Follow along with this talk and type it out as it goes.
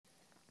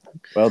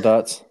Well,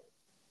 Dots,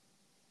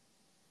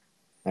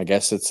 I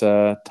guess it's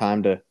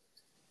time to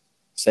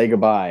say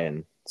goodbye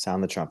and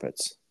sound the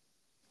trumpets.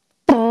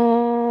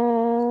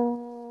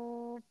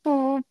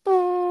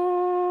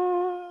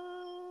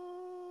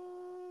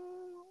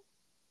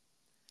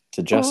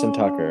 To Justin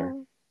Tucker,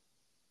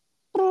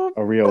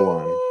 a real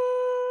one,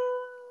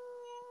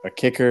 a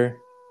kicker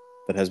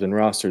that has been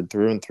rostered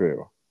through and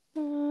through.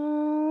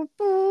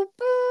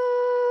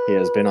 He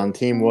has been on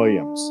Team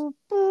Williams.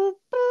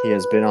 He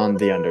has been on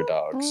the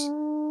underdogs.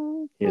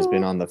 He has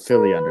been on the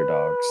Philly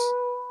underdogs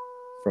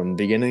from the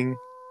beginning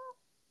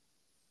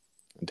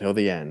until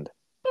the end.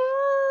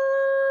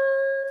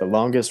 The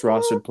longest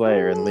rostered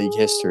player in league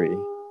history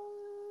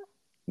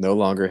no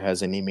longer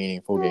has any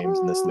meaningful games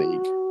in this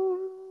league.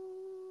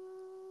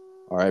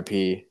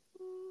 RIP,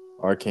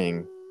 our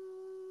king,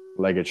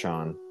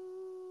 Legatron,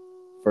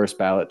 first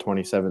ballot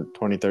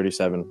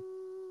 2037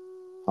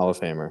 Hall of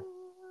Famer,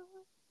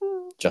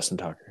 Justin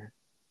Tucker.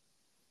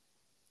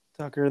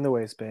 Tucker in the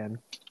waistband.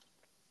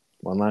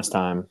 One last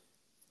time,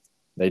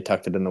 they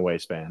tucked it in the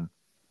waistband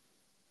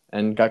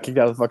and got kicked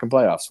out of the fucking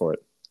playoffs for it.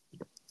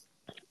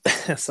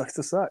 Sucks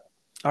to suck.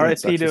 RIP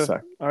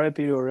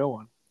to a real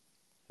one.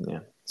 Yeah.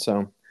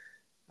 So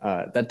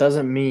that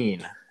doesn't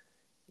mean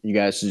you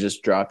guys should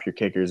just drop your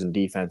kickers and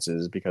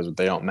defenses because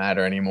they don't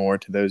matter anymore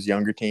to those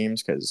younger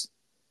teams. Because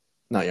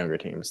not younger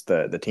teams,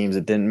 the teams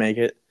that didn't make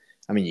it.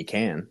 I mean, you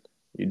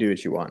do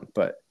what you want,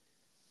 but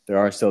there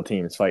are still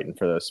teams fighting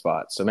for those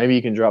spots. So maybe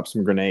you can drop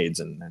some grenades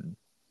and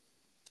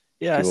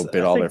people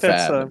bid all their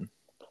fab.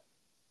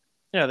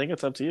 Yeah, I think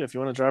it's up to you. If you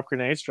want to drop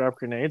grenades, drop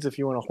grenades. If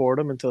you want to hoard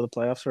them until the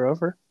playoffs are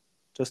over,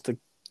 just to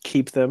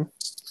keep them.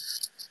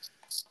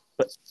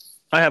 But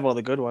I have all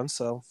the good ones,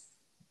 so.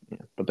 Yeah,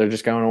 but they're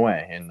just going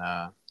away in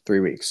 3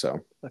 weeks, so.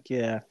 Fuck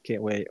yeah,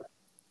 can't wait.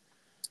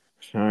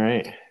 All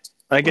right.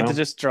 I get to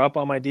just drop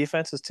all my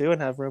defenses too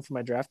and have room for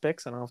my draft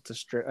picks. I don't have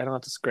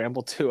to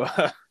scramble to.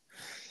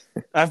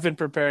 I've been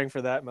preparing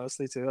for that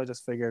mostly too. I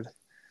just figured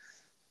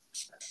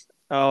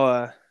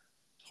I'll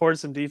hoard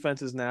some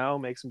defenses now,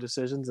 make some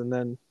decisions, and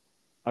then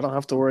I don't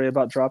have to worry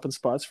about dropping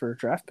spots for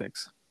draft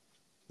picks.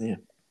 Yeah.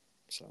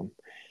 So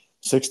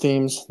 6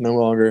 teams, no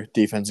longer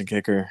defense and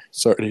kicker.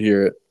 Sorry to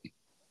hear it.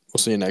 We'll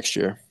see you next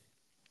year.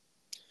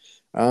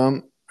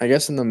 I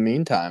guess in the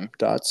meantime,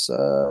 Dots,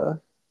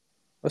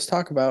 let's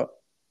talk about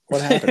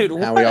what happened,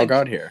 dude, how we all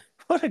got here.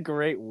 What a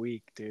great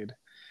week, dude.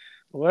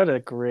 What a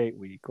great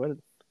week.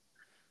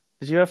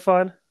 Did you have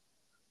fun?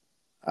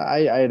 I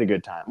had a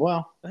good time.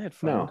 Well, I had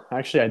fun. No,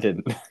 actually I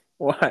didn't.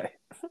 Why?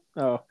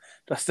 Oh,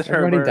 Justin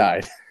Everybody Herbert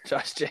died.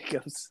 Josh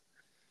Jacobs.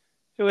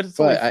 It was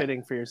only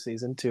fitting for your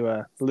season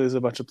to lose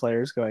a bunch of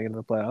players going into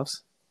the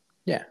playoffs.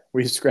 Yeah,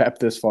 we scrapped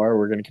this far.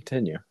 We're going to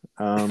continue.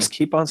 Just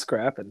keep on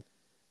scrapping.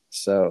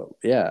 So,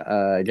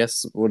 yeah, I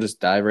guess we'll just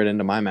dive right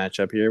into my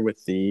matchup here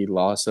with the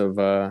loss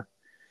of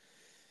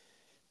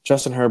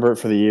Justin Herbert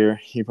for the year.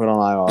 He put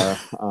on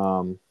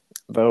IR.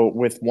 Though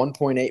with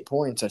 1.8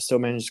 points, I still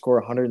managed to score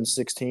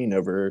 116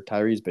 over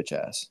Tyree's bitch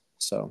ass.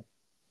 So,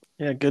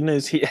 yeah, good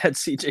news. He had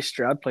C.J.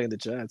 Stroud playing the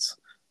Jets,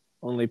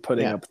 only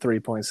putting up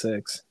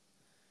 3.6.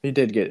 He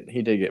did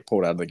get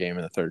pulled out of the game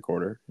in the third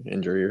quarter,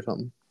 injury or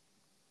something.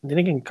 Did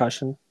he get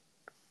concussion?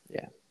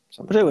 Yeah,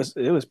 but it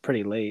was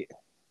pretty late.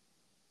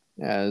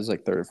 Yeah, it was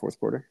like third or fourth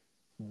quarter.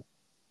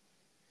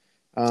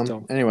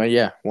 Anyway,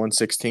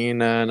 116,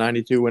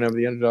 92 win over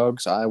the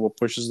underdogs. Iowa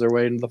pushes their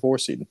way into the 4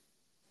 seed.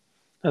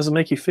 How does it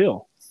make you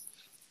feel?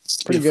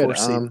 Pretty good.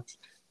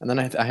 And then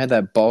I had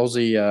that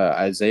ballsy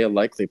Isaiah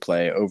Likely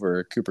play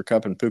over Cooper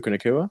Kupp and Puka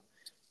Nacua.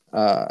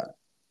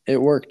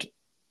 It worked,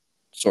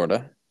 sort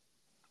of.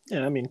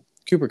 Yeah, I mean,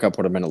 Cooper Kupp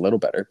would have been a little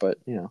better, but,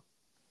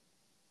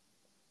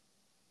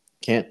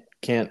 can't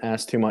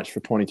ask too much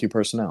for 22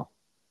 personnel.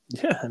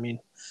 Yeah, I mean.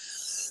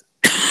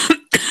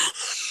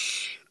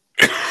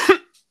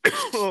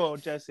 Oh,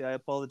 Jesse, I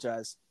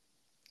apologize.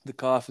 The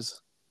cough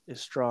is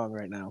strong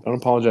right now. Don't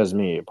apologize to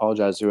me.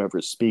 Apologize to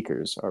whoever's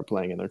speakers are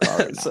playing in their car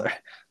right now.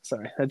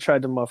 Sorry. I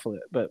tried to muffle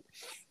it, but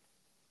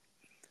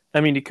I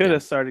mean, you could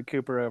have started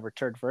Cooper over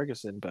Turk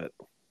Ferguson, but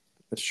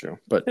that's true.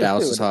 But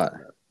Dallas is hot.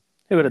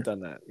 Who would have done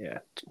that? Yeah.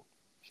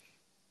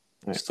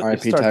 Right.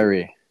 R.I.P.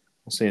 Tyree.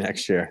 We'll see you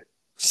next year.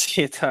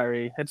 See you,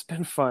 Tyree. It's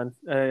been fun.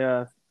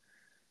 Can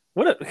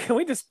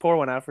we just pour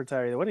one out for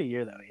Tyree? What a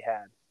year that he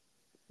had.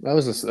 That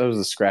was the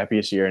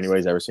scrappiest year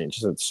anybody's ever seen.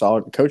 Just a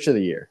solid coach of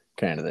the year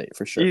candidate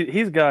for sure.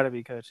 He's got to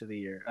be coach of the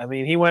year. I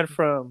mean, he went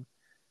from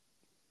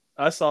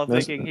us all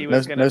thinking he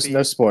was going to be.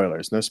 No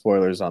spoilers. No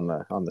spoilers on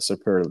the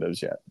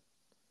superlatives yet.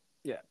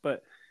 Yeah,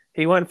 but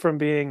he went from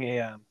being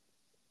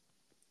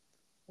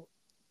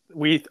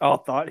we all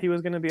thought he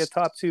was going to be a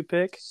top 2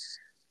 pick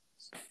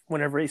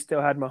whenever he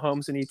still had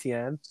Mahomes and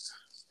ETN.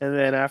 And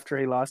then after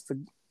he lost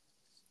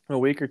a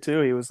week or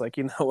two, he was like,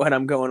 you know what,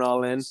 I'm going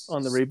all in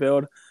on the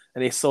rebuild.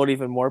 And he sold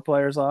even more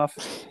players off.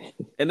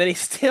 And then he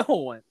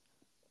still went,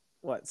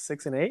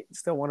 6-8?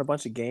 Still won a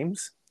bunch of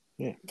games?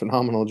 Yeah,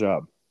 phenomenal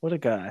job. What a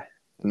guy.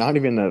 Not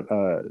even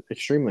an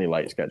extremely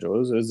light schedule.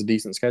 It was a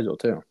decent schedule,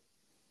 too.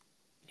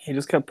 He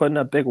just kept putting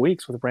up big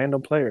weeks with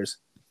random players.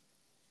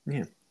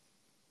 Yeah.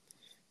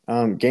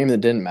 Game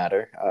that didn't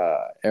matter.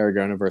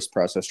 Arizona versus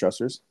Process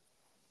Stressors.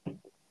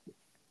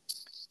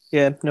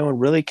 Yeah, no one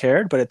really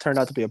cared, but it turned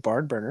out to be a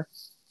barn burner.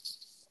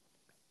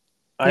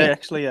 I Yeah.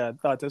 actually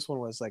thought this one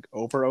was like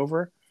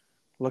over.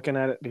 Looking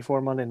at it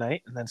before Monday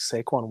night, and then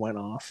Saquon went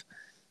off,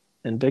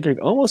 and Big Rig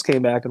almost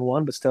came back and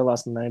won, but still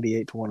lost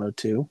 98 to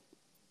 102,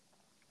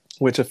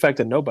 which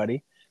affected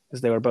nobody because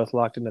they were both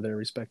locked into their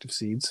respective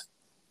seeds.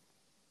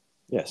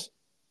 Yes.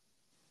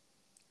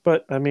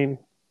 But I mean,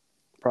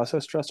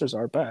 process stressors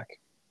are back.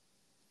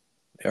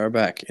 They are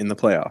back in the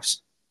playoffs.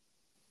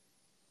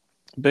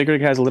 Big Rig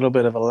has a little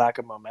bit of a lack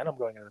of momentum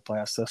going into the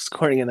playoffs, so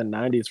scoring in the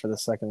 90s for the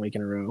second week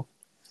in a row.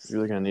 He's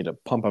really going to need to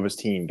pump up his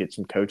team, get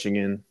some coaching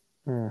in.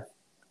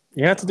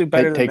 You have to do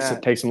better than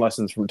that. Take some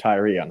lessons from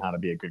Tyree on how to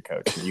be a good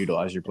coach and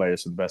utilize your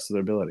players to the best of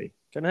their ability.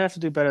 Gonna have to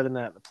do better than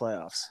that in the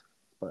playoffs,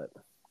 but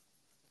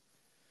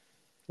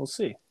we'll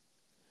see.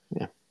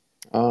 Yeah.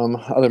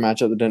 Other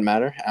matchup that didn't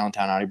matter: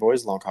 Allentown Audi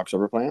Boys, Longcock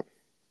Silver Plant.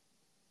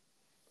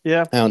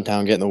 Yeah,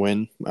 Allentown getting the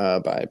win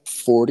by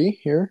 40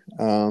 here.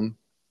 No,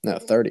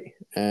 30,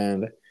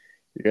 and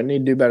you're gonna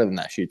need to do better than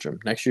that,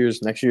 Sheetram. Next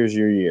year's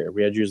your year.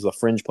 We had you as the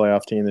fringe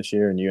playoff team this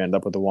year, and you end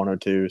up with a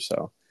 102.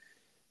 So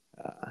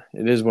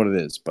it is what it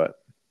is. But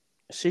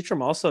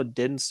Sheetram also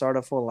didn't start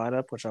a full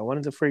lineup, which I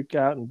wanted to freak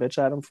out and bitch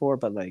at him for,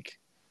 but like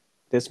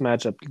this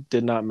matchup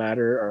did not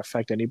matter or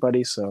affect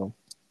anybody, so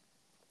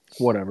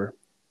whatever.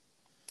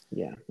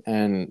 yeah,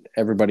 and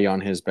everybody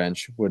on his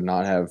bench would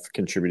not have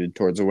contributed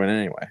towards a win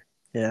anyway.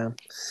 Yeah.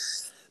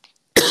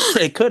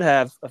 It could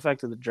have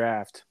affected the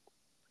draft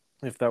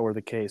if that were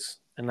the case,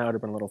 and that would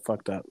have been a little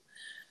fucked up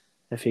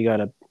if he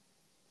got a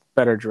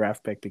better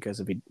draft pick because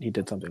if he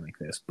did something like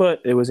this.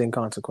 But it was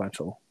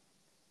inconsequential.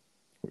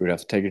 We would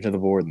have to take it to the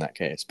board in that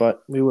case,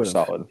 but We would have.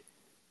 solid.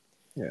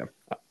 Yeah.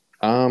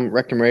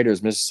 Rectum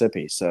Raiders,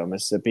 Mississippi. So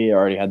Mississippi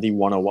already had the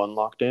 101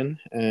 locked in,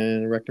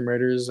 and Rectum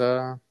Raiders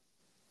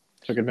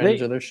took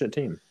advantage of their shit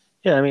team.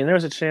 Yeah, I mean, there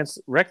was a chance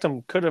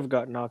Rectum could have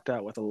got knocked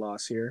out with a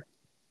loss here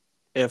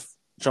if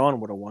John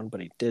would have won,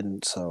 but he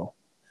didn't, so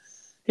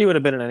he would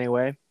have been in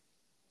anyway.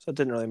 So it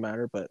didn't really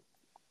matter, but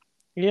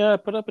yeah,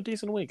 put up a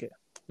decent week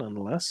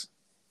nonetheless.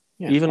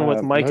 Yeah, even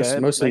with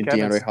mostly Mike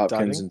DeAndre Evans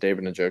Hopkins dudding. and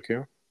David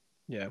Njoku.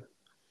 Yeah.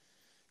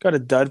 Got a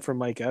dud from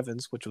Mike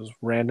Evans, which was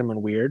random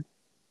and weird.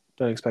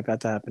 Don't expect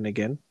that to happen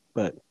again,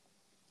 but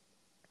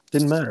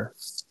didn't matter.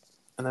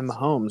 And then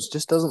Mahomes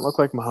just doesn't look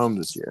like Mahomes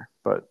this year.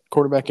 But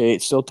quarterback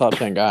 8, still top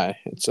 10 guy.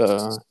 It's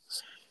just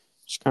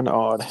kind of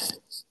odd.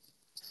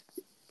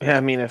 Yeah,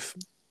 I mean, if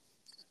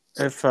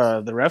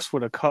the refs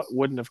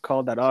wouldn't have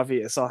called that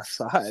obvious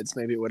offsides,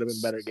 maybe it would have been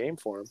a better game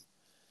for him.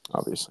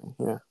 Obviously,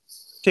 yeah.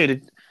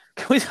 Dude,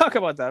 can we talk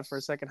about that for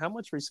a second? How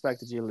much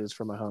respect did you lose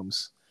for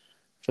Mahomes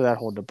for that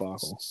whole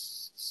debacle?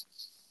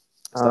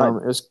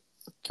 It was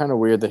kind of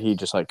weird that he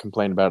just like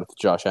complained about it to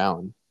Josh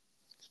Allen.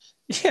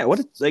 Yeah,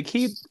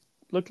 he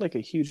looked like a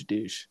huge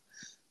douche.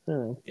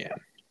 Yeah.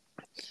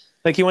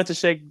 Like he went to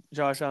shake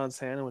Josh Allen's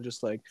hand and was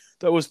just like,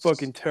 "That was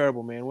fucking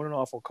terrible, man. What an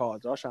awful call."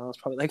 Josh Allen's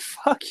probably like,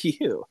 "Fuck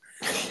you.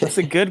 It's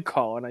a good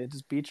call, and I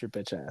just beat your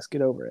bitch ass.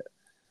 Get over it."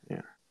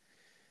 Yeah.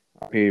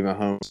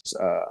 Mahomes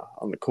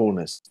on the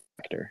coolness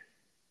factor.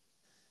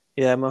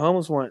 Yeah,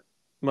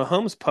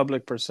 Mahomes'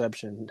 public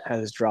perception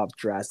has dropped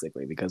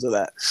drastically because of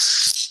that.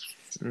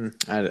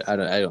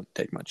 I don't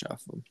take much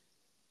off him.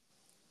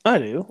 I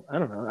do. I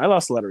don't know. I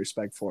lost a lot of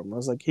respect for him. I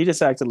was like, he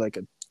just acted like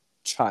a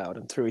child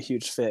and threw a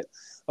huge fit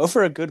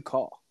over a good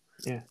call.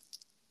 Yeah.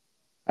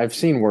 I've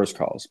seen worse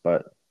calls,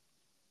 but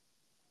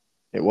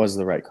it was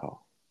the right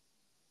call.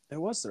 It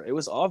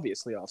was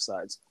obviously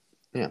offsides.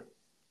 Yeah.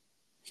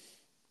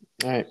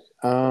 All right.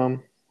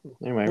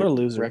 Anyway, what a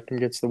loser. Rectum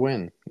gets the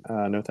win.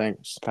 No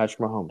thanks, Patrick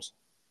Mahomes.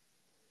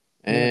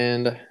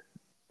 And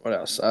what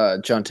else?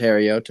 John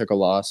Terrio took a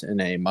loss in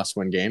a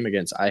must-win game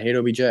against I Hate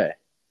OBJ.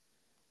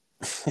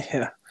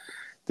 Yeah.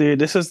 Dude,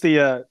 this is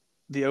the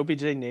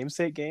OBJ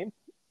namesake game.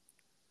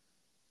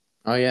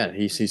 Oh, yeah.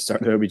 He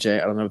started OBJ.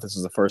 I don't know if this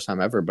is the first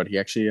time ever, but he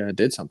actually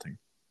did something.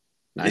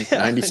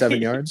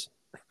 97 yards.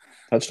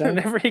 Touchdown.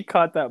 Whenever he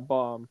caught that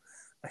bomb,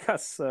 I got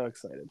so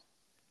excited.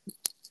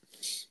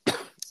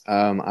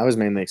 I was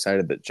mainly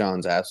excited that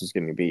John's ass was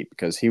getting beat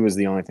because he was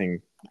the only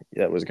thing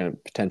that was going to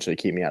potentially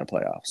keep me out of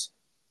playoffs.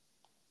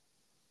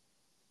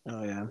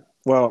 Oh, yeah.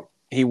 Well,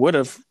 he would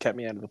have kept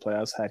me out of the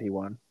playoffs had he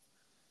won.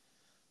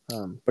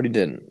 But he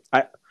didn't.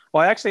 I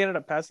actually ended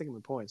up passing him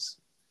in points.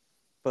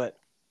 But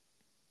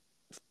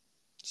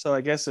so I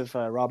guess if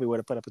Robbie would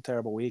have put up a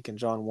terrible week and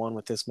John won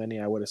with this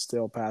many, I would have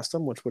still passed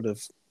him, which would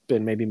have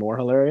been maybe more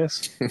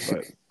hilarious.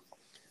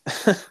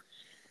 But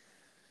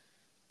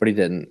but he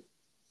didn't.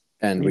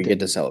 And we get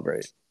to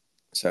celebrate.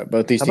 So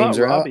both these teams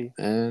are out.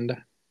 And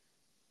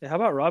how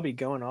about Robbie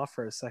going off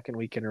for a second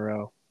week in a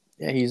row?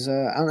 Yeah, he's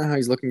I don't know how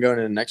he's looking going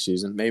into next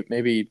season.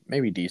 Maybe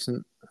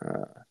decent.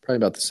 Probably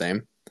about the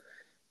same.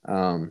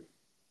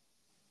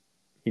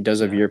 He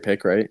does have your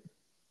pick, right?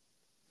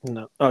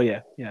 No. Oh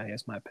yeah, he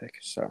has my pick.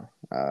 So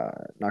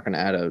not going to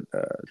add a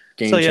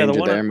game changer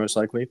there, most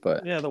likely.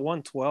 But yeah, the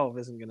 112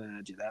 isn't going to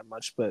add you that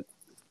much, but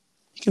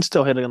you can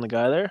still hit it on the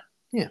guy there.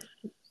 Yeah,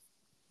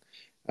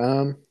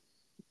 Um.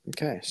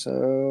 Okay.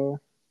 So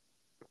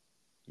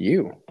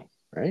you,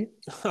 right?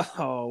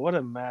 Oh, what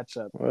a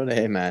matchup. What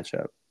a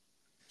matchup.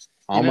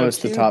 You know,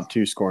 Almost the Q, top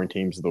two scoring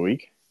teams of the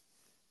week.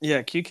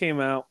 yeah, Q came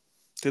out,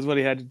 did what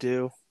he had to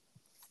do,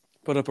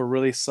 put up a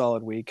really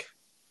solid week,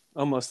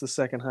 almost the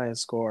second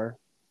highest score.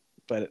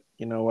 But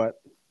you know what?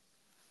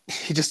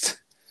 He just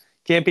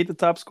can't beat the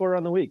top scorer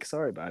on the week.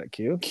 Sorry about it,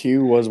 Q.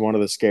 Q was one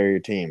of the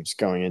scarier teams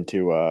going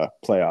into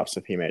playoffs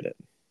if he made it.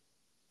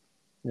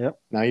 Yep,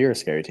 Now you're a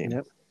scary team.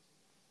 yep.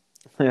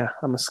 Yeah,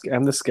 I'm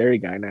the scary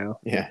guy now.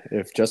 Yeah,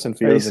 if Justin Are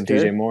you Fields and DJ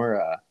scared?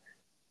 Moore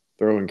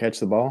throw and catch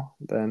the ball,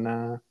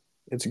 then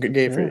it's a good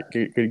game for Yeah,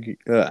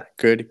 you.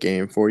 Good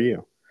game for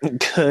you.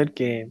 good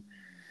game,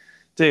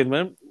 dude.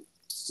 Remember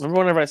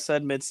whenever I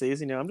said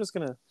mid-season,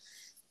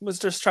 was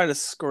just trying to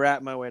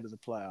scrap my way to the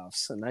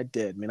playoffs, and I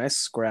did. I mean, I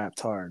scrapped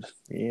hard.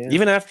 Yeah.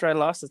 Even after I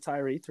lost to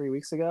Tyree 3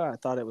 weeks ago, I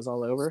thought it was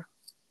all over.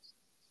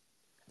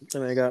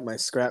 And I got my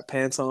scrap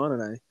pants on,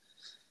 and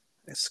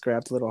I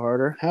scrapped a little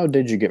harder. How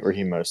did you get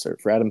Raheem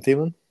Mostert for Adam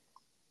Thielen?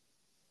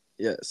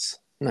 Yes.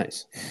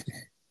 Nice.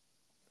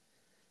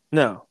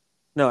 No,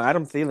 no.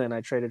 Adam Thielen,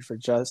 I traded for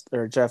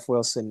Jeff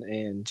Wilson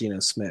and Geno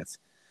Smith.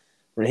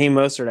 Raheem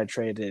Mostert, I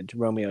traded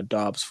Romeo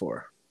Dobbs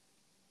for.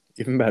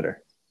 Even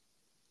better.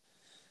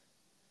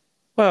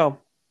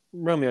 Well,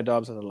 Romeo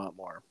Dobbs has a lot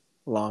more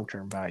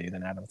long-term value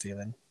than Adam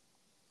Thielen.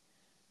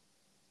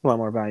 A lot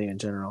more value in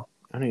general.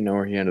 I don't even know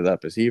where he ended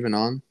up. Is he even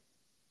on?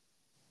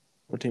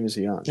 What team is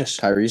he on? Yes,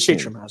 Tyree's team.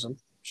 Sheetram has him.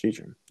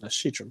 Sheetram. That's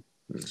Sheetram.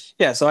 Hmm.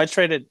 Yeah, so I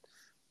traded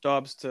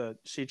Dobbs to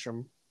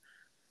Sheetram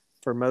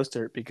for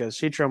Mostert because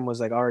Sheetram was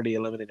like already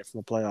eliminated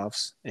from the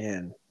playoffs,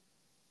 and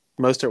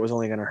Mostert was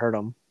only going to hurt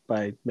him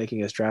by making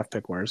his draft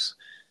pick worse.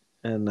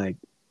 And like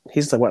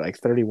he's like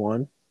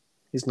 31.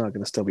 He's not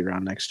going to still be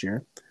around next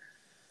year.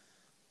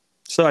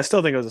 So I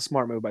still think it was a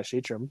smart move by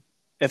Sheetram.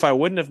 If I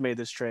wouldn't have made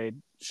this trade,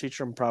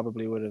 Sheetram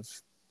probably would have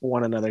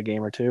won another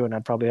game or two, and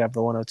I'd probably have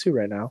the 102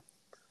 right now.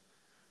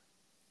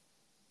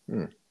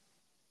 Hmm.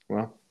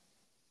 Well,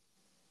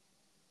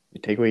 you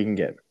take what you can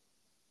get.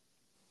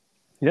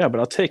 Yeah, but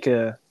I'll take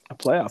a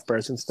playoff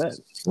berth instead.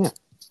 Yeah.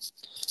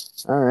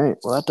 All right.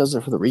 Well, that does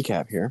it for the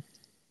recap here.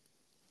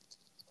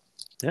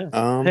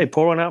 Yeah. Hey,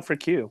 pour one out for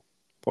Q.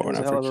 It was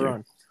a hell of a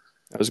run.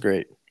 That was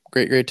great.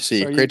 Great to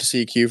see. Great to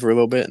see Q for a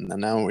little bit, and then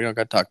now we don't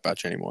got to talk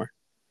about you anymore.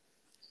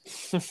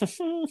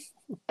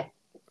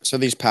 So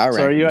these power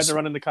rankings. You had to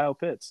run into Kyle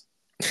Pitts.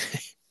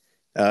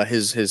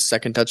 His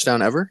second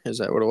touchdown ever? Is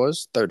that what it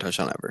was? Third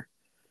touchdown ever.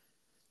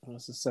 It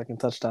was his second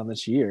touchdown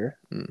this year.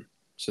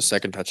 It's his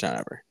second touchdown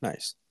ever.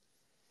 Nice.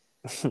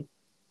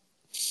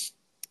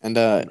 And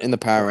in the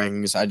power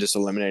rankings, I just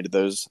eliminated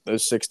those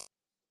six.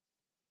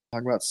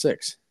 Talk about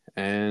six.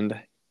 And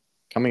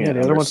coming in,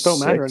 the other ones don't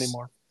matter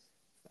anymore.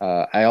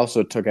 I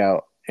also took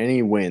out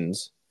any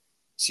wins,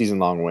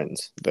 season-long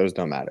wins. Those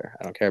don't matter.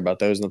 I don't care about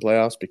those in the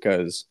playoffs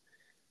because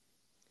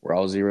we're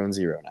all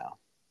 0-0 now.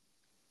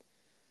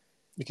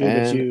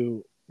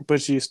 Okay,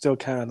 but you still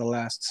counted the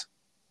last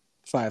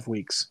 5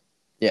 weeks.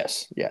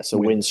 Yes, yeah. So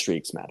win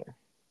streaks matter.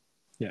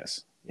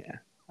 Yes. Yeah.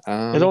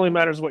 It only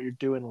matters what you're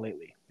doing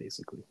lately,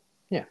 basically.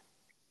 Yeah.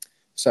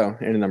 So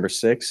in number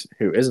 6,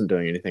 who isn't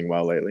doing anything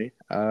well lately,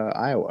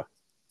 Iowa.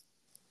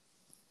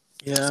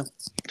 Yeah,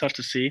 tough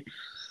to see.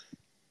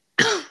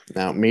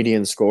 Now,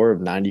 median score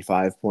of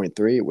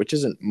 95.3, which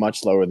isn't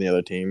much lower than the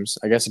other teams.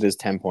 I guess it is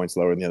 10 points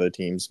lower than the other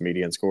teams'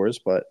 median scores,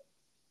 but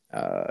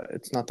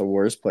it's not the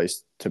worst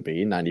place to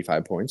be,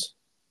 95 points.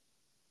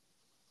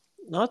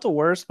 Not the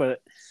worst,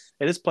 but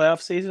it is playoff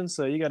season,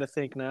 so you got to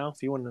think now.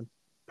 If you want to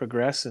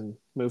progress and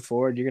move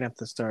forward, you're going to have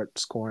to start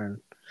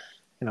scoring,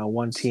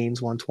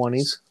 110s,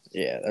 120s.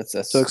 Yeah, that's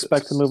so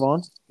expect to move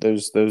on.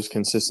 Those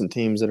consistent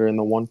teams that are in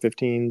the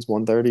 115s,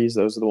 130s,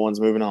 those are the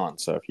ones moving on.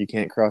 So if you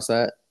can't cross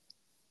that,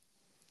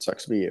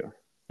 sucks to be you.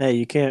 Hey,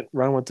 you can't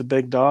run with the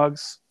big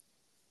dogs.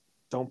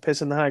 Don't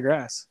piss in the high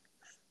grass.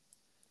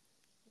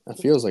 That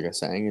feels like a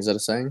saying. Is that a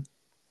saying?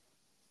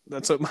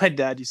 That's what my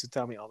dad used to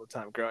tell me all the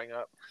time growing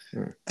up.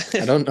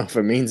 I don't know if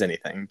it means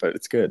anything, but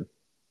it's good.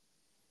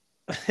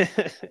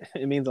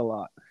 It means a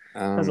lot. It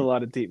has a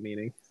lot of deep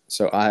meaning.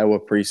 So Iowa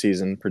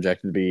preseason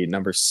projected to be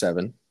number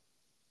 7.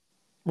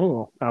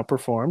 Oh,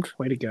 outperformed.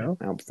 Way to go.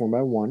 Outperformed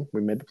by 1.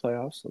 We made the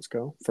playoffs. Let's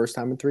go. First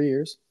time in 3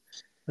 years.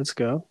 Let's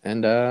go.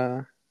 And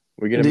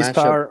we get a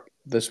matchup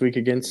this week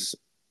against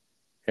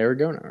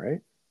Arizona,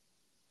 right?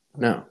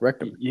 No,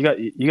 Rectum. You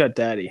got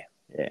Daddy.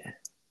 Yeah.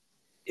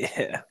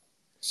 Yeah.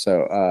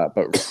 So,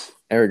 but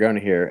Arizona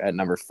here at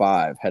number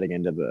 5, heading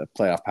into the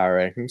playoff power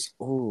rankings.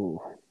 Ooh.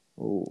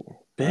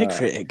 Big.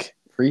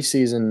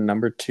 Preseason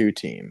number 2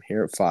 team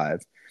here at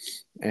 5.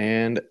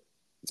 And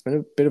it's been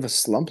a bit of a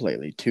slump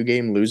lately.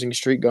 2-game losing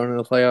streak going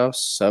into the playoffs,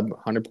 sub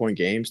 100-point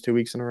games 2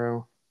 weeks in a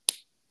row.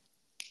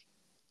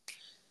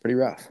 Pretty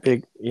rough.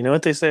 Big. You know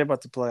what they say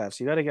about the playoffs?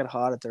 You got to get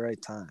hot at the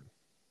right time.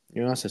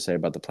 You know what else they say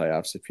about the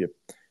playoffs? If you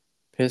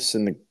piss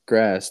in the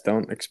grass,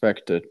 don't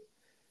expect to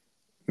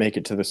make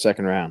it to the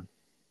second round.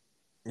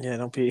 Yeah,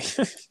 don't be.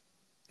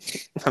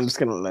 I'm just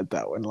gonna let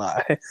that one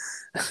lie.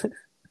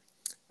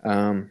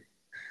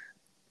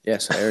 Yeah,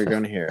 so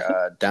Arizona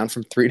here, down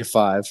from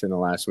 3-5 in the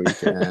last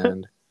week,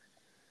 and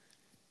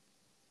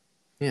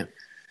yeah,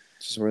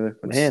 it's just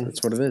Man,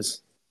 it's what it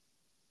is.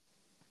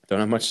 Don't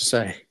have much to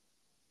say.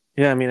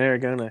 yeah, I mean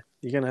Arizona,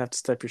 you're gonna have to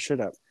step your shit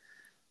up.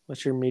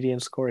 What's your median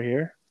score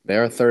here? They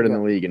are third You in the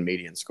got, league in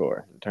median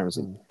score in terms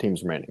of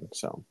teams remaining,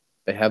 so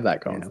they have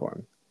that going yeah, for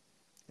them.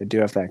 they do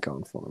have that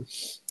going for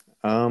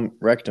them.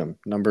 Rectum,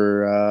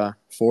 number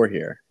 4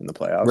 here in the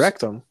playoffs,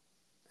 Rectum.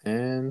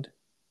 and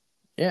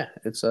yeah,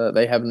 it's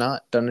they have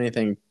not done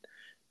anything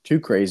too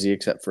crazy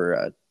except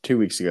for 2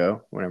 weeks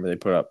ago, whenever they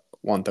put up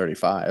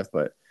 135,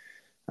 but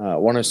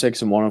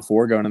 106 and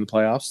 104 going in the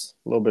playoffs.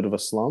 A little bit of a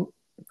slump,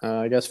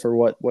 I guess, for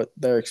what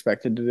they're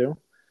expected to do.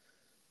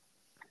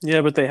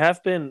 Yeah, but they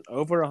have been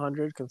over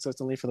 100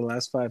 consistently for the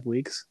last 5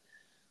 weeks,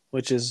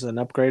 which is an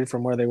upgrade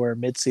from where they were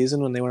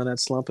mid-season when they went on that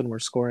slump and were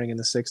scoring in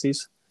the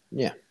 60s.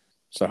 Yeah,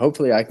 so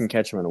hopefully I can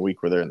catch them in a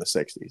week where they're in the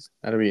 60s.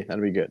 That'd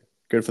be good.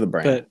 Good for the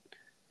brand. But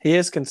he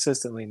is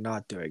consistently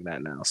not doing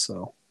that now,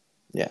 so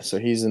Yeah, so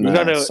he's in you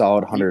got the to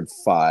solid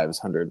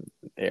 105s, 100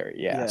 area.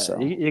 Yeah, yeah, so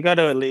you got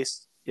to at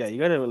least you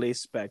got to at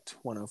least expect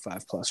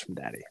 105 plus from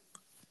Daddy.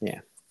 yeah.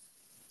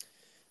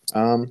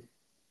 Um.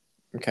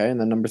 Okay, and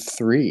then number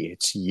 3,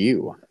 it's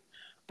you,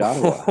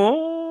 Ottawa.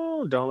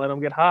 Oh, don't let them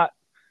get hot.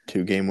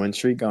 2-game win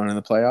streak going in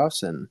the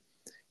playoffs and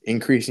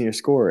increasing your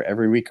score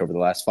every week over the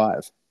last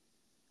 5.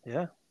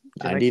 Yeah.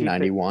 Can I 90, keep it?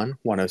 91,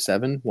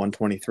 107,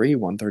 123,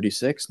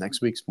 136.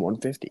 Next week's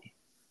 150.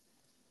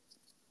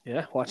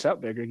 Yeah, watch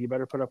out, Bigger. You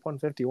better put up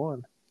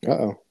 151.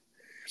 Uh-oh.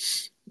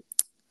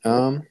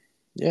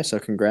 Yeah, so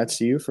congrats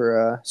to you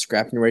for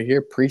scrapping your way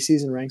here.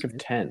 Preseason rank of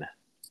 10.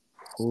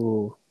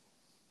 Ooh.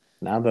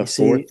 Now the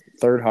See,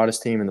 third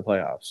hottest team in the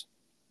playoffs.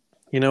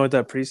 you know what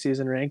that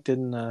preseason rank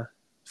didn't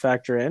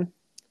factor in?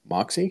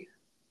 Moxie?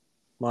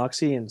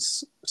 Moxie and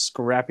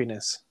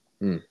scrappiness.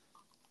 Hmm.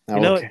 You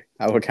know,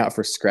 I will account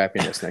for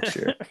scrappiness next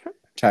year.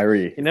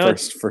 Tyree, you know what?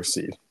 first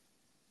seed.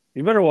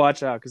 You better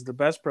watch out because the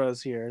best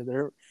pros here,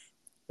 they're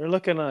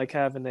looking like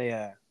having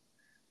a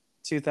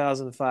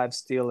 2005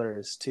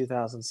 Steelers,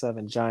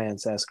 2007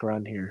 Giants esque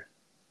run here.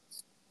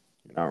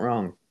 You're not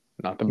wrong.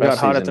 Not the Got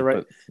best hot at the season, right,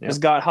 but yeah.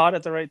 just got hot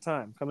at the right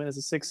time. Come in as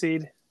a 6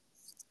 seed.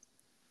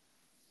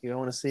 You don't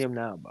want to see him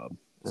now, Bob.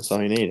 That's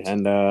all you need.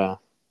 And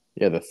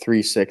yeah, the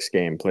 3-6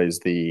 game plays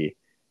the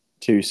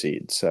 2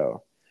 seed.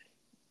 So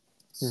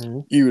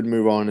you would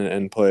move on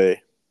and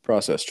play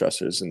process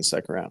trusters in the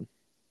second round.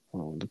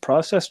 Well, the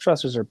process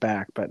trusters are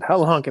back, but how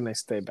long can they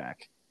stay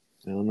back?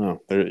 I don't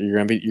know.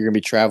 You're gonna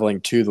be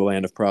traveling to the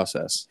land of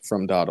process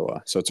from Ottawa,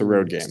 so it's a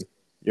road game.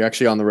 You're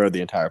actually on the road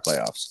the entire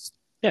playoffs.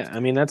 Yeah,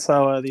 I mean that's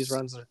how these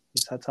runs are.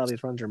 That's how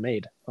these runs are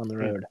made on the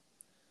road.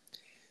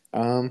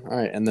 All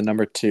right, and the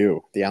number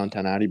 2, the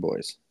Allentown Audi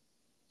boys.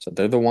 So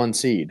they're the 1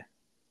 seed,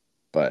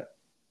 but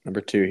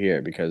number 2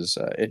 here because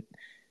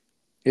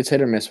it's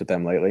hit or miss with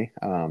them lately.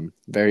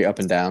 Very up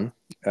and down.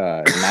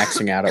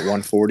 Maxing out at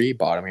 140,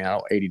 bottoming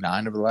out at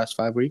 89 over the last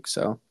 5 weeks.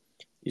 So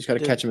you just got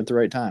to catch them at the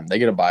right time. They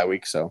get a bye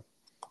week, so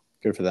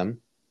good for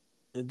them.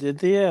 Did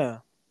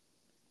the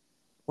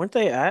weren't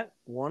they at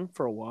 1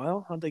 for a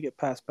while? How'd they get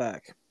passed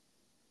back?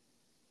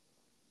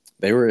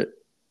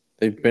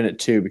 They've been at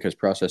 2 because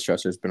Process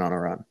Dresser's been on a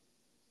run.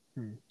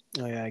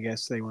 Oh yeah, I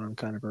guess they went on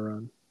kind of a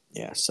run.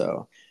 Yeah,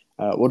 so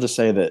we'll just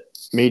say that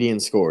median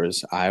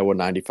scores: Iowa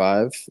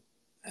 95,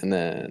 and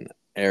then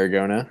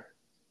Arizona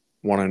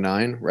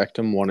 109,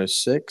 Rectum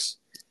 106,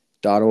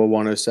 Ottawa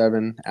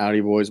 107,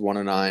 Audi Boys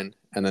 109,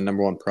 and the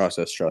number 1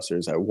 Process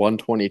Trusters at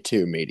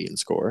 122 median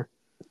score.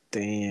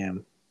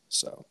 Damn.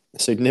 So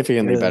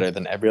significantly Really? better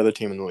than every other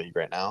team in the league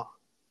right now.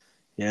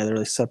 Yeah, they're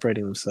really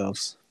separating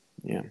themselves.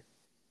 Yeah.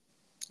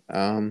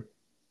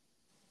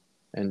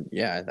 And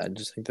yeah, I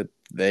just think that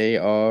they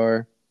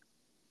are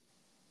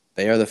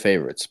the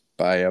favorites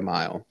by a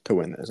mile to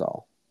win this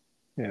all.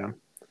 Yeah.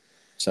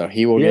 So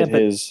he will get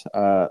his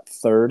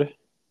third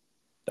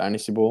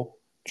Dynasty Bowl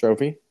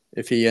trophy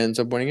if he ends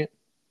up winning it.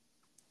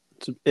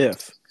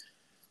 If.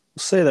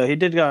 We'll say though,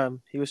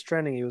 he was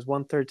trending. He was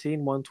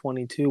 113,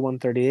 122,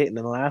 138, and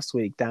then last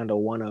week down to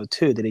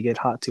 102. Did he get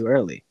hot too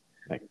early?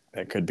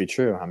 That could be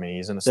true. I mean,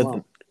 he's in a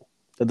slump.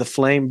 Did the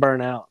flame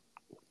burn out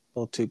a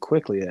little too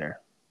quickly there?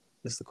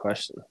 Is the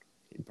question.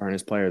 He burned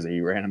his players.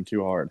 He ran them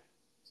too hard.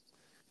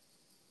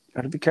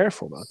 Got to be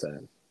careful about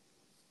that.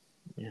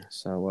 Yeah,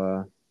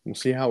 so we'll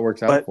see how it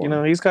works out. But for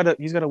him. he's got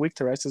a week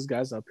to rest his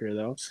guys up here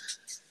though.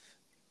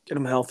 Get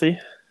him healthy.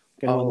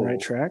 Get him on the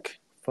right track.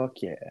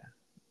 Fuck yeah!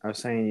 I was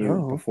saying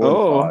before the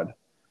pod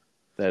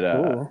that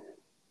I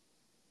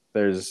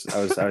was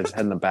had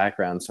in the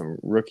background some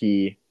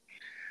rookie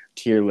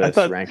tier list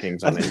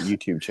rankings on the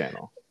YouTube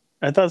channel.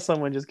 I thought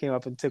someone just came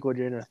up and tickled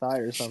your inner thigh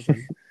or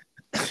something.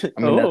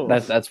 I mean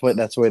that's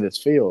the way this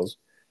feels,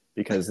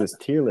 because this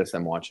tier list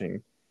I'm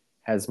watching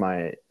has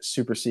my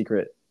super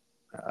secret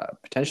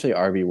potentially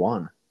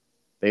RB1.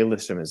 They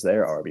list him as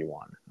their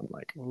RB1. I'm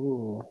like,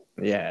 ooh,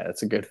 yeah,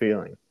 that's a good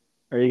feeling.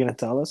 Are you gonna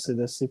tell us who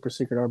this super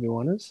secret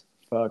RB1 is?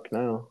 Fuck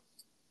no.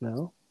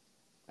 No.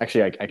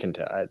 Actually, I can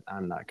tell.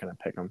 I'm not gonna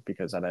pick him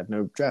because I'd have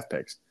no draft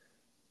picks.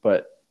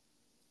 But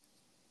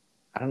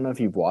I don't know if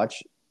you've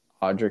watched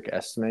Audric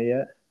Estime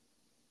yet,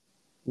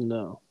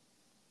 No.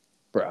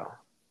 bro.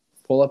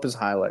 Pull up his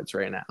highlights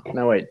right now.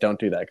 No, wait, don't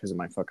do that because it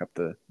might fuck up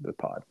the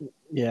pod.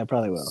 Yeah,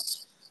 probably will.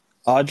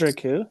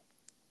 Audric who?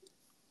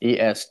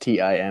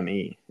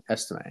 Estime.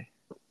 Estime.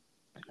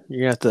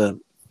 You're going to have to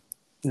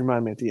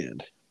remind me at the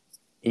end.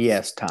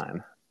 Es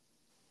time.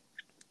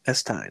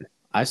 Estine.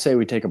 I say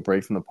we take a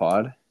break from the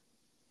pod.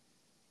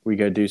 We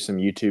go do some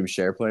YouTube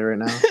share play right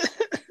now.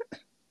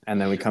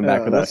 And then we come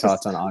back with our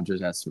thoughts on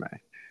Audric Estime.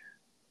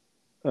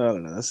 I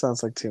don't know. That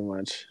sounds like too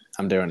much.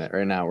 I'm doing it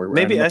right now. We're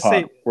Maybe ending the pod.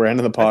 say. We're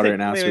ending the pod think, right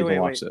now, so we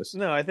can watch this.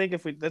 No, I think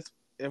if we're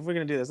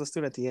gonna do this, let's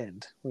do it at the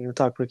end. We're gonna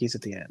talk rookies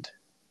at the end.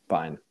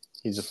 Fine.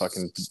 He's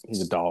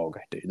a dog,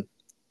 dude.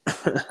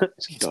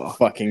 He's a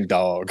fucking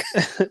dog.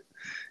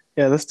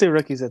 Yeah, let's do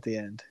rookies at the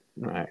end.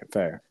 All right,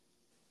 fair.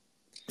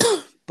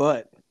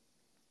 But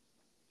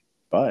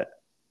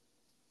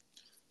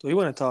do we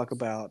want to talk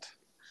about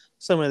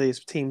some of these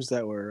teams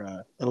that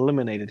were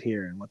eliminated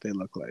here and what they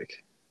look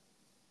like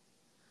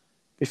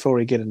before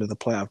we get into the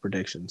playoff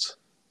predictions?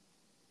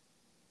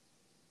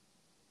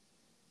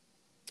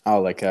 Oh,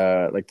 like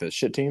the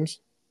shit teams?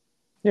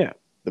 Yeah.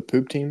 The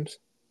poop teams?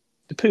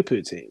 The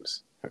poo-poo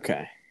teams.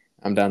 Okay.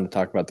 I'm down to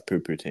talk about the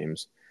poo-poo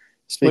teams.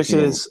 Which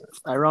is,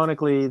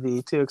 ironically,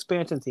 the 2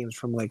 expansion teams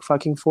from like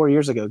fucking 4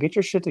 years ago. Get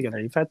your shit together.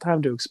 You've had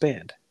time to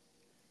expand.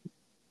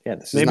 Yeah,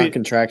 this is not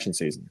contraction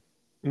season.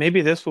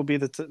 Maybe this will be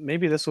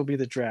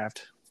the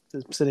draft.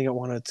 Sitting at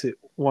 102,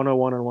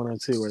 101 and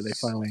 102, where they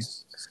finally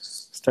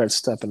start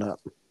stepping up.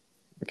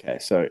 Okay,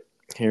 so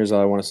here's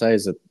all I want to say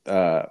is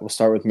that we'll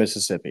start with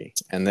Mississippi,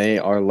 and they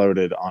are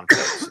loaded on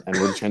picks, and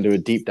we're just going to do a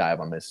deep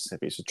dive on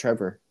Mississippi. So,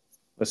 Trevor,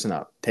 listen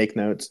up. Take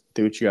notes.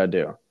 Do what you got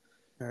to do.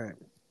 All right.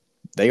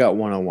 They got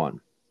 101.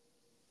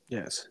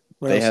 Yes.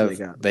 What else do they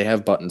got? They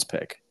have Button's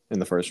pick in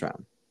the first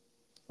round.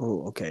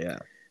 Oh, okay, yeah.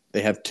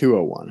 They have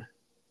 201.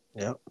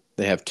 Yep.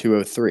 They have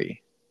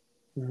 203.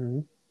 Mm-hmm.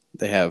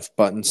 They have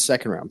Button's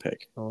second round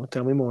pick. Oh,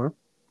 tell me more.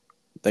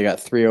 They got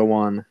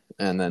 301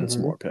 and then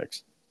some more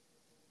picks.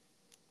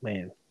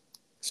 Man.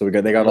 So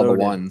they got all the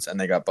ones, and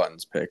they got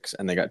Button's picks,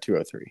 and they got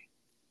 203.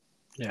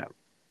 Yeah.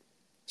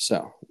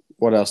 So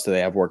what else do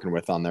they have working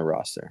with on their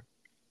roster?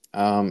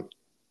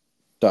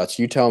 Dutch,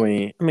 you tell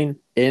me. I mean,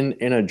 in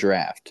a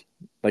draft,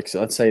 like so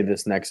let's say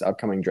this next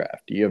upcoming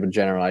draft, do you have a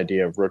general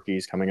idea of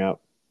rookies coming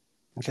up?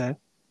 Okay.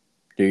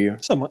 Do you?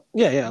 Somewhat.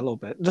 Yeah, a little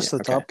bit. Just the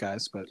top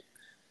guys, but.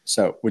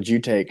 So would you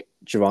take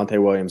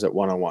Javonte Williams at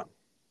 101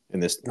 in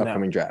this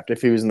upcoming draft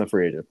if he was in the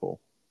free agent pool?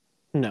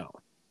 No.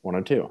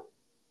 102?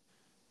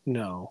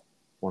 No.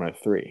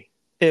 103?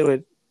 It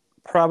would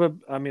probably.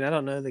 I mean, I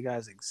don't know the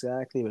guys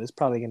exactly, but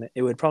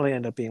it would probably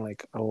end up being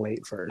like a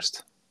late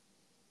first.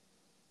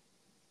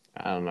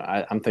 I don't know.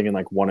 I'm thinking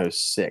like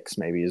 106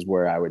 maybe is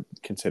where I would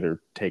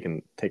consider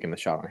taking the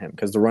shot on him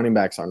because the running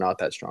backs are not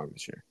that strong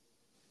this year.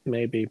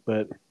 Maybe,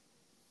 but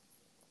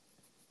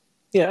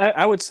yeah,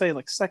 I would say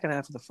like second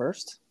half of the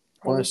first.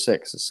 Probably.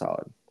 106 is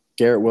solid.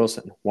 Garrett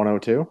Wilson,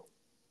 102?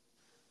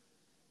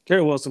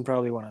 Garrett Wilson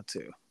probably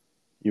 102.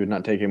 You would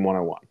not take him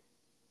 101?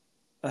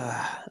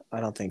 I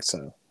don't think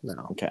so.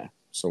 No. Okay.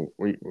 So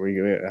we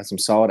have some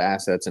solid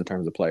assets in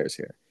terms of players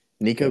here.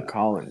 Nico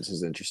Collins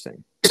is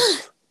interesting.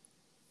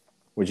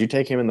 Would you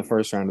take him in the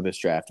first round of this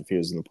draft if he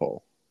was in the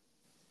poll?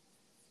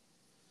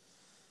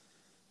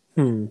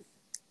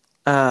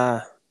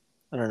 I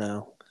don't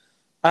know.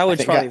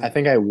 I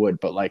think I would,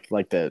 but like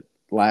the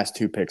last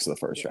 2 picks of the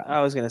first round.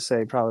 I was gonna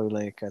say probably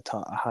like a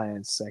high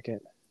end second.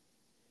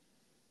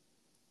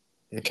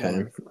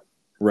 Okay.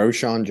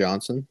 Roshan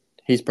Johnson.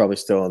 He's probably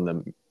still in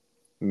the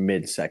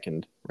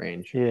mid-second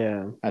range.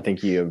 Yeah. I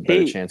think you have a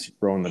better chance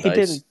rolling the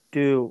dice.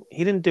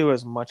 He didn't do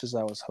as much as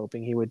I was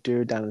hoping he would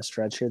do down the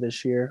stretch here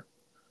this year.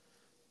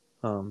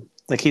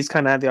 Like he's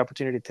kind of had the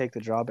opportunity to take the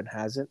job and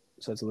hasn't,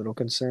 so it's a little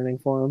concerning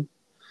for him.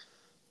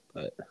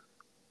 But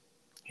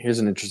here's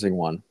an interesting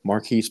one: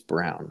 Marquise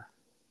Brown.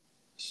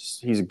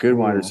 He's a good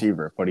wide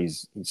receiver, but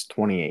he's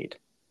 28.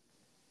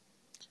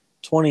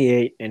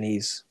 28, and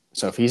he's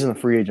so if he's in the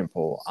free agent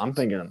pool, I'm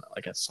thinking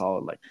like a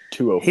solid like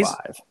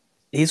 205.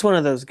 He's one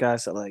of those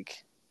guys that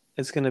like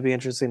it's going to be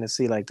interesting to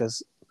see like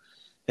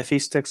if he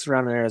sticks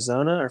around in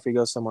Arizona or if he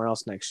goes somewhere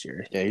else next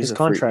year. Yeah, he's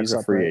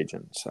a free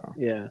agent. So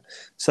yeah,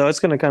 so it's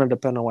going to kind of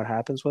depend on what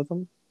happens with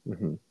him.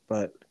 Mm-hmm.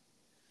 But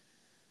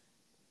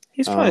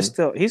he's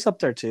probably he's up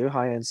there too,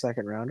 high end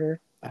second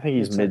rounder. I think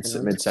he's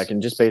mid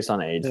second, just based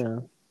on age.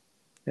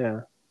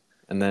 Yeah.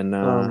 And then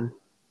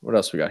what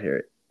else we got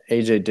here?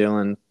 AJ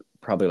Dillon,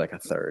 probably like a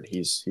third.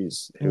 He's who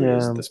he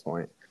is at this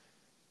point.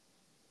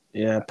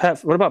 Yeah,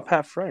 Pat. What about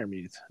Pat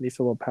Freiermuth? How do you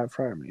feel about Pat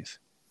Freiermuth?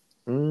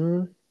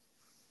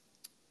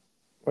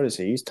 What is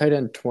he? He's tight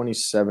end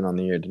 27 on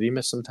the year. Did he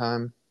miss some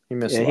time? He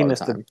missed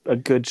a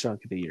good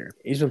chunk of the year.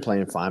 He's been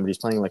playing fine, but he's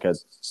playing like a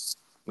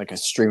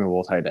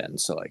streamable tight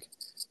end. So like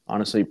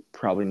honestly,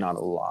 probably not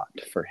a lot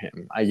for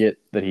him. I get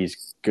that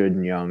he's good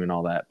and young and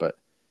all that, but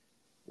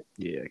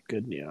yeah,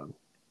 good and young.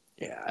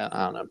 Yeah,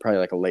 I don't know. Probably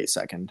like a late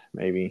second,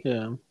 maybe.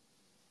 Yeah.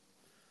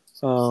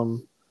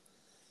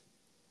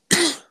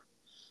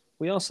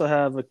 We also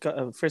have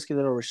a frisky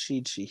little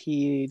Rashid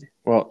Shaheed,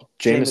 Well,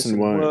 Jamison Jamison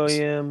Williams.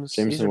 Williams. These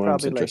Jamison are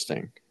Williams probably like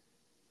interesting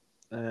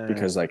uh,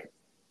 because like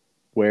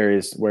where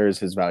is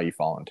his value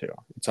fallen to?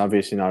 It's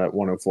obviously not at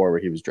 104 where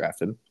he was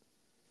drafted.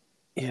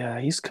 yeah,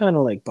 he's kind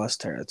of like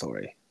bust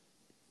territory.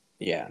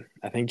 Yeah,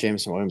 I think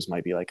Jameson Williams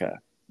might be like a.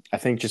 I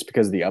think just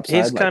because of the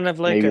He's upside, kind like of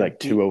like maybe a like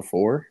deep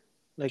 204,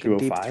 like a deep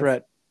 205.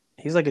 threat.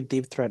 He's like a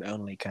deep threat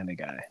only kind of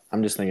guy.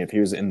 I'm just thinking if he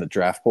was in the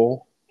draft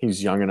pool,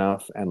 he's young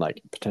enough and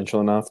like potential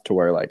enough to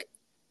where like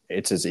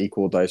it's as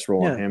equal dice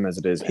roll on Yeah, him as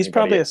it is he's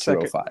anybody at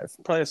 205.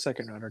 probably a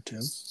second round or two.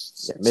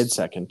 Yeah, mid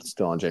second,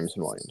 still on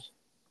Jameson Williams.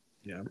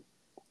 Yeah, And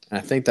I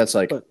think that's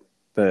like but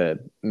the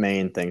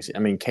main things. I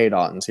mean, K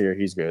Otton's here,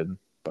 he's good,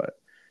 but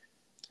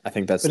I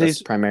think that's but that's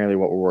he's primarily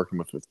what we're working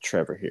with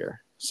Trevor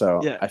here.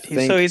 So yeah I he's so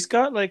think he's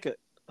got like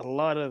a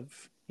lot of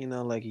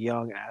like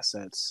young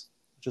assets,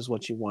 which is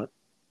what you want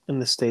in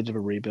this stage of a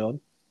rebuild.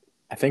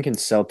 I think in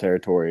sell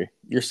territory,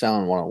 you're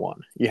selling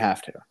 101. You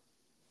have to.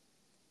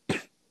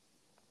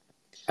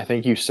 I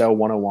think you sell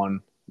 101,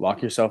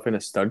 lock yourself in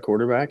a stud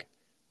quarterback,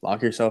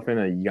 lock yourself in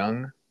a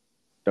young.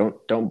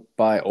 Don't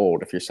buy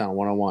old. If you're selling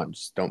 101,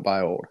 just don't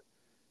buy old.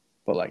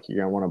 But like you're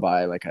gonna want to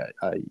buy like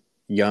a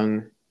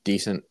young,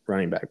 decent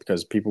running back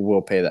because people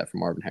will pay that for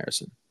Marvin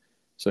Harrison.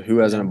 So who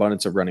has an Yeah,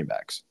 abundance of running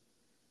backs?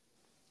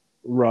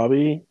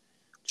 Robbie,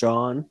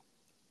 John,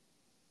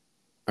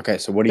 Okay,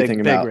 so what do you think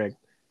big about rig.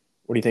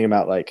 what do you think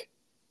about like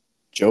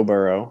Joe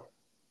Burrow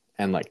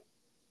and like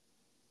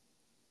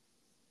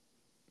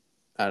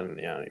I don't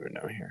even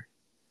know here.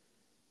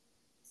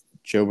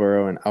 Joe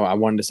Burrow and I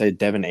wanted to say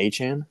Devin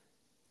Achan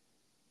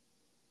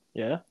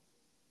Yeah,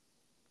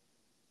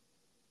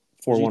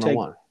 for would you take?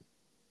 101.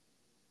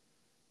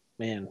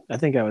 Man, I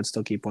think I would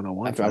still keep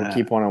 101 for I would that.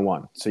 keep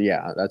 101. So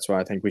yeah, that's why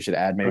I think we should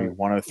add maybe Or you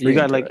 103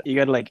 got into like it. you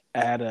got to like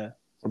add What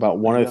about a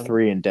young.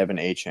 103 and Devin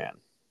Achan?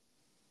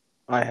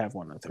 I have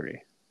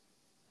 103.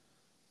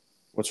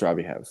 What's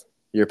Robbie have?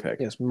 Your pick.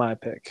 Yes, my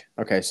pick.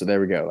 Okay, so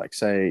there we go. Like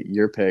say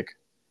your pick,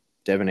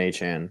 Devin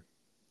Achan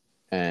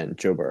and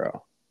Joe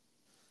Burrow.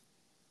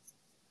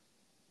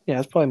 Yeah,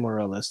 it's probably more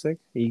realistic.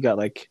 You got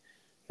like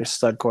your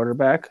stud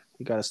quarterback,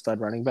 you got a stud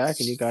running back,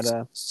 and you got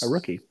a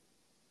rookie.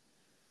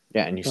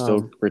 Yeah, and you're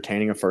still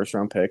retaining a first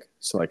round pick.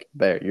 So like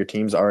there, your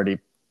team's already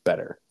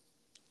better.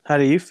 How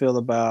do you feel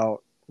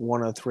about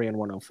 103 and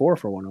 104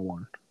 for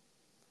 101?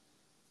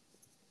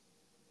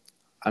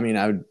 I mean,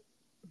 I would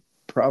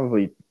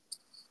probably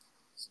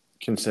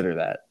consider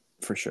that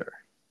for sure.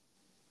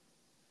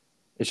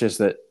 It's just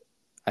that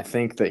I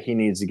think that he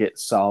needs to get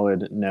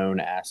solid known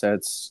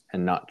assets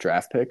and not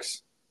draft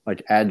picks.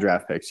 Like add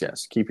draft picks,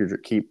 yes. Keep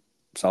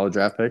solid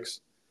draft picks,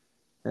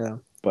 Yeah.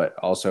 but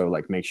also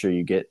like make sure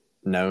you get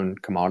known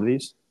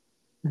commodities.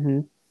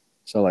 Mm-hmm.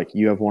 So like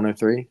you have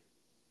 103,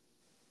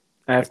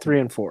 I have like 3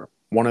 and 4.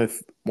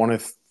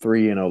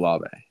 103 in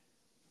Olave.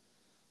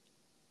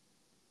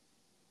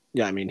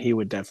 Yeah, I mean he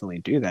would definitely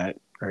do that,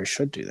 or he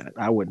should do that.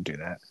 I wouldn't do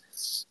that.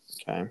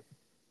 Okay.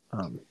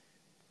 Um,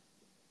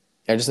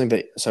 I just think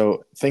that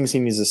so things he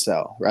needs to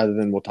sell rather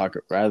than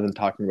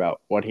talking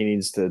about what he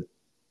needs to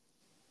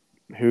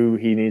who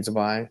he needs to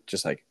buy,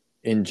 just like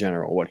in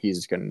general what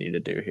he's going to need to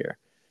do here.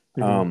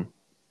 mm-hmm. Um,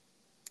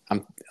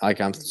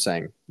 I'm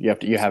saying you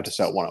have to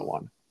sell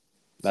 101.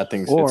 That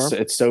thing's Or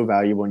it's so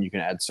valuable and you can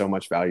add so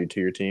much value to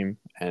your team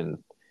and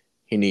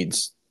he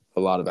needs a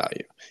lot of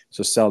value.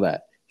 So sell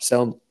that.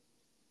 Sell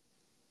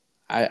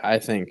I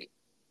think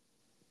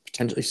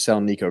potentially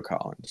sell Nico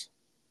Collins.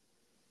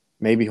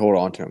 Maybe hold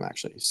on to him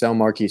actually. Sell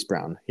Marquise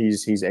Brown.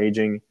 He's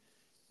aging.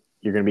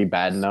 You're going to be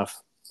bad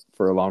enough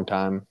for a long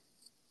time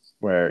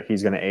where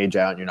he's going to age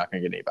out and you're not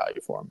going to get any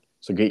value for him.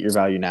 So get your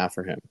value now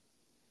for him.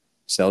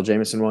 Sell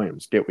Jamison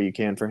Williams. Get what you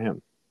can for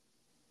him.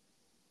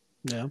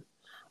 yeah.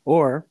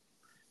 Or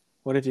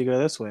what if you go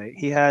this way?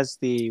 He has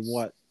the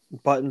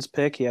Buttons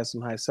pick. He has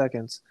some high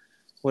seconds.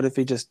 What if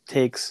he just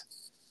takes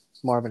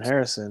Marvin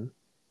Harrison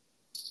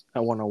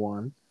at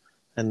 101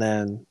 and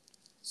then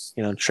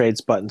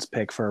trades Buttons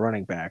pick for a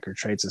running back or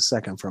trades a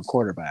second for a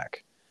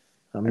quarterback?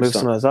 Move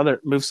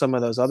some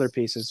of those other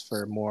pieces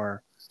for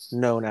more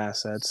known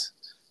assets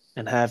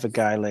and have a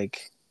guy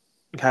like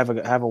have a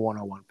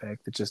 101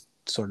 pick that just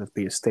sort of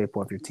be a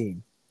staple of your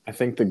team. I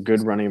think the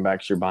good running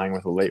backs you're buying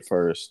with a late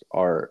first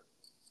are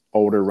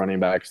older running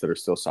backs that are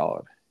still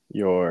solid.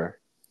 Your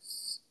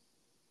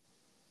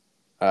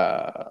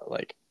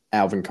like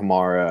Alvin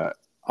Kamara,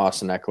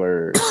 Austin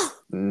Eckler,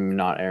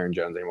 not Aaron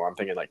Jones anymore. I'm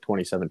thinking like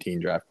 2017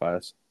 draft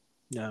class.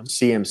 Yeah,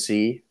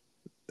 CMC,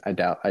 I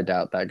doubt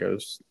that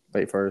goes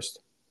late first.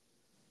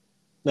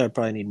 they'd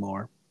probably need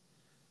more.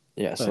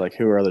 Yeah, so But like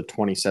who are the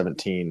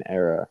 2017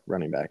 era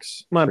running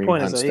backs? my Kareem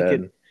point is that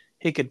Hunstead.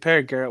 he could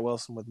pair Garrett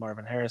Wilson with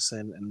Marvin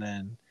Harrison and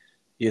then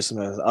use some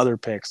of his other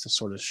picks to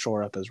sort of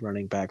shore up his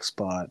running back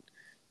spot,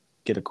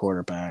 get a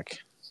quarterback.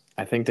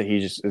 I think that he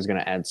just is going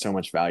to add so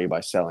much value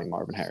by selling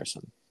Marvin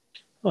Harrison.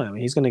 Well, I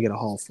mean, he's going to get a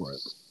haul for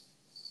it.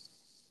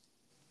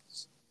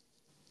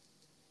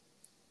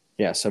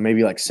 Yeah, so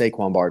maybe like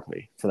Saquon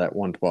Barkley for that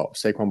 112.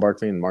 Saquon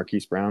Barkley and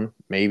Marquise Brown,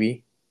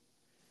 maybe.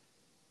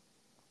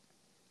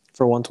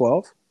 For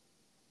 112?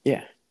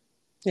 Yeah.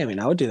 Yeah, I mean,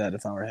 I would do that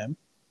if I were him.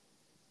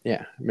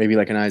 Yeah. Maybe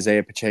like an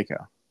Isaiah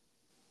Pacheco.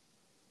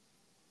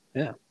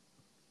 Yeah.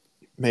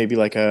 Maybe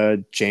like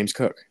a James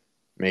Cook.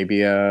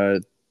 Maybe a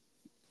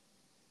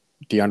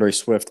DeAndre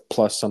Swift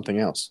plus something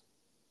else.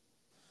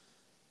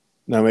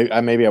 No,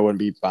 maybe I wouldn't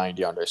be buying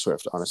DeAndre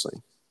Swift,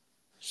 honestly.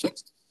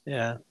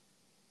 Yeah.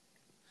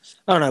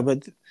 I don't know,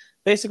 but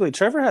basically,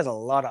 Trevor has a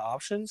lot of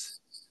options.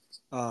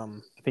 I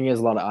think he has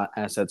a lot of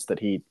assets that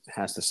he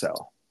has to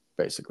sell,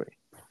 basically.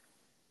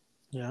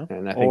 Yeah.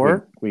 And I think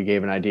Or, we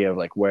gave an idea of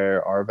like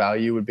where our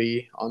value would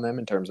be on them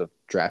in terms of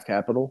draft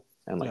capital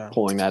and like yeah.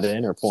 pulling that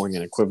in or pulling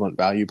in equivalent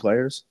value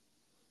players.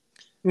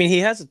 I mean, he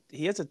has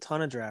a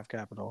ton of draft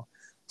capital,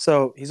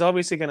 so he's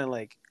obviously going to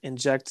like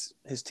inject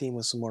his team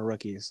with some more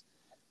rookies.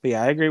 But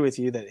yeah, I agree with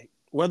you that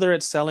whether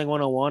it's selling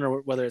 101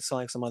 or whether it's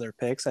selling some other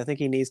picks, I think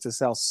he needs to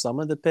sell some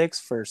of the picks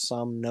for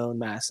some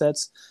known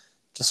assets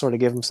to sort of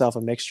give himself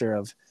a mixture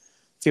of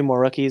a few more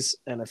rookies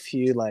and a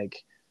few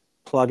like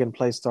plug and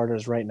play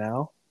starters right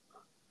now.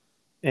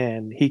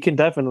 And he can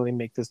definitely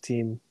make this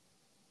team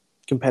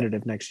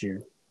competitive next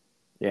year.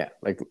 Yeah,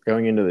 like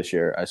going into this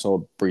year, I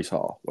sold Brees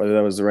Hall. Whether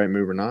that was the right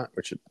move or not,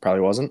 which it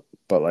probably wasn't,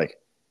 but like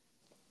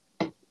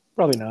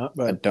Probably not,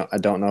 I but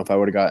don't know if I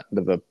would have got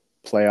to the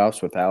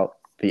playoffs without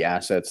the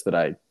assets that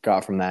I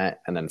got from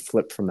that, and then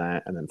flipped from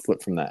that, and then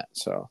flipped from that.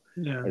 So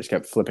yeah. I just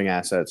kept flipping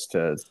assets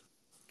to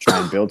try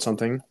and build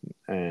something,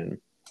 and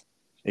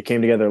it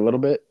came together a little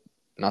bit.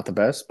 Not the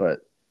best, but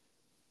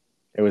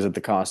it was at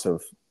the cost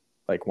of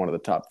like one of the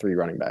top 3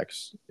 running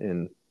backs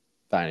in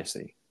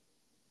Dynasty.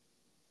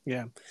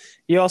 Yeah.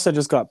 He also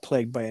just got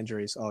plagued by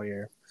injuries all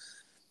year.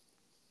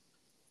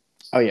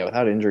 Oh yeah,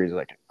 without injuries,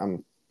 like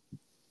I'm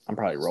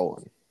probably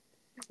rolling.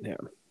 Yeah.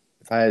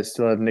 If I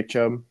still have Nick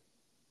Chubb,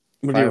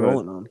 if What are I you have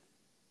rolling on?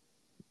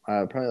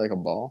 probably like a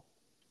ball,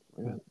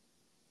 like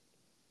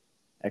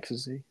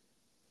ecstasy.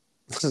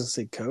 Does it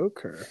say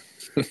Coke or?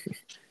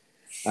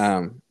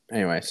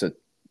 Anyway, so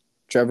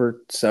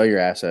Trevor, sell your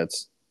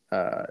assets,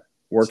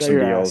 work Sell some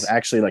your deals. ass.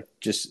 Actually, like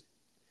just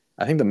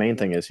I think the main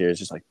thing is here is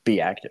just like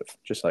be active.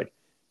 Just like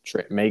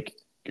make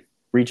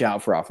reach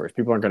out for offers.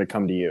 People aren't going to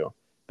come to you.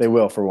 They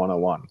will for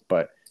 101,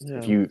 but if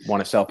Yeah. you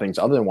want to sell things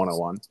other than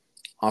 101,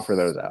 offer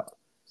those out.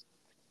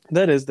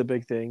 That is the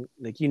big thing.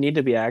 Like you need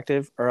to be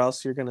active or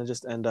else you're gonna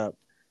just end up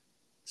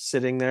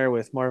sitting there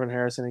with Marvin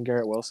Harrison and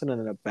Garrett Wilson and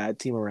then a bad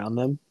team around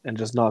them and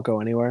just not go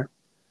anywhere.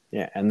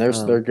 Yeah, and they're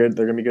Um, good.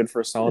 They're going to be good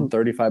for a solid and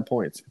 35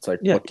 points. It's like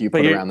yeah, what do you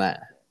but put around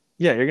that?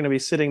 you're gonna be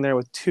sitting there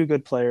with two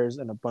good players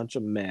and a bunch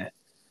of meh.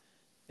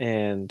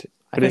 And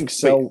I but if think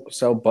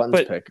sell Buttons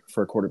but pick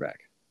for a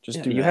quarterback. Just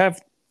yeah, do you that.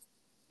 have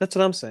that's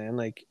what I'm saying.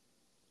 Like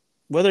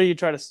whether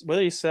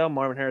you sell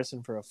Marvin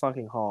Harrison for a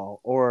fucking haul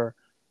or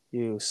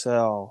you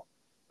sell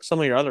some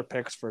of your other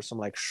picks for some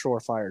like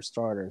surefire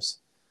starters,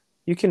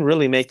 you can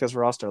really make this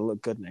roster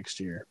look good next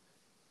year.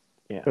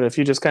 Yeah. But if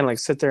you just kind of like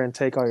sit there and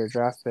take all your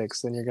draft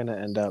picks, then you're going to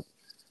end up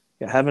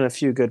having a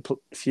few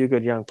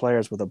good young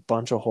players with a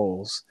bunch of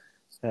holes,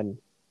 and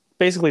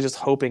basically just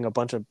hoping a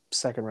bunch of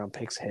second round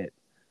picks hit.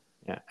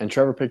 Yeah. And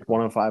Trevor picked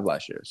 105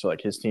 last year. So like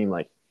his team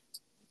like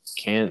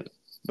can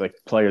like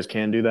players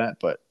can do that,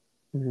 but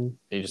Mm-hmm.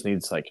 he just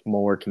needs like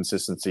more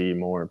consistency,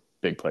 more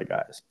big play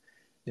guys.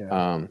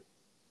 Yeah, And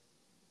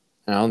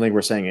I don't think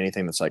we're saying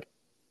anything that's like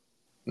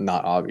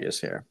not obvious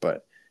here,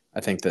 but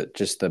I think that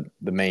just the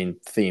main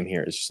theme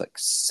here is just like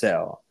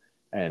sell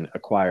and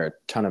acquire a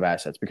ton of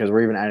assets because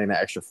we're even adding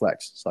that extra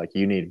flex. It's like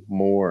you need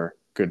more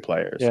good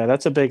players. yeah,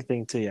 that's a big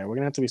thing too. Yeah, we're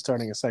gonna have to be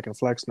starting a second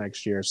flex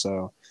next year,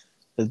 so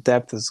the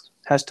depth is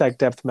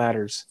 #depth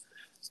matters.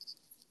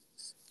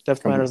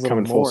 Depth matters a little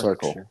Coming full more next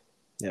circle. year.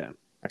 Yeah,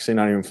 Actually,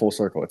 not even full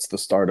circle. It's the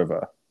start of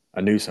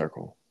a new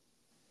circle.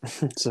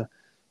 it's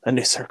a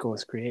new circle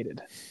was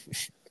created.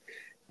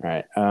 All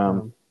right.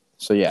 Um,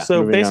 So yeah, so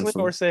moving on basically,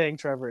 what we're from saying,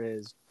 Trevor,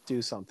 is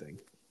do something.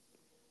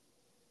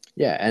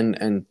 yeah,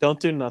 and Don't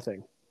do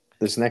nothing.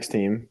 this next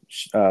team,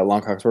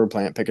 Longcocks Word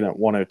Plant, picking up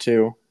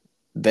 102.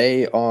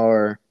 They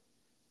are,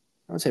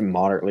 I would say,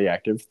 moderately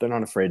active. They're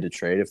not afraid to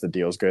trade if the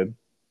deal's good.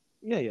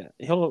 Yeah, yeah.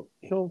 He'll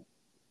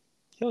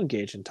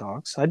engage in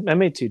talks. I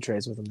made 2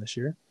 trades with him this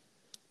year.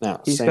 Now,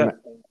 He's same got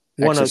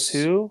extra.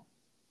 102.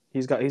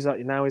 He's got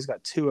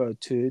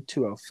 202,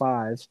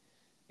 205,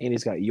 and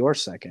he's got your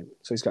second.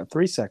 So he's got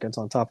 3 seconds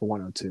on top of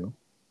 102.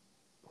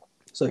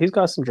 So he's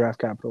got some draft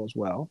capital as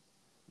well.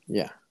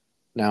 Yeah.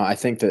 Now, I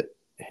think that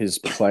his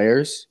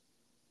players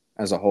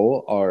as a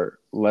whole are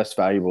less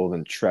valuable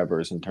than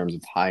Trevor's in terms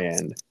of high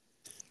end,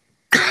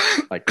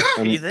 like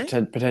You think?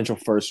 potential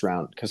first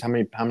round. Because how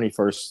many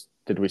firsts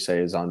did we say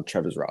is on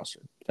Trevor's roster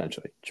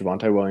potentially?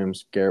 Javonte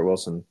Williams, Garrett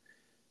Wilson,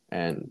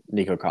 and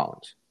Nico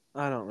Collins.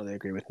 I don't really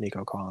agree with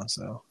Nico Collins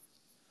though.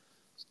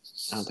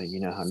 I don't think you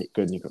know how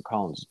good Nico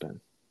Collins has been.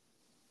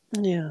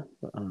 Yeah,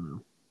 but I don't know.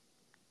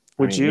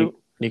 I Would mean, you?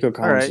 Nico All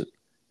Collins. right.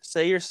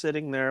 Say you're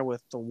sitting there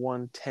with the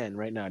 110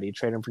 right now. Do you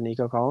trade him for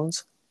Nico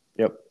Collins?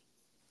 Yep,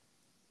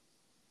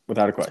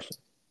 without a question.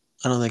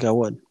 I don't think I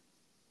would,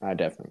 I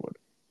definitely would.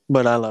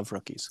 but I love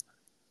rookies.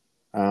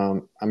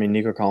 I mean,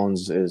 Nico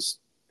Collins is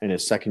in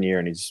his second year,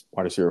 and he's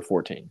wide receiver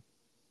 14.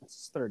 It's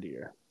his third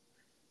year.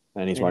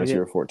 And he's And wide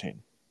receiver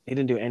 14. He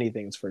didn't do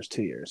anything his first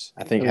 2 years.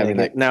 I think having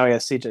that now he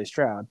has C.J.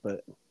 Stroud,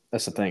 but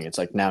that's the thing. It's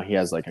like now he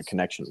has like a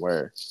connection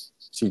where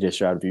C.J.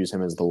 Stroud views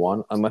him as the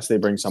one, unless they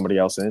bring somebody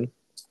else in.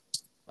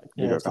 Like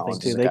yeah, that's the thing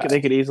too.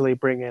 They could easily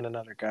bring in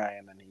another guy,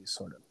 and then he's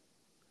sort of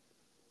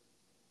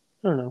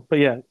I don't know, but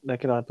yeah, that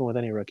could happen with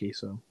any rookie.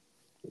 So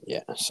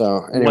yeah.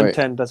 So anyway,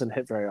 110 doesn't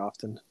hit very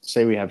often.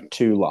 Say we have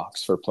 2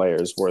 locks for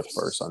players worth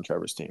first on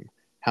Trevor's team.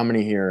 How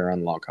many here are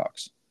on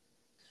Lockhawks?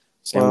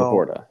 Sam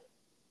Laporta.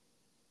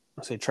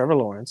 I'll say Trevor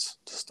Lawrence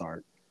to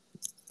start.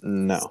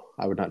 No,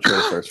 I would not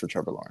trade first for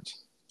Trevor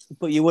Lawrence.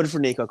 But you would for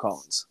Nico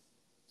Collins.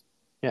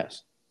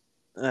 Yes.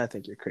 I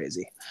think you're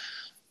crazy.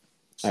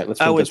 All right, let's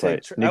put it this way.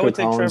 I would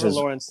take Trevor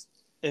Lawrence.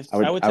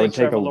 I would take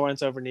Trevor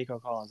Lawrence over Nico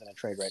Collins in a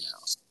trade right now.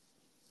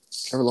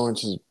 Trevor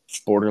Lawrence is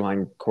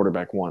borderline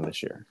quarterback 1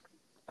 this year.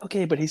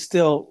 Okay, but he's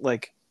still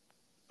like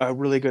a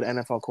really good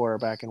NFL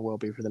quarterback and will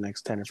be for the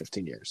next 10 or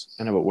 15 years.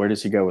 I know, but where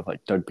does he go with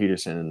like Doug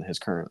Peterson and his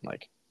current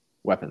like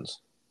weapons?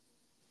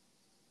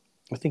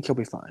 I think he'll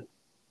be fine.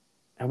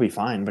 He'll be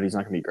fine, but he's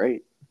not going to be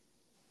great.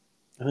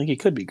 I think he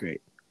could be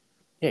great.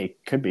 Yeah, he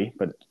could be,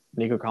 but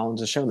Nico Collins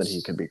has shown that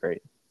he could be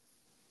great.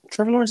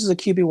 Trevor Lawrence is a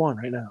QB1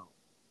 right now.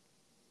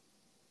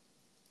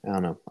 I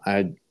don't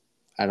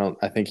know.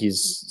 I think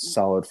he's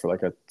solid for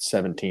like a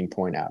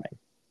 17-point outing.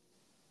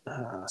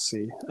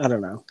 See, I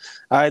don't know.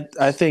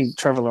 I think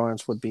Trevor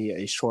Lawrence would be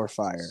a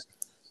surefire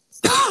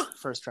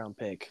first round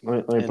pick.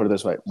 Let me put it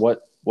this way: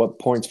 what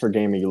points per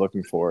game are you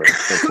looking for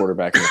a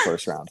quarterback in the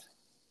first round?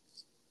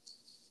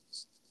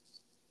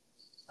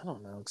 I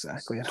don't know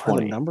exactly. I don't have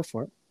a number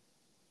for it.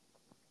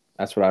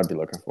 That's what I'd be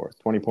looking for.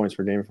 20 points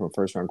per game from a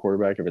first round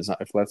quarterback. If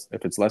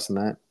it's less than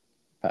that,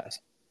 pass.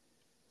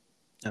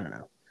 I don't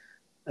know.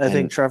 I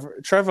think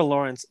Trevor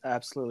Lawrence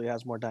absolutely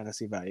has more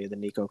dynasty value than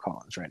Nico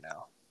Collins right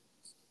now.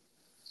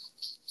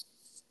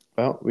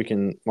 Well, we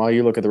can while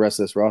you look at the rest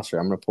of this roster,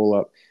 I'm going to pull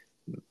up.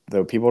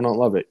 Though people don't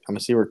love it, I'm going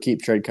to see where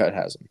Keep Trade Cut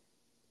has him.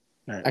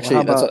 Right,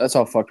 actually, that's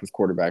all fucked with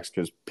quarterbacks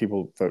because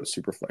people vote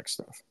super flex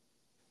stuff.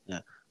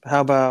 Yeah.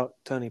 How about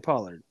Tony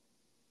Pollard?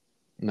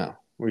 No,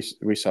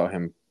 we saw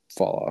him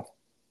fall off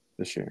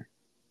this year.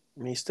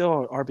 I mean, he's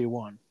still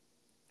RB1.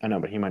 I know,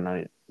 but he might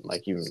not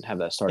like even have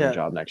that starting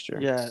job next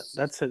year. Yeah,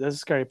 that's it. That's a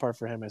scary part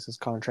for him is his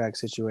contract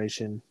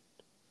situation.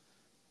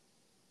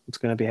 What's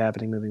going to be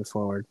happening moving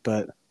forward,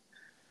 but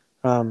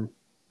Jaylen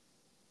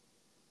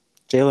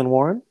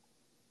Warren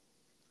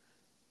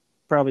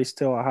probably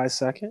still a high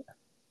second.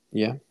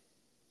 Yeah.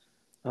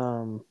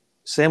 Sam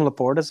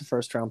Laporta is a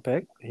first round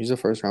pick. He's a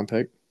first round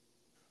pick.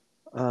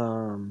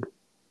 Who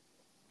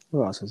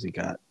else has he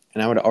got?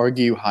 And I would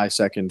argue high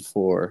second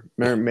for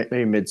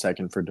maybe mid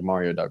second for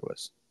Demario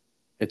Douglas.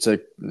 It's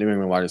a New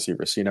England wide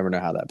receiver, so you never know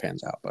how that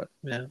pans out. But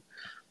yeah.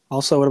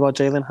 Also, what about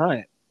Jalen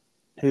Hyatt,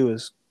 who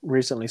has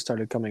recently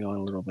started coming on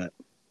a little bit?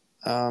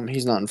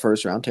 He's not in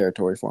first round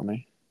territory for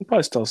me.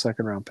 Probably still a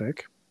second round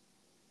pick.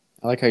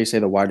 I like how you say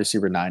the wide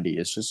receiver 90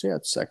 is just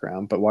it's second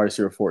round, but wide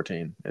receiver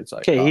 14, it's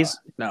like hell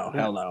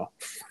no.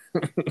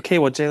 Okay,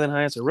 well Jalen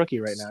Hyatt's a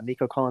rookie right now.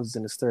 Nico Collins is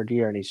in his third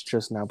year and he's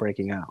just now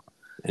breaking out.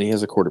 And he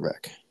has a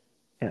quarterback.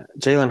 Yeah,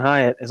 Jalen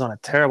Hyatt is on a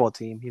terrible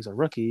team. He's a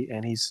rookie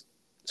and he's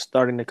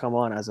starting to come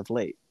on as of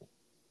late.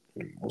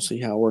 We'll see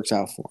how it works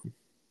out for him.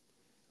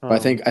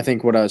 But I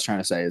think what I was trying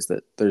to say is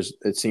that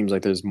it seems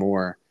like there's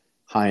more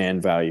high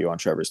end value on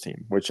Trevor's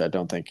team, which I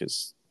don't think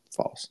is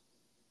false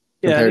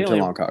compared to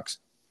Longcocks.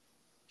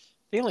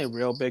 The only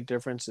real big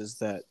difference is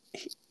that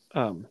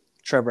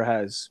Trevor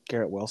has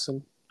Garrett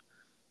Wilson,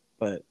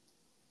 but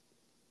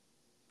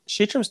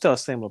Sheetram still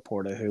has Sam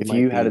Laporta. If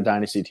you had a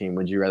dynasty team,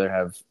 would you rather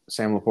have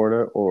Sam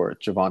Laporta or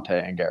Javonte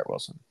and Garrett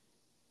Wilson?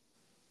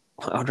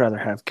 I'd rather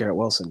have Garrett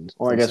Wilson.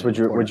 Or I guess would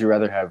you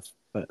rather have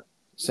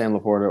Sam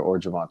Laporta or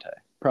Javonte?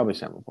 Probably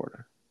Sam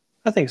Laporta.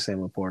 I think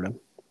Sam Laporta.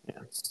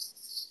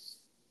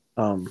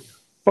 Yeah.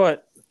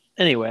 But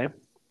anyway,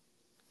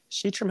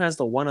 Sheetram has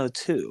the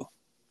 102.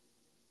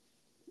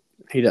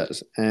 He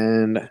does,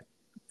 and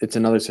it's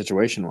another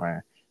situation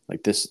where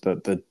like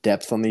the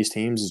depth on these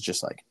teams is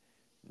just like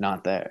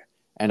not there.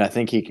 And I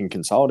think he can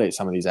consolidate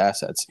some of these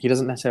assets. He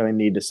doesn't necessarily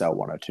need to sell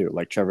 102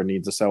 like Trevor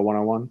needs to sell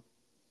 101.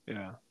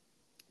 Yeah,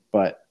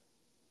 but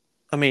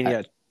I mean,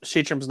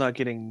 Sheetram's not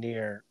getting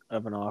near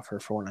of an offer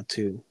for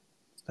 102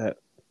 that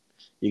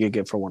you could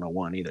get for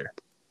 101 either.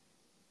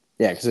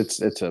 Yeah, because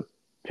it's a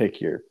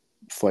pick your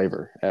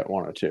flavor at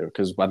 102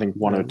 because I think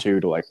 102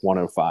 to like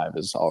 105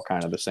 is all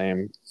kind of the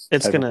same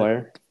type of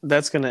player.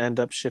 That's gonna end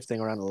up shifting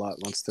around a lot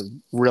once the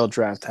real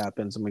draft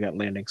happens and we got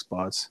landing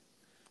spots.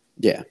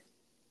 Yeah,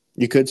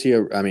 you could see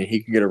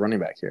he could get a running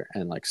back here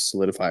and like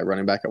solidify a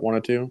running back at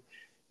 102.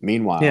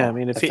 Meanwhile, yeah, I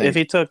mean if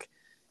he took,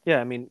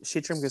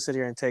 Sheetram could sit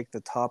here and take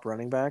the top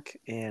running back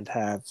and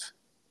have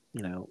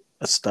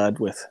a stud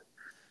with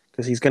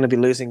because he's going to be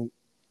losing.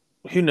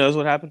 Who knows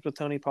what happens with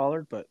Tony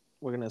Pollard, but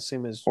we're going to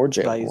assume his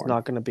value is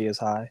not going to be as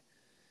high.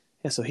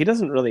 Yeah, so he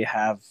doesn't really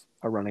have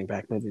a running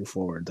back moving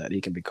forward that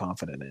he can be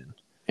confident in.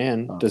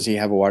 And does he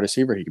have a wide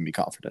receiver he can be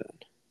confident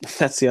in?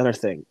 That's the other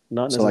thing.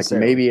 Not So like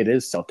necessarily. maybe it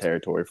is sell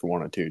territory for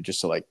 102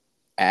 just to like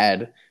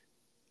add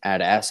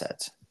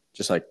assets.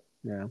 Just like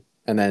Yeah,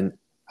 and then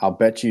I'll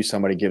bet you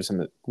somebody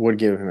would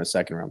give him a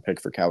second round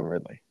pick for Calvin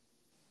Ridley.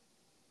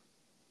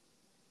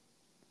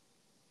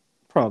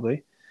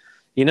 probably.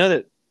 You know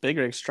that Big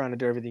Rig's trying to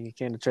do everything he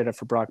can to trade up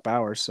for Brock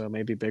Bowers, so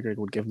maybe Big Rig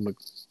would give him a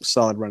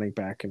solid running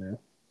back and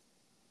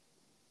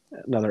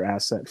another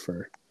asset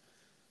for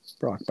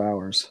Brock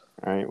Bowers.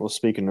 All right. Well,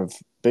 speaking of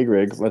Big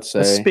Rig, let's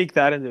Let's say speak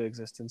that into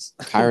existence.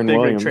 Kyron Big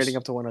Rig trading Williams,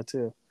 up to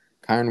 102.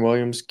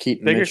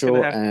 Keaton Big Rig's gonna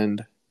Mitchell, have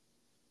and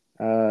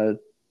uh,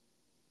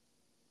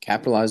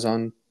 capitalize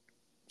on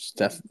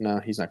Steph. No,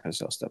 he's not going to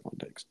sell Stephon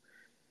Diggs.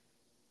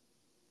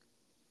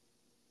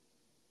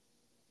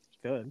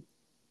 good.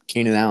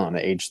 Keenan Allen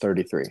at age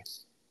 33.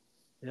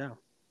 Yeah.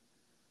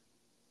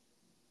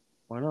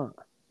 Why not?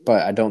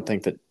 But I don't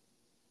think that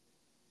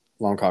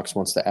Longcox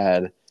wants to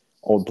add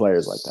old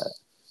players like that.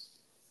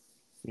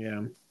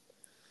 Yeah.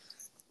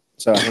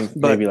 So I think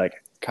But maybe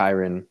like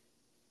Kyron.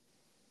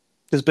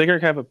 does Big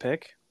Rig have a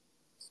pick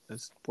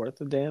that's worth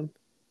a damn?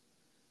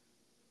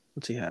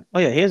 What's he have? Oh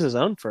yeah, he has his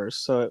own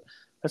first. So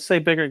let's say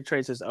Big Rig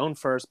trades his own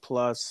first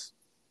plus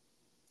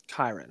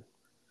Kyron.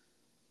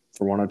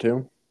 For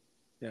 102?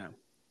 Yeah.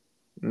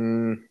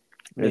 It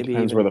Maybe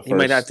depends where even the he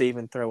might have first. to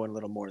even throw in a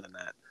little more than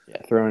that.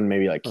 Yeah, throw in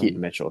maybe like Keaton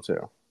Mitchell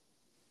too.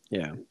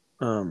 Yeah.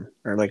 Or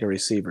like a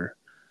receiver.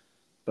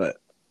 But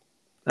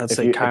I'd If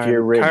say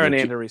you're Rig,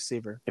 Kyron and a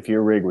receiver. if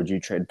you're Rig, would you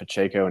trade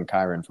Pacheco and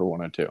Kyron for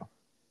 102?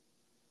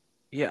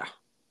 Yeah.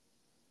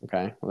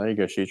 Okay, well there you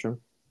go, Sheetram.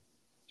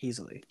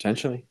 Easily.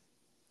 Potentially.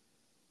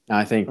 Now,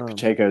 I think Um,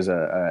 Pacheco's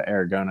a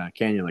Aragona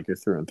Canyon like you're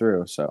through and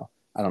through, so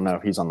I don't know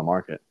if he's on the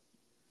market.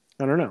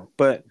 I don't know.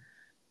 But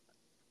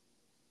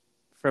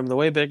from the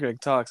way Big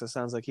Rig talks, it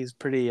sounds like he's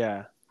pretty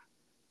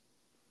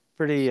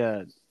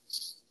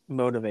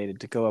motivated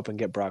to go up and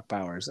get Brock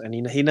Bowers, and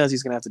he knows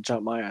he's gonna have to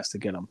jump my ass to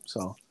get him.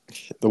 So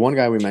The one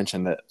guy we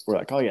mentioned that we're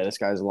like, oh yeah, this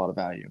guy has a lot of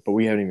value, but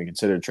we haven't even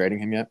considered trading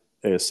him yet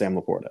is Sam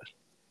Laporta.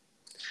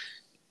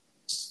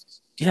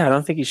 yeah, I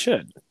don't think he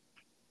should.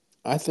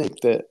 I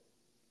think that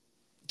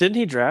Didn't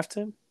he draft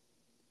him?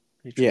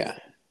 yeah,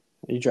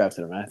 you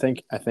drafted him. I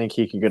think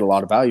he can get a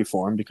lot of value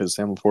for him because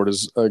Sam Laporta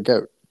is a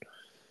goat. Yeah,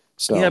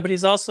 So but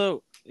he's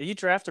also you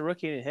draft a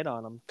rookie and hit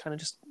on him. Kind of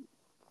just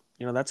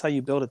that's how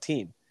you build a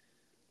team.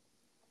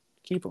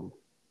 Keep him.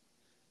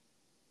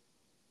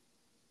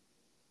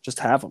 Just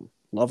have him,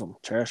 love him,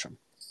 cherish him.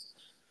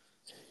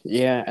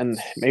 yeah, and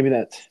maybe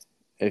that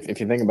if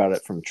you think about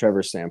it from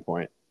Trevor's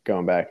standpoint,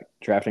 going back,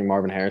 drafting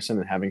Marvin Harrison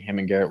and having him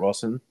and Garrett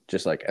Wilson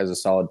just like as a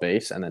solid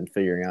base, and then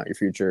figuring out your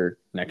future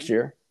next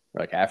year, or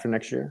like after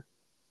next year.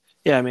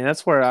 Yeah, I mean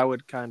that's where I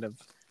would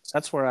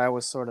that's where I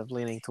was sort of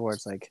leaning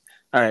towards like,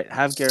 all right,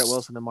 have Garrett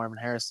Wilson and Marvin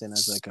Harrison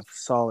as like a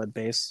solid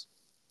base,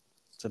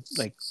 to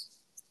like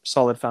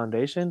solid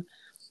foundation,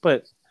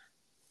 but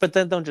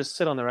then don't just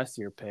sit on the rest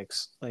of your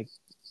picks. Like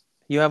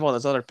you have all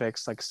those other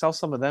picks, like sell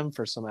some of them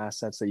for some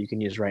assets that you can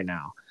use right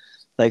now.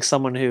 Like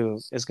someone who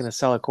is going to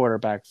sell a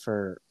quarterback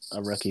for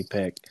a rookie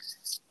pick.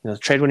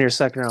 Trade one of your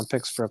second round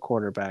picks for a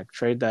quarterback.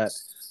 Trade that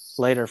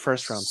later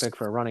first round pick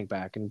for a running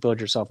back and build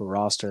yourself a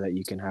roster that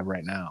you can have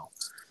right now.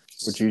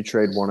 Would you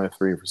trade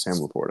 103 for Sam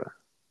Laporta?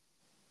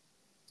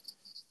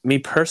 Me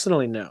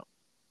personally, no.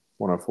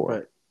 104.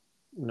 But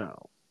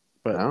no.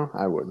 But No,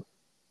 I would.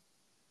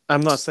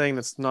 I'm not saying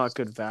that's not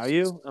good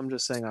value. I'm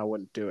just saying I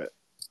wouldn't do it.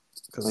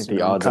 I Because think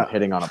the odds of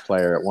hitting on a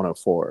player at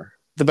 104.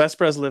 The best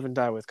bros live and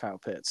die with Kyle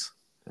Pitts.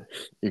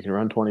 You can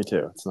run 22.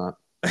 It's not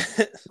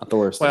the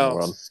worst thing in the Well,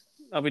 world.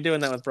 I'll be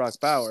doing that with Brock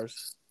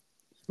Bowers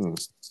Hmm.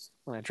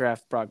 when I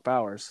draft Brock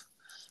Bowers.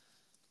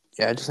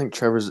 Yeah, I just think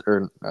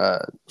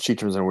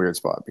Cheatham's in a weird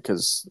spot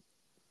because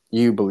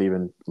you believe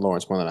in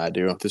Lawrence more than I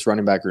do. This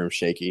running back room is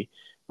shaky.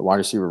 The wide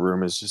receiver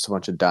room is just a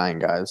bunch of dying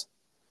guys.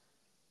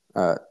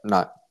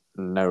 Not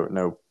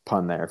no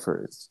pun there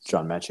for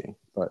John Mechie,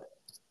 but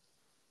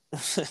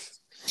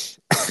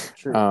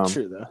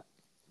True though.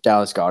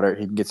 Dallas Goedert,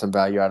 he can get some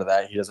value out of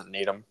that. He doesn't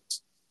need him.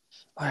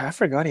 Oh, I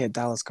forgot he had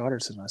Dallas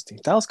Goedert in his team.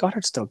 Dallas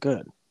Goedert's still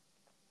good.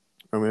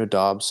 Romeo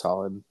Dobbs,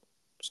 solid.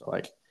 So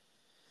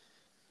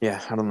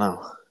yeah, I don't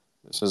know.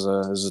 This is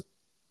a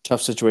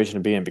tough situation to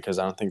be in because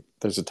I don't think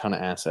there's a ton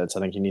of assets. I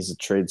think he needs to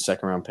trade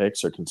second round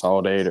picks or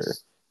consolidate or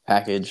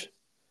package.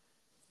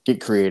 Get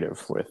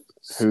creative with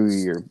who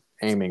you're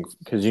aiming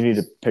because you need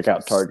to pick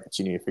out targets.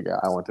 You need to figure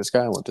out I want this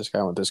guy, I want this guy,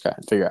 I want this guy,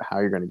 and figure out how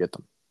you're going to get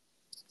them.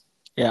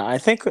 Yeah, I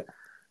think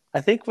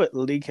what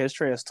league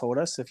history has told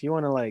us, if you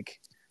want to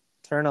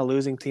turn a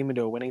losing team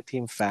into a winning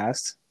team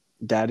fast,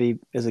 Daddy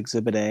is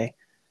Exhibit A.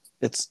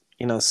 It's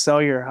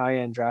sell your high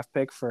end draft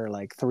pick for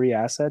 3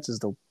 assets is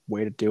the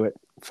way to do it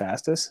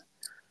fastest.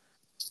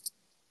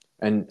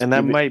 And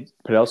that might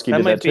Podolski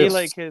did that be too.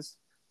 like his.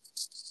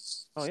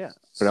 Oh yeah,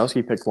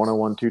 Podolski picked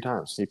 101 2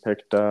 times. He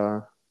picked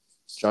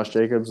Josh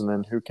Jacobs, and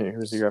then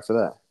who's the guy after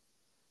that?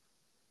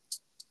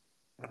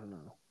 I don't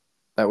know.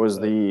 That was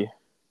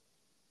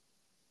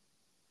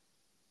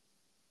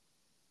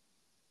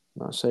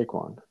not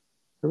Saquon.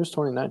 It was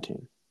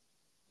 2019.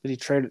 Did he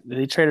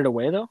trade it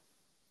away though?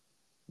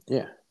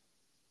 Yeah.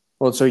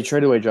 Well, so he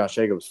traded away Josh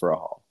Jacobs for a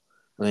haul,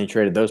 and then he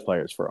traded those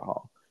players for a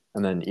haul,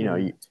 and then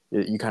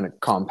you kind of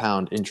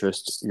compound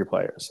interest your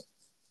players.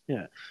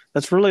 Yeah,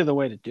 that's really the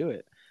way to do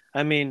it.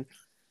 I mean,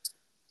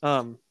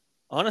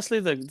 honestly,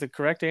 the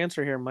correct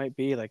answer here might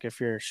be like if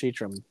you're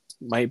Sheetram,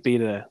 might be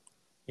to,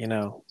 you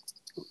know,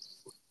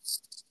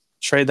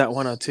 trade that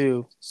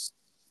 102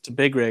 to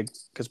Big Rig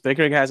because Big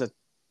Rig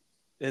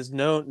is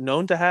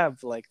known to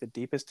have like the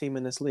deepest team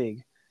in this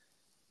league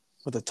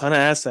with a ton of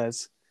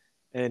assets,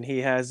 and he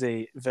has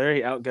a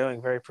very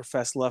outgoing, very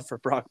professed love for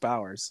Brock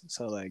Bowers.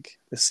 So like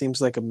this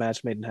seems like a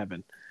match made in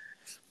heaven.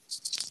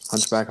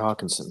 Hunchback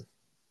Hawkinson.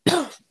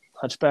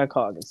 Hunchback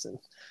Hawkinson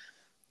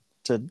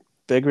to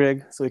Big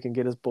Rig so he can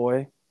get his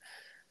boy,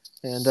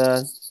 and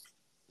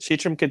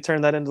Sheetram could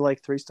turn that into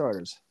like 3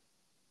 starters.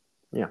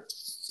 Yeah,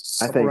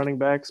 Couple running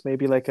backs,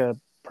 maybe like a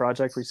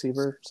project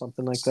receiver,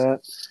 something like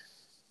that.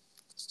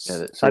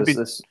 Yeah, so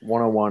this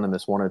 101 and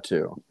this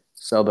 102,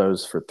 sell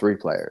those for 3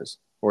 players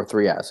or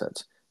 3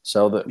 assets.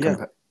 Sell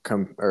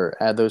or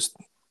add those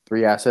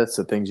 3 assets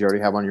to things you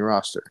already have on your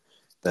roster.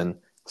 Then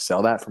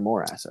sell that for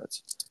more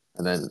assets.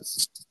 And then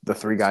the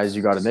 3 guys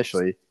you got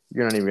initially,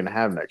 you're not even going to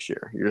have next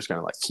year. You're just going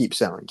to like keep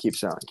selling, keep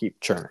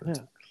churning.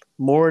 Yeah.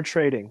 More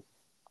trading.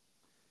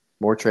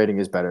 More trading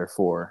is better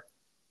for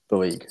the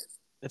league.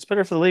 It's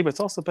better for the league, but it's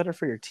also better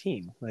for your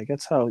team. Like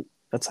that's how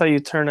you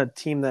turn a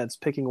team that's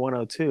picking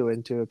 102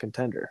 into a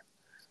contender.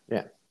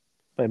 Yeah.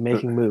 By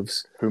making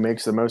moves. Who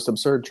makes the most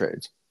absurd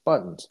trades?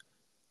 Buttons.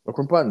 Look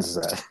where Buttons is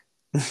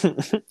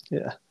at.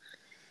 Yeah.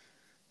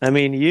 I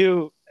mean,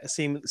 you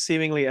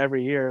seemingly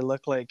every year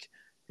look like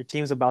your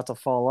team's about to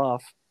fall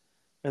off,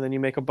 and then you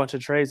make a bunch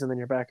of trades, and then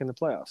you're back in the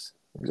playoffs.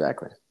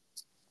 Exactly.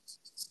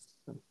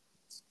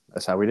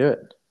 That's how we do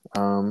it.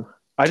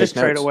 I just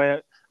trade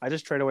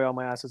away all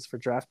my assets for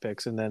draft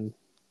picks and then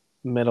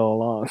middle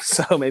along.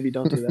 So maybe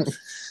don't do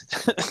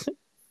that.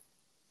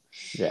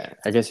 Yeah,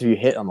 I guess if you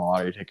hit on the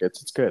lottery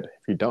tickets, it's good.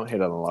 If you don't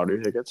hit on the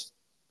lottery tickets,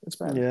 it's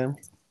bad. Yeah.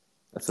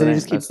 Then you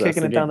just keep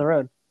kicking it down the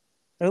road.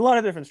 There's a lot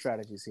of different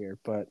strategies here,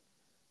 but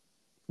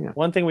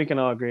one thing we can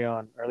all agree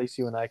on, or at least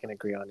you and I can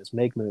agree on, is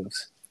make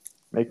moves.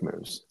 Make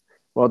moves.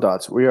 Well,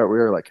 Dots, we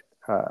are like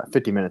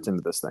 50 minutes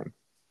into this thing.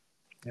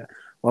 Yeah.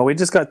 Well, we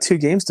just got 2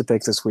 games to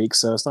pick this week,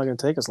 so it's not going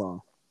to take us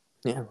long.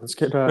 Yeah, let's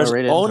get There's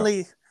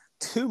only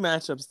 2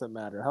 matchups that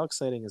matter. How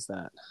exciting is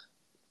that?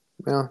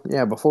 Well,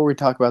 yeah. Before we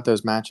talk about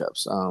those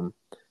matchups,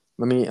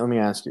 let me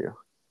ask you,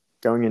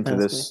 going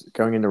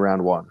into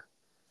round 1,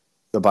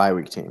 the bye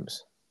week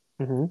teams.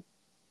 Mm-hmm.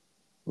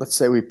 Let's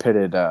say we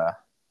pitted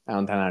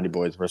Allentown Natty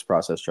Boys versus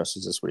Process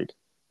Trusters this week.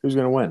 Who's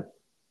going to win?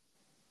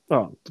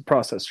 Oh, the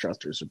Process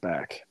Trusters are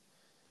back.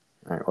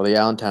 All right. Well, the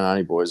Allentown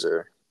Natty Boys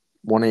are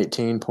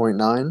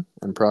 118.9,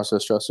 and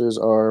Process Trusters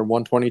are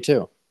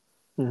 122.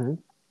 Mm-hmm.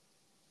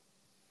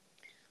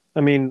 I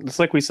mean, it's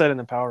like we said in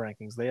the power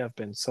rankings, they have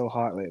been so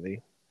hot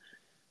lately.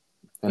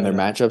 And their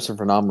matchups are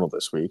phenomenal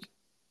this week.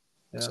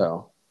 Yeah.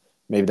 So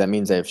maybe that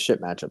means they have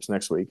shit matchups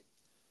next week.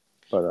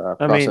 But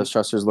Process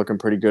Trusters looking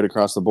pretty good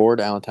across the board.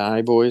 Allentown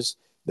Natty Boys,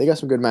 they got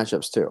some good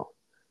matchups too.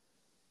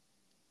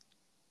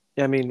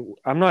 Yeah, I mean,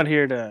 I'm not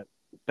here to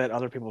bet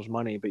other people's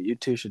money, but you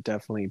two should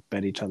definitely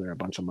bet each other a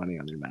bunch of money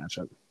on your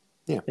matchup.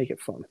 Yeah. Make it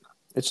fun.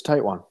 It's a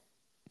tight one.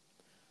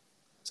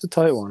 It's a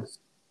tight one.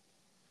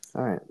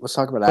 All right. Let's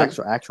talk about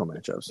actual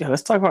matchups. Yeah,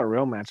 let's talk about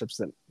real matchups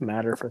that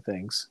matter for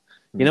things.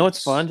 You know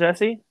what's fun,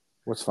 Jesse?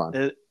 What's fun?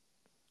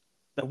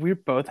 That we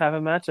both have a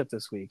matchup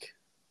this week.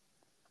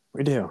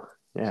 We do.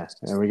 Yeah.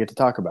 And we get to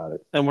talk about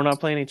it. And we're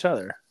not playing each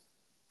other.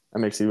 That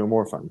makes it even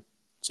more fun.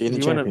 See you in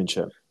the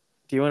championship.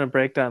 Do you want to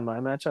break down my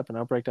matchup and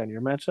I'll break down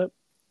your matchup?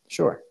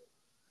 Sure.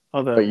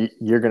 Although, but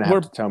you're going to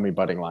have to tell me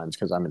betting lines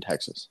because I'm in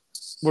Texas.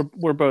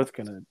 We're both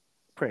going to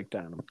break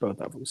down both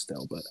of them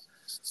still. But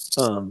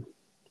all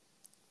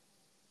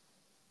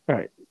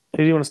right. Who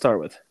do you want to start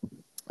with?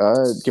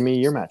 Give me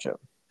your matchup.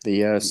 The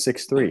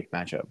 6-3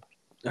 matchup.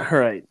 All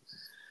right.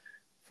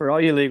 For all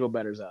you legal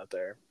bettors out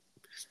there,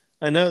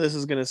 I know this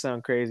is going to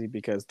sound crazy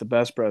because the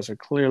Best Bros are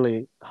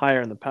clearly higher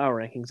in the power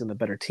rankings and the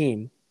better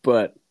team,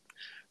 but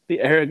the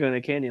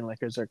Aragona Canyon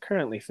Lickers are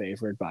currently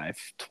favored by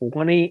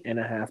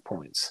 20.5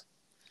 points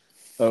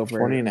over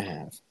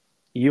 20.5.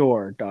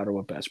 Your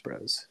Ottawa Best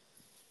Bros.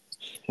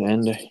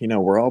 And,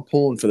 we're all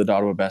pulling for the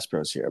Ottawa Best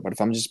Bros here, but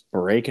if I'm just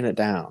breaking it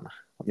down,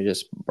 let me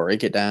just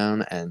break it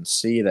down and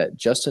see that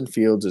Justin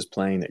Fields is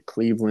playing the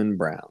Cleveland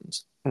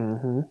Browns,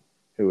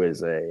 who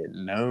is a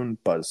known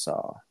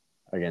buzzsaw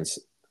against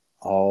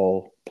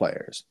all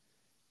players.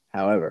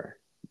 However,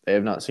 they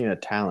have not seen a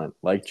talent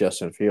like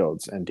Justin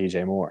Fields and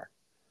DJ Moore.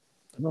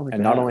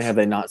 And not only have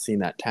they not seen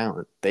that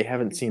talent, they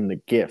haven't seen the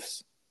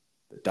gifts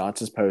that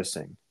Dots is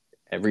posting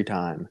every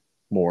time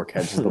Moore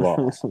catches the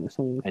ball.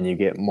 And you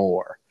get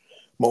more.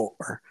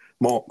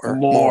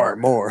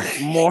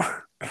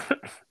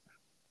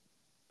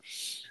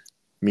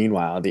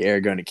 Meanwhile, the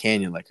Aragona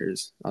Canyon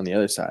Lickers, on the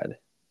other side,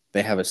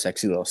 they have a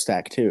sexy little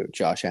stack too.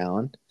 Josh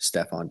Allen,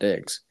 Stephon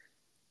Diggs.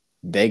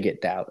 They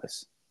get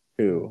Dallas,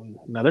 who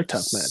another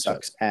tough matchup.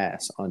 Sucks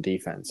ass on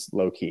defense,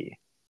 low key.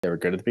 They were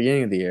good at the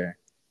beginning of the year.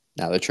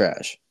 Now they're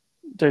trash.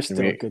 They're Can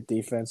still a we good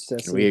defense, can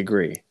we Jesse.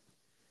 agree?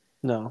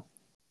 No.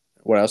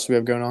 What else do we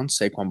have going on?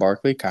 Saquon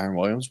Barkley, Kyron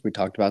Williams. We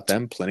talked about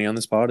them plenty on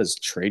this pod as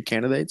trade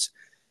candidates.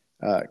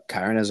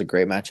 Kyron has a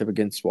great matchup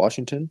against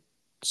Washington.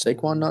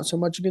 Saquon not so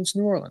much against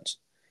New Orleans.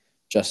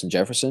 Justin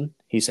Jefferson,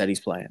 he said he's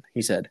playing.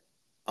 He said,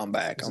 "I'm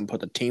back. I'm gonna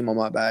put the team on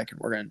my back, and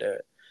we're gonna do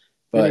it."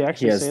 Did he But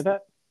actually say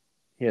that?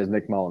 he has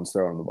Nick Mullins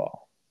throwing the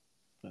ball.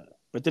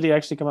 But did he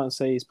actually come out and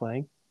say he's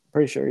playing?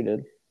 Pretty sure he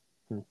did.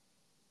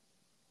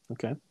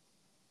 Okay.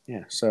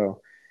 Yeah.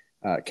 So,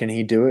 can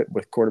he do it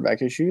with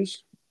quarterback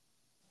issues?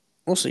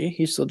 We'll see.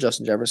 He's still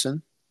Justin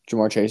Jefferson.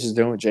 Jamar Chase is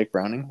doing it with Jake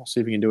Browning. We'll see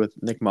if he can do it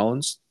with Nick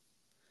Mullins.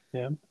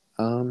 Yeah.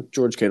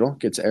 George Kittle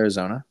gets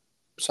Arizona.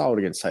 Solid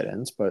against tight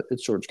ends, but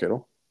it's George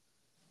Kittle.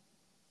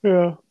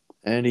 Yeah.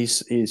 And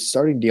he's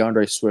starting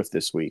DeAndre Swift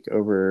this week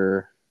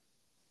over,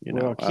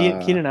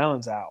 Keenan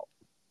Allen's out.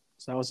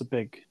 So that was a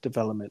big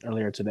development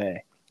earlier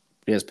today.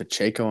 He has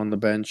Pacheco on the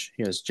bench.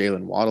 He has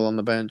Jalen Waddle on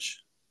the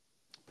bench.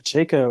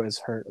 Pacheco is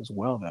hurt as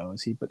well, though.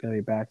 Is he going to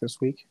be back this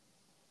week?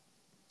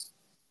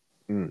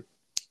 That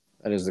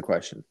is the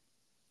question.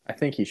 I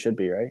think he should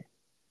be, right?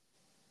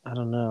 I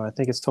don't know. I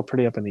think it's still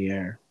pretty up in the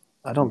air.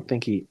 I don't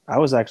think he. I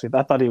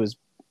thought he was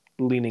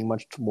leaning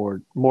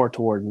more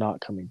toward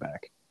not coming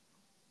back.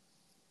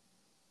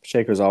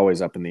 Pacheco's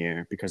always up in the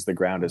air because the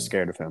ground is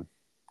scared of him.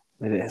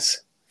 It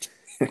is.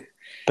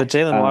 But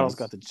Jalen Waddle's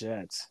got the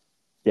Jets.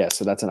 Yeah,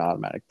 so that's an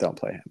automatic. Don't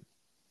play him.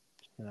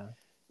 Yeah.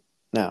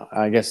 Now,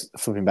 I guess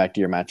flipping back to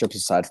your matchups,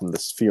 aside from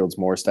this Fields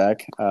Moore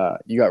stack,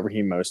 you got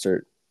Raheem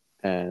Mostert,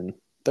 and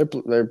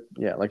they're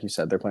like you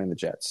said, they're playing the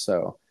Jets,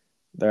 so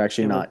they're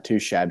actually not too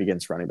shabby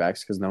against running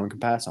backs because no one can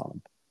pass on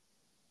them.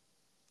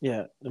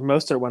 Yeah,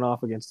 Mostert went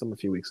off against them a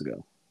few weeks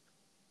ago.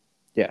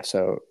 Yeah,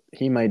 so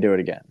he might do it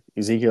again.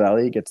 Ezekiel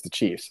Elliott gets the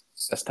Chiefs.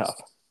 That's tough.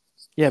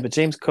 Yeah, but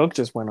James Cook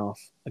just went off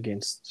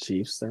against the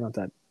Chiefs. They're not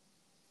that.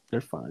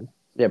 They're fine.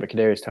 Yeah, but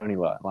Kadarius Toney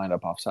lined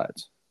up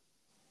offsides.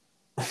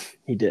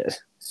 He did.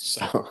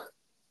 So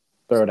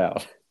throw it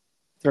out.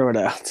 Throw it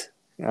out.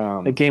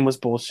 The game was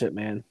bullshit,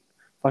 man.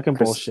 Fucking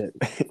bullshit.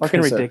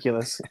 Fucking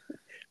ridiculous.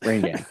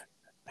 Rain game.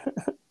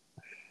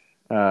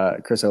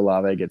 Chris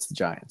Olave gets the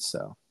Giants,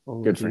 so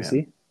good for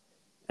him.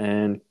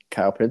 And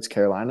Kyle Pitts,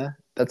 Carolina.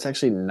 That's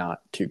actually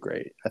not too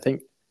great.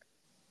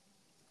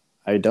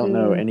 I don't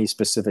know any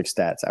specific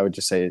stats. I would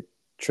just say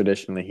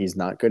traditionally he's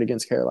not good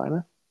against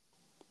Carolina.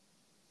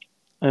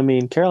 I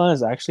mean,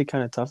 Carolina's actually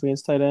kind of tough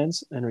against tight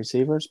ends and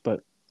receivers,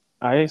 but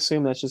I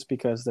assume that's just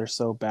because they're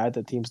so bad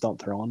that teams don't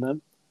throw on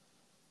them.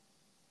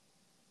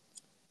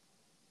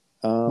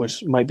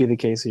 Which might be the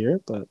case here,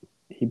 but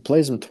he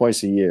plays them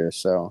twice a year,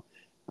 so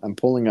I'm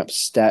pulling up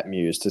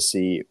StatMuse to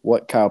see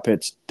what Kyle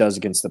Pitts does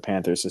against the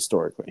Panthers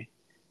historically.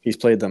 He's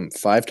played them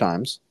 5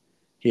 times.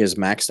 He has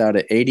maxed out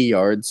at 80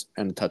 yards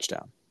and a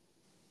touchdown.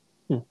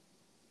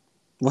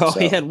 Well,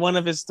 he had one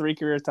of his 3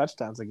 career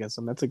touchdowns against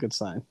him. That's a good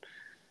sign.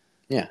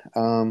 Yeah.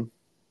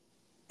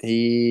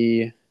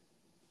 He,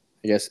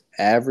 I guess,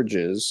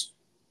 averages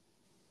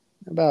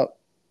about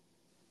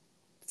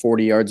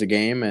 40 yards a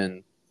game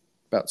and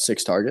about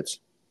 6 targets,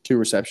 2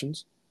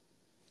 receptions.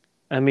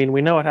 I mean,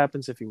 we know what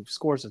happens if he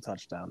scores a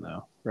touchdown,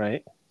 though,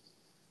 right?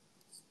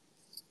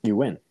 You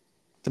win.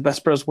 The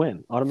best bros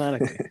win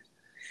automatically.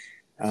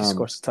 If he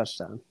scores a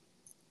touchdown.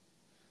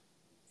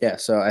 Yeah,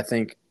 so I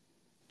think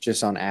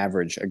just on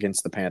average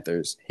against the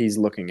Panthers, he's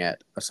looking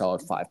at a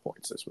solid 5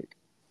 points this week.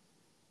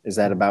 Is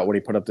that about what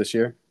he put up this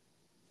year?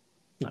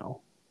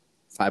 No.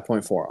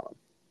 5.4 on him.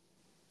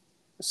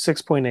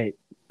 6.8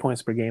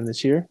 points per game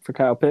this year for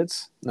Kyle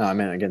Pitts. No, I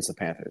meant against the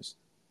Panthers.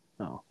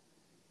 No.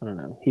 I don't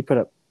know. He put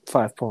up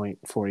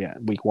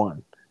 5.4 week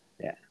 1.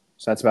 Yeah.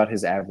 So that's about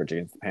his average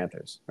against the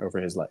Panthers over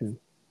his life.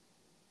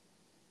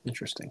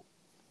 Interesting.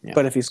 Yeah.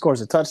 But if he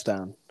scores a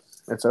touchdown,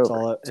 it's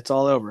over. It's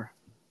all over.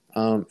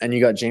 And you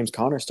got James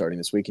Conner starting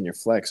this week in your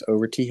flex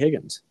over T.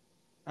 Higgins.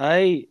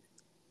 I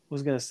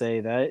was going to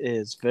say that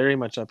is very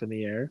much up in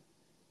the air.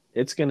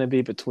 It's going to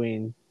be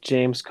between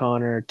James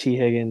Conner, T.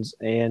 Higgins,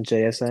 and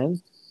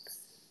JSN.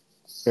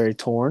 Very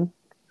torn.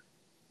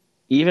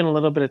 Even a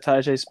little bit of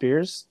Tajay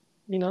Spears,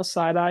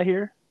 side eye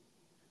here.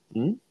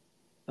 Mm-hmm.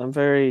 I'm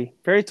very,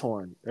 very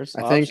torn. There's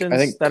options I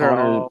think that Conner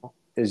are all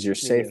is your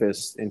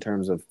safest in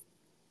terms of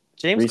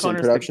James recent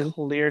Conner's production. the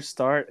clear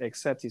start,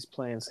 except he's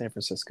playing San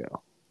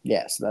Francisco.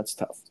 Yes, that's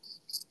tough.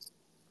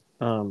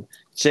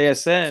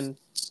 JSN,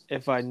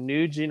 if I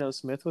knew Geno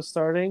Smith was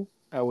starting,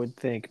 I would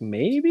think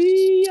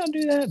maybe I'll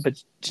do that.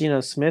 But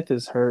Geno Smith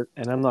is hurt,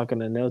 and I'm not going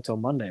to know till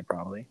Monday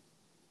probably.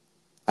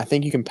 I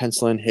think you can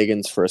pencil in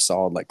Higgins for a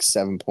solid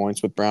 7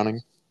 points with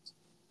Browning.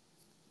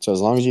 So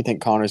as long as you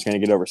think Connor's going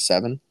to get over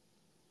 7,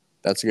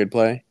 that's a good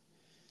play.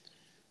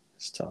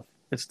 It's tough.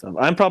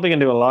 I'm probably going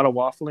to do a lot of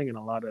waffling and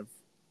a lot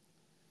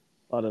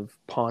of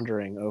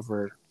pondering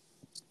over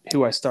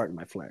who I start in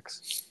my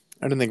flex.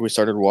 I didn't think we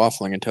started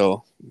waffling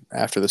until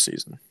after the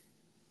season.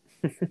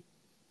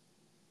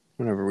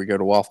 Whenever we go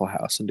to Waffle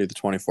House and do the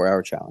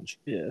 24-hour challenge.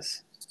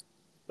 Yes.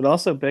 But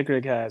also Big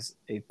Rig has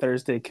a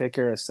Thursday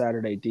kicker, a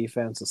Saturday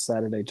defense, a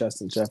Saturday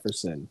Justin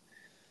Jefferson.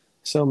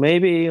 So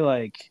maybe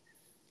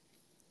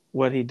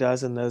what he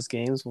does in those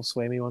games will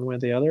sway me one way or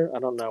the other. I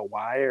don't know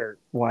why or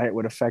why it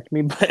would affect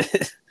me,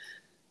 but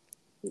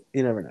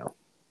you never know.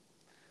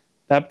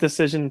 That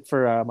decision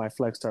for my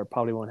flex start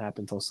probably won't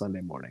happen until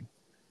Sunday morning.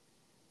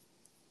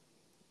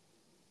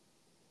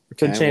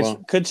 Could Okay, change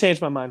well, could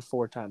change my mind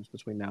 4 times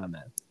between now and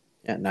then.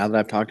 yeah. Now that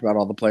I've talked about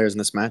all the players in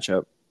this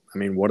matchup, I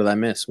mean, what did I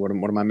miss? What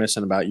am I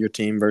missing about your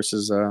team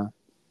versus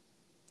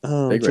Big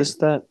Rig? Just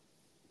that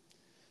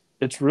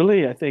it's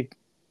really, I think,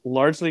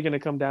 largely going to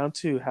come down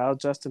to how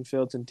Justin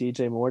Fields and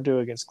DJ Moore do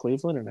against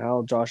Cleveland and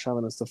how Josh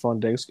Allen and Stephon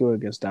Diggs go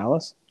against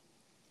Dallas.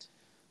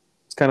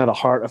 It's kind of the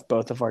heart of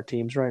both of our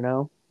teams right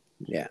now.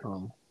 Yeah.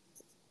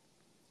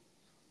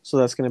 So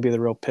that's going to be the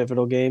real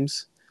pivotal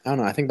games. I don't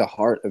know. I think the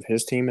heart of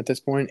his team at this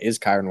point is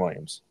Kyron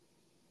Williams.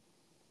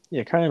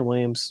 Yeah, Kyron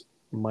Williams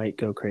might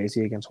go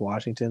crazy against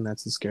Washington.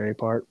 That's the scary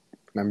part.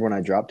 Remember when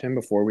I dropped him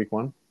before week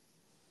 1?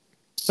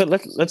 But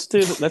let's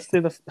do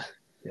the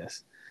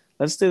yes.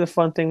 Let's do the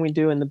fun thing we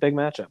do in the big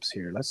matchups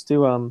here. Let's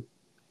do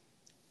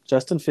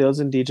Justin Fields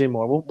and DJ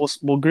Moore.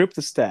 We'll group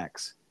the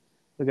stacks.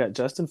 We got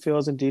Justin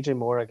Fields and DJ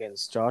Moore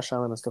against Josh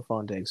Allen and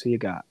Stephon Diggs. Who you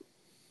got?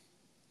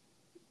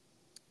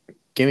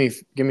 Give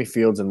me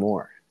Fields and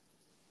Moore.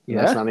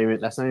 Yeah,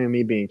 That's not even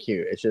me being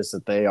cute. It's just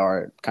that they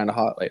are kind of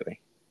hot lately.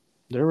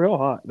 they're real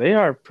hot. They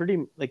are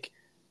pretty like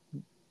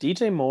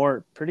DJ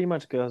Moore pretty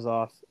much goes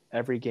off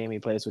every game he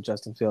plays with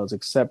Justin Fields,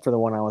 except for the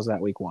one I was at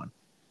week 1.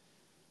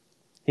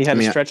 He had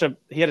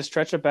a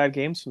stretch of bad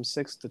games from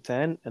 6 to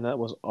 10, and that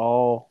was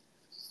all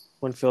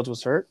when Fields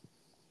was hurt.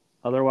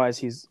 Otherwise,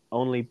 he's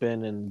only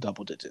been in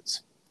double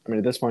digits. I mean,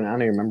 at this point, I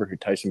don't even remember who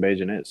Tyson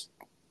Bagent is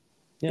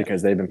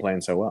because they've been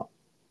playing so well.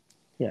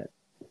 Yeah,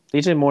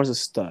 DJ Moore's a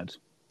stud.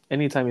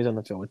 Anytime he's on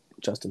the field with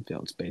Justin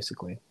Fields,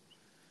 basically.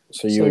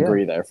 So you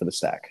agree there for the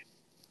stack?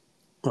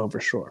 Oh, for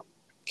sure.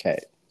 Okay,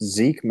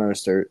 Zeke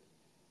Mostert,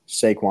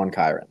 Saquon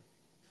Kyron.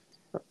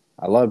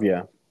 I love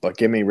you, but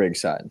give me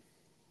Riggs side.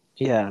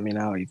 Yeah, I mean,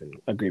 I'll even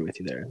agree with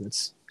you there.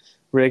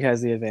 Rig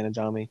has the advantage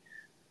on me.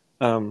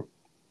 I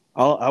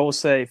will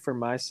say, for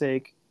my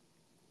sake,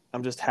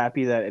 I'm just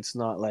happy that it's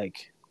not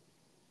like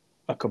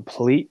a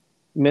complete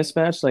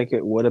mismatch like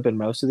it would have been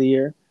most of the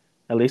year.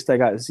 At least I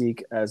got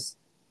Zeke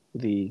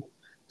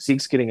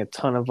Zeke's getting a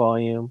ton of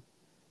volume,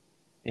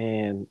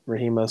 and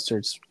Raheem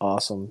Mostert's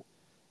awesome.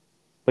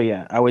 But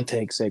yeah, I would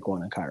take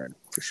Saquon and Kyron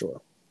for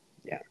sure.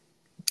 Yeah.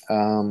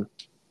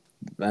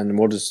 And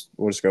we'll just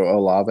go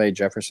Olave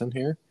Jefferson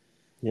here.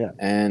 Yeah.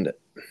 And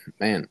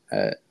man,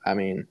 I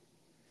mean,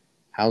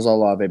 how's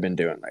Olave been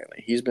doing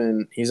lately?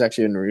 He's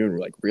actually been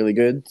really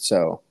good.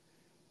 So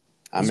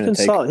I'm going to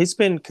take. Solid. He's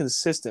been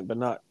consistent, but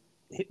not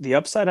the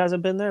upside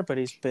hasn't been there. But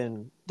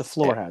the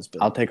floor has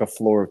been. I'll take a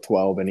floor of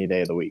 12 any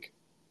day of the week.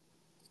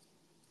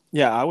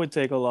 Yeah, I would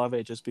take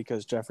Olave just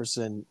because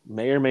Jefferson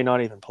may or may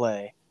not even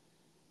play,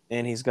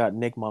 and he's got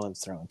Nick Mullins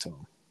thrown to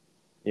him.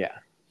 Yeah.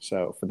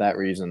 So for that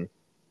reason,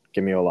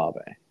 give me Olave.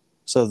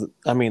 So,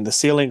 I mean, the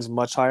ceiling's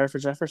much higher for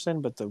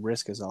Jefferson, but the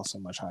risk is also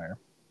much higher.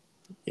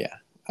 Yeah.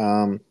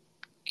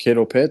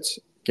 Kittle Pitts,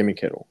 give me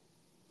Kittle.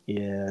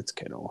 Yeah, it's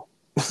Kittle.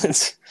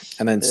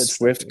 And then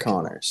Swift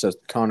Connor. So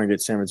Connor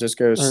gets San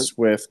Francisco.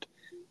 Swift,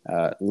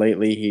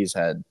 lately he's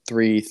had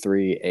 3,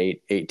 3,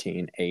 8,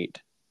 18,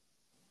 8.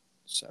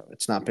 So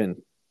it's not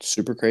been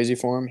super crazy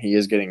for him. He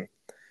is getting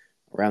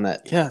around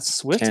that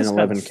Swift 10,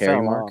 11 carry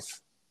mark.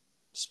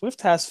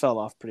 Swift has fell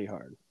off pretty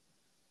hard.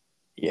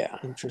 Yeah.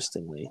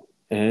 Interestingly.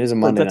 And it is a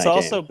Monday night game. But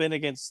that's also been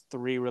against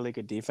 3 really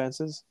good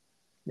defenses.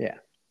 Yeah.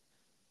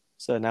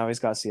 So now he's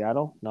got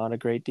Seattle. Not a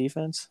great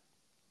defense.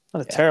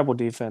 Not a terrible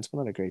defense, but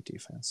not a great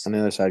defense. On the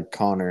other side,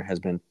 Connor has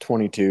been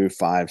 22,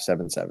 5,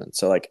 7, 7.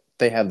 So,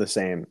 they have the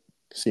same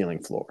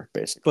ceiling floor,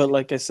 basically. But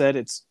like I said,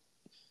 it's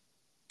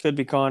could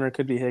be Connor,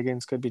 could be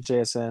Higgins, could be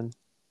JSN.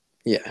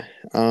 Yeah.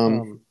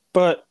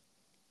 But,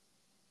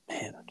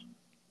 man.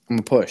 I'm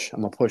going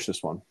to push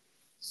this one.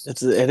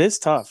 It is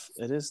tough.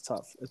 It is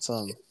tough. It's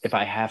if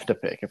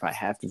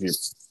you're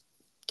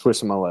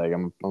twisting my leg,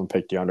 I'm gonna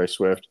pick DeAndre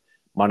Swift.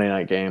 Monday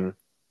night game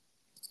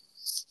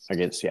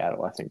against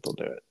Seattle. I think they'll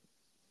do it.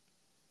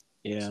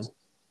 Yeah.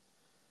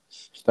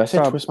 Did I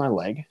say twist my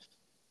leg?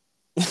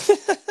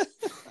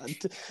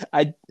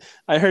 I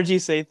heard you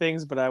say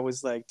things, but I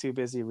was too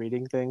busy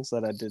reading things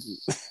that I didn't.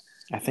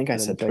 I think I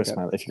said twist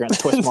my leg. If you're gonna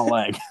twist my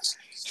leg,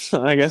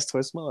 I guess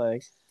twist my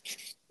leg.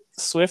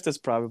 Swift is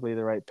probably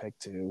the right pick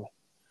too.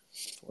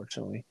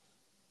 Fortunately,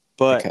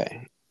 but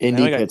okay.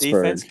 Indy,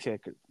 Pittsburgh,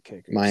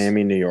 kickers.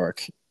 Miami, New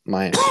York,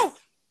 Miami.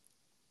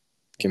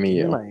 Give me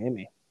you.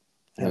 Miami.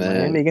 And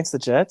then Miami against the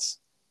Jets.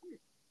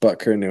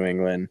 Butker, New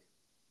England.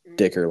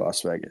 Dicker,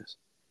 Las Vegas.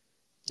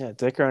 Yeah,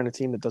 Dicker on a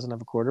team that doesn't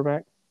have a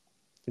quarterback.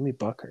 Give me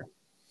Butker.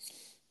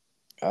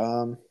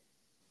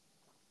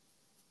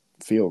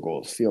 Field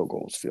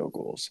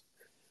goals.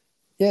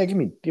 Yeah, give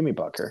me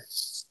Butker.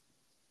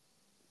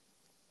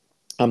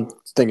 I'm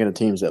thinking of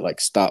teams that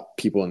stop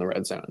people in the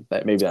red zone.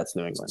 Maybe that's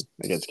New England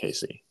against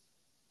KC.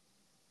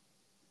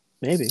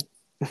 Maybe.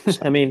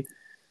 I mean,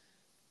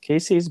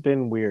 KC's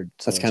been weird.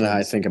 That's kind of how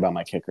I think about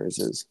my kickers.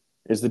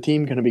 Is the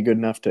team going to be good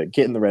enough to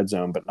get in the red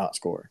zone but not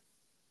score?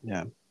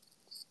 Yeah.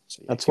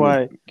 So yeah, That's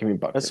why. give me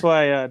That's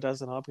Buckner. why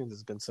Dustin Hopkins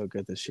has been so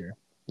good this year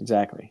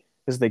Exactly.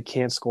 because they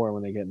can't score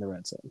when they get in the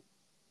red zone.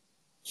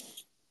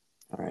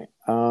 All right.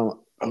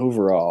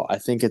 Overall, I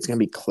think it's gonna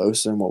be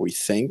closer than what we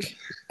think.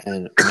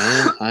 And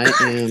man, I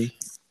am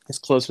It's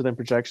closer than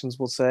projections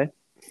will say.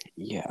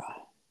 yeah.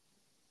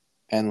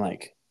 And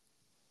like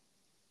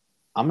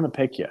I'm gonna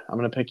pick you. I'm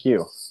gonna pick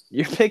you.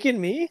 You're picking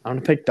me I'm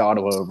gonna pick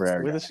Dotto over with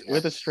Aragon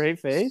with a straight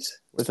face.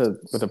 with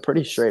a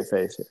pretty straight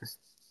face here.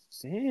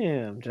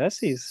 Damn,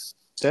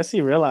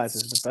 Jesse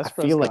realizes the best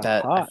bros got I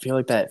hot. feel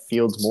like that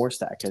Fields Moore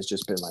stack has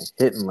just been like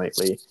hitting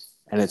lately,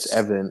 and it's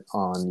evident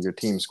on your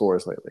team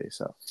scores lately.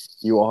 So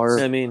you are,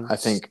 I mean, I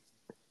think,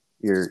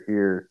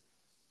 you're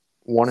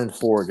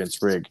 1-4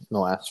 against Rig in the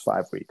last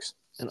 5 weeks.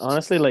 and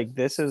honestly, like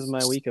this is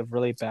my week of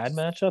really bad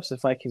matchups.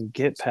 If I can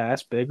get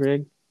past Big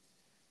Rig,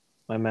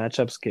 my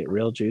matchups get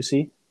real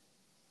juicy.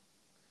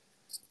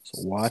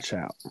 So watch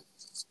out.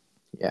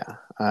 Yeah,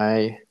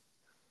 I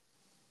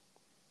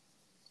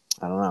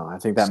don't know. I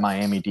think that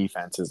Miami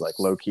defense is like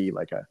low key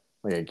like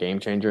a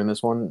game changer in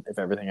this one if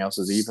everything else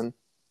is even.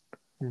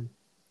 Hmm.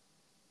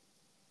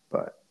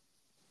 But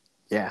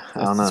yeah,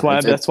 I don't That's know.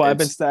 why that's why I've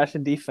been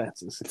stashing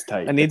defenses. It's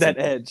tight. I need that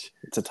edge.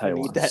 It's a I tight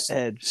need one. that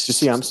edge. You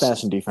see, I'm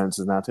stashing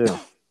defenses now too.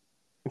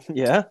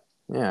 Yeah,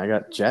 Yeah, I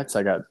got Jets,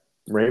 I got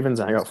Ravens,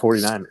 and I got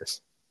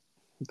 49ers.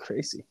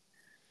 crazy.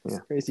 Yeah.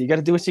 Crazy. You got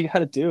to do what you got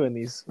to do in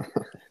these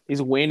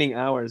waning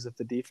hours of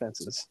the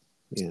defenses.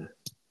 Yeah.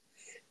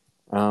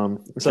 So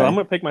I'm Okay.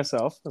 gonna pick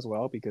myself as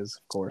well because,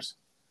 of course,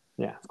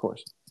 Yeah, of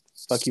course.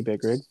 fuck you,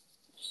 Big Rig.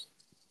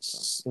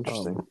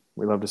 Interesting.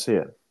 We love to see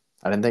it.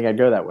 I didn't think I'd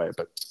go that way,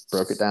 but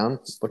broke it down,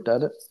 looked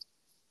at it.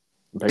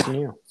 I'm picking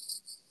you.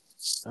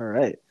 All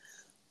right.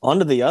 On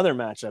to the other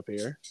matchup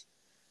here.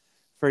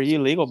 For you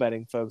legal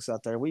betting folks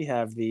out there, we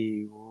have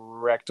the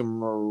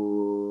Rectum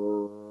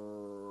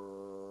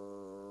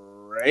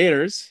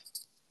Raiders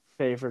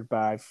favored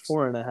by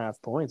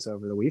 4.5 points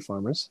over the Wheat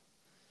Farmers.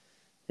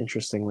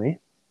 Interestingly.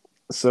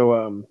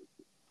 So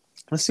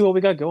let's see what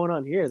we got going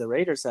on here. The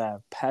Raiders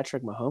have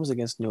Patrick Mahomes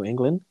against New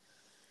England.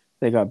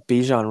 They got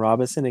Bijan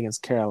Robinson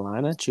against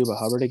Carolina, Chuba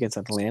Hubbard against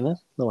Atlanta.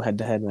 Little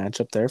head-to-head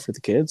matchup there for the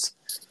kids.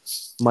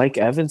 Mike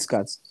Evans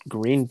got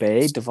Green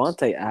Bay.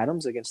 Devontae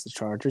Adams against the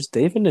Chargers.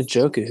 David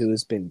Njoku, who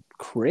has been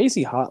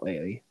crazy hot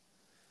lately,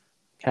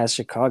 has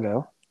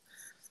Chicago.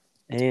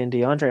 And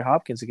DeAndre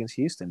Hopkins against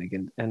Houston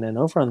again. And then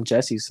over on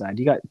Jesse's side,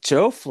 you got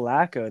Joe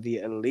Flacco, the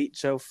elite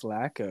Joe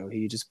Flacco, who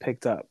you just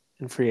picked up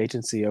in free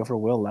agency over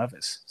Will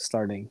Levis,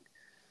 starting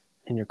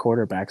in your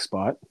quarterback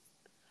spot.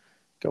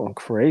 Going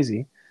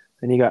crazy.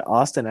 Then you got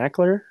Austin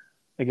Eckler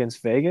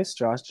against Vegas.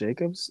 Josh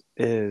Jacobs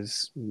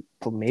is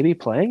maybe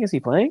playing. Is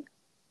he playing?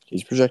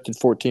 He's projected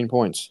 14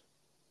 points.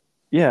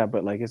 Yeah,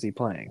 but like, is he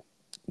playing?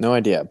 No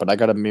idea, but I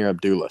got Amir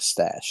Abdullah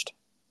stashed.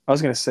 I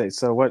was gonna say.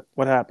 So what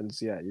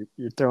happens? Yeah,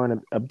 you're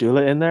throwing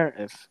Abdullah in there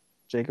if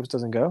Jacobs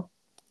doesn't go.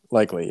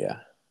 Likely,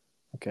 yeah.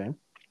 Okay.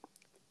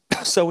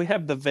 So we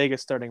have the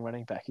Vegas starting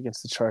running back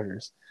against the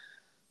Chargers.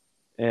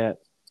 And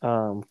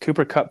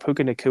Cooper Kupp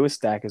Puka Nakua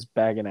stack is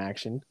back in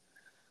action.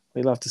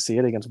 We love to see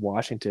it against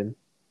Washington.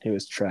 He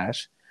was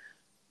trash.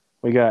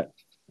 We got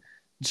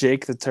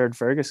Jake the Turd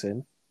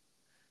Ferguson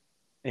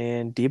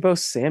and Debo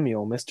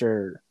Samuel,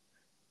 Mr.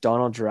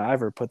 Donald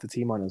Driver, put the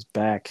team on his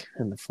back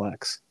in the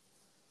flex.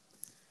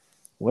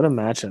 What a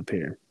matchup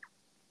here.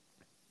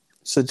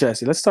 So,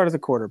 Jesse, let's start at the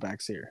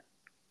quarterbacks here.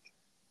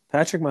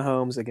 Patrick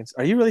Mahomes against.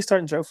 Are you really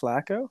starting Joe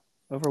Flacco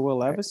over Will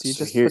Levis? You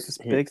just put this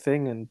big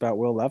thing about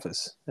Will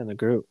Levis in the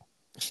group.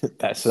 So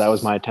that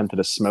was my attempt at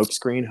a smoke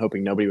screen,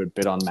 hoping nobody would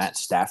bid on Matt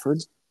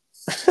Stafford.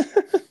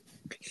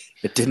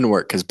 It didn't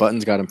work because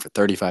Buttons got him for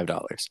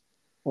 $35.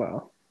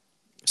 Wow.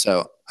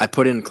 So I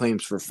put in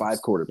claims for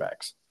 5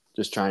 quarterbacks,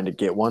 just trying to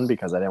get one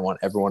because I didn't want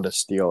everyone to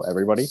steal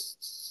everybody.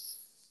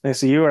 Okay,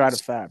 so you were out of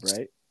fab,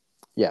 right?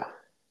 Yeah.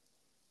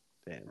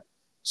 Damn.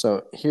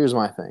 So here's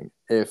my thing.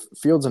 If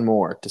Fields and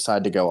Moore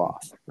decide to go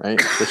off, right?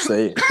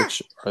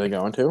 Which are they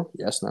going to?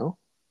 Yes, no?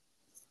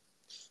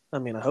 I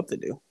mean, I hope they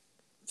do.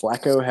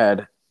 Flacco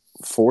had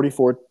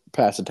 44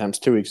 pass attempts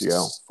 2 weeks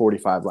ago,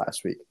 45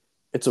 last week.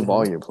 It's a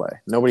volume play.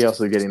 Nobody else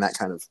is getting that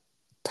kind of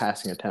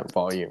passing attempt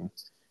volume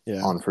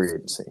on free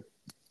agency.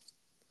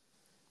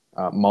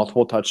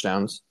 Multiple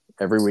touchdowns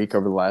every week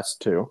over the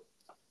last 2.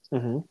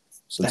 Mm-hmm.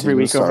 Every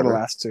week over the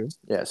last 2.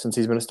 Yeah, since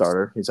he's been a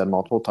starter, he's had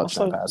multiple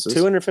touchdown passes.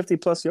 250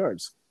 plus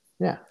yards.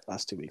 Yeah.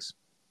 Last 2 weeks.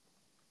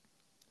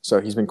 So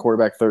he's been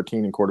quarterback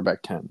 13 and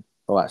quarterback 10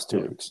 the last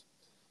 2 weeks.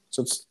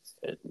 So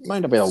it might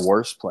not be the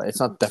worst play. It's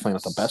definitely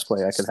not the best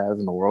play I could have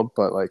in the world,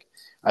 but like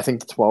I think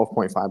the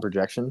 12.5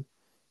 projection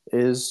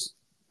is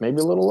maybe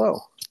a little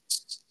low.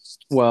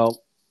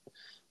 Well,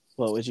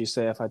 what would you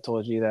say if I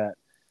told you that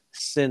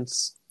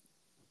since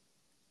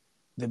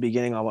the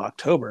beginning of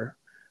October,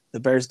 the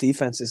Bears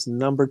defense is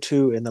number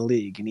 2 in the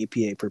league in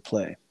EPA per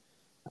play?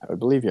 I would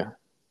believe you.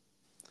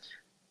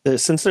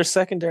 Since their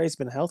secondary's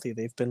been healthy,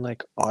 they've been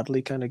like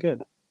oddly kind of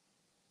good.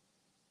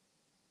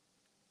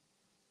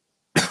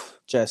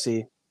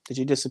 Jesse, did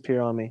you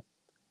disappear on me?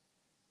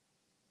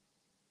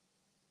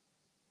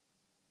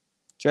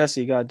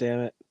 Jesse, God damn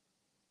it.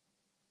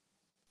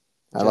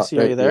 Jesse,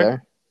 are you You there?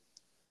 there?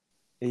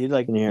 Can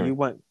you hear me? You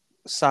went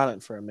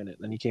silent for a minute,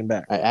 then you came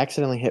back. I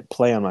accidentally hit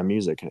play on my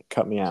music and it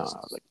cut me out. I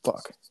was like,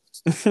 "Fuck."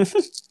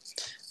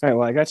 All right,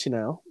 well, I got you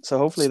now. So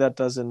hopefully that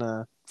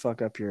doesn't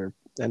fuck up your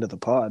end of the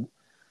pod.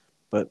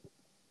 But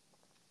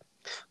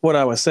what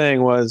I was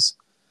saying was,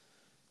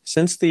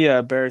 since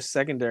the Bears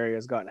secondary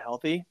has gotten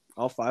healthy,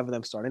 all five of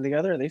them starting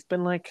together, they've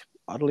been like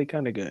oddly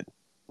kind of good,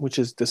 which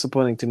is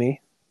disappointing to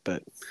me.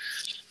 But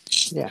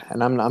Yeah,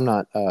 and I'm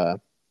not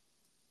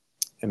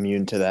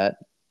immune to that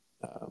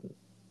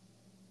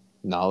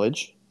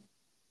knowledge.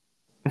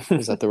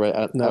 Is that the right?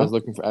 I was no,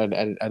 looking for. I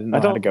didn't I know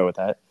how to don't. go with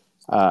that.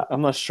 Uh,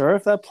 I'm not sure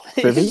if that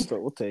plays, Privy.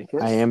 but we'll take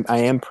it. I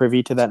am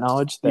privy to that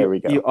knowledge. There You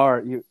we you go.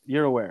 are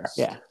you're aware.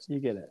 Yeah. You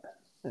get it.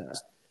 Yeah.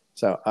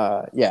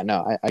 So yeah,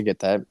 no, I get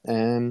that.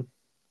 And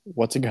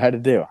what's a guy to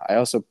do? I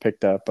also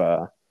picked up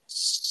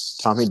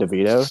Tommy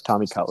DeVito,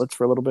 Tommy Cutlets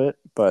for a little bit,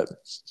 but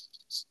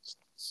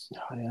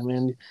I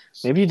mean,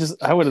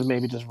 I would have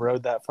maybe just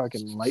rode that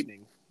fucking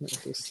lightning.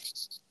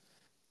 Just,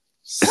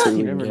 see you what we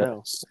can never get.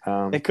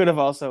 know.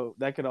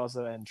 That could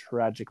also end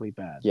tragically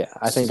bad. Yeah,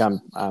 I think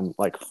I'm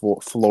like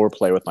floor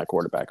play with my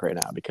quarterback right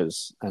now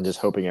because I'm just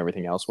hoping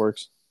everything else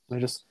works. They're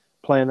just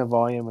playing the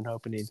volume and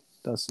hoping he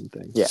does some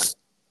things.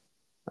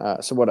 Yeah.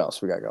 So what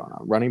else we got going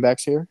on? Running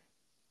backs here.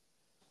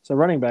 So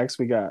running backs,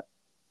 we got.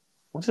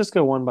 Let's just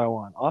go one by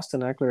one.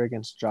 Austin Eckler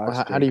against Josh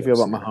How do you feel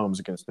Jacobs about here. Mahomes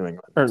against New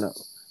England? Or no?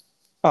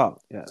 Oh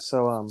yeah.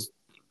 So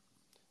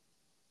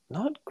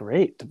not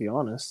great to be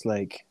honest.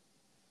 Like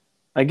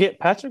I get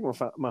Patrick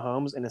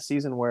Mahomes in a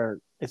season where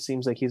it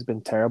seems like he's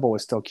been terrible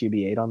with still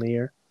QB8 on the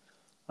year.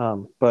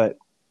 But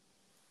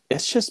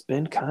it's just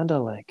been kind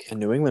of like And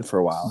New England for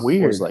a while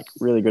weird. was like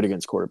really good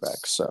against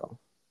quarterbacks. So,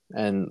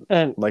 and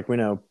And like we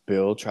know,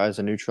 Bill tries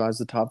to neutralize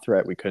the top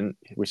threat.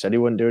 We said he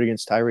wouldn't do it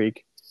against Tyreek,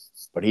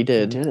 but he he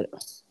did. did it.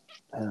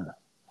 Yeah.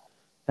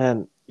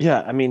 And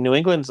yeah, I mean, New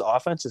England's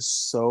offense is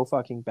so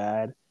fucking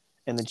bad,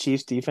 and the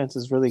Chiefs' defense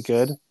is really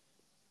good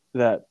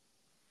that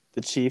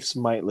the Chiefs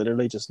might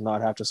literally just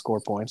not have to score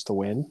points to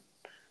win.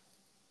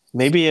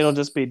 Maybe it'll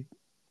just be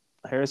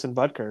Harrison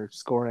Butker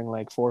scoring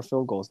like 4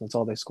 field goals, and that's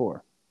all they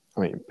score.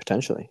 I mean,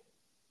 potentially.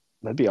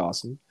 That'd be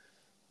awesome.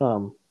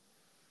 Or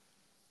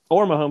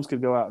Mahomes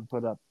could go out and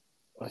put up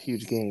a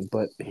huge game,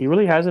 but he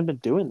really hasn't been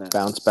doing that.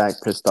 Bounce back,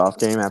 pissed off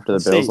game after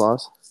Let's the Bills see.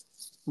 loss.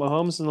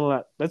 Mahomes in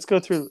the let's go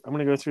through. I'm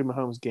going to go through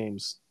Mahomes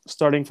games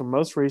starting from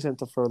most recent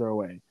to further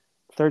away.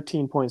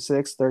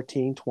 13.6,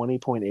 13,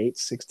 20.8,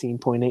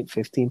 16.8,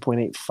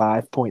 15.8,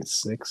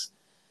 5.6.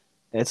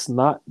 It's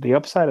not the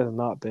upside has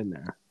not been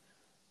there.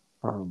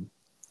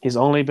 He's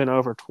only been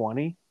over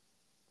 20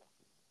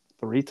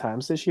 3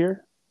 times this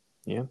year.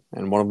 Yeah,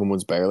 and one of them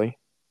was barely.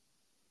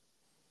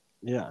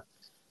 Yeah.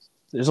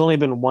 There's only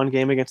been one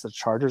game against the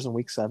Chargers in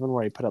week 7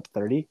 where he put up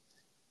 30.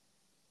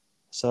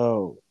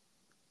 So,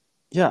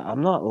 yeah,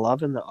 I'm not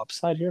loving the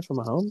upside here for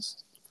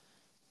Mahomes,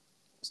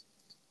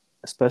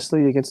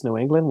 especially against New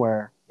England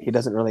where he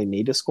doesn't really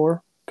need to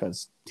score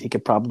because he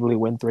could probably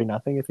win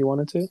 3-0 if he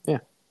wanted to. Yeah.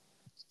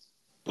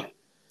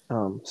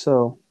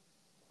 So,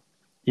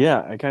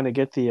 yeah, I kind of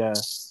get the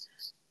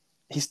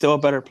he's still a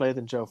better player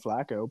than Joe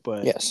Flacco,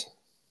 but Yes.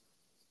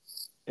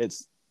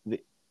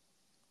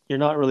 You're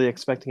not really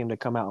expecting him to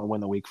come out and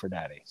win the week for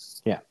daddy.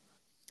 Yeah.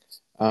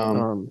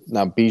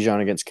 Now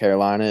Bijan against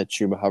Carolina,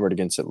 Chuba Hubbard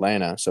against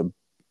Atlanta. So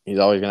he's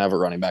always going to have a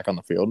running back on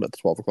the field at the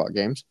 12 o'clock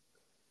games.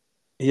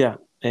 Yeah,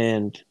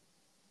 and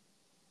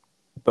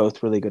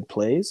both really good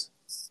plays.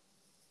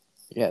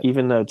 Yeah.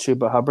 Even though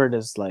Chuba Hubbard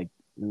is like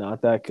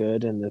not that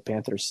good and the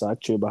Panthers suck,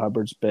 Chuba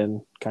Hubbard's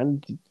been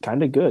kind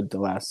of good the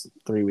last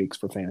 3 weeks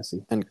for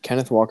fantasy. And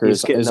Kenneth Walker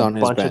He's getting is a on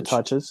his bunch of bench.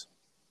 touches.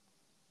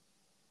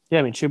 Yeah,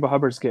 I mean Chuba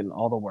Hubbard's getting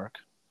all the work.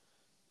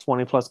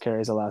 20 plus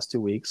carries the last 2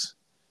 weeks.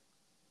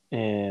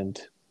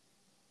 And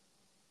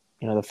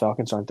the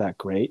Falcons aren't that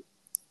great.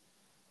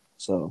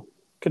 So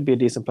could be a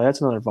decent play.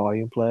 That's another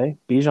volume play.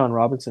 Bijan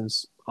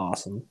Robinson's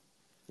awesome.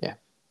 Yeah.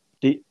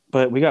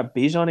 But we got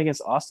Bijan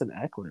against Austin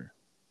Eckler,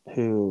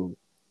 who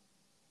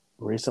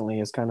recently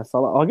has kind of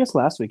fell out. I guess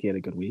last week he had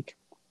a good week.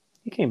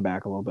 He came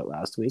back a little bit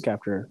last week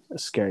after a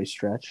scary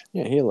stretch.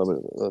 Yeah, he had a little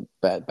bit of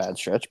a bad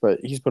stretch, but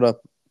he's put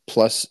up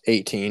plus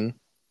 18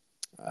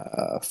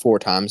 4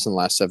 times in the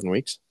last 7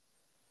 weeks.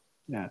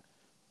 Yeah.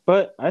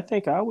 But I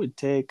think I would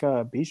take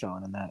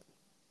Bijan in that.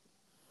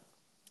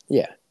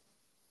 Yeah.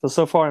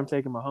 So far I'm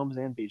taking Mahomes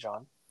and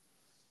Bijan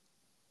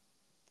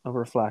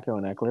over Flacco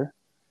and Eckler.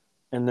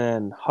 And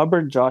then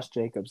Hubbard, Josh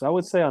Jacobs. I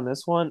would say on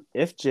this one,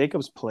 if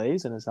Jacobs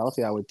plays and is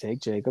healthy, I would take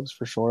Jacobs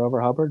for sure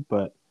over Hubbard,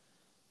 but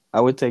I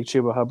would take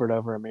Chuba Hubbard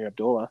over Amir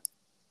Abdullah.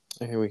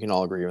 I think we can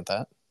all agree with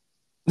that.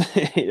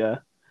 Yeah.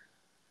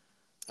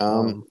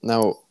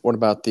 Now, what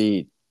about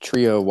the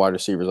trio wide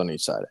receivers on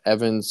each side?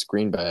 Evans,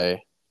 Green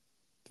Bay,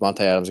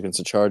 Devontae Adams against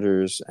the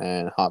Chargers,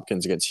 and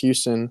Hopkins against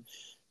Houston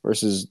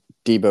versus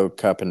Debo,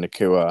 Kupp, and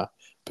Nakua.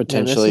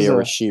 Potentially a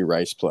Rashee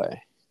Rice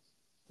play.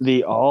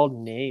 The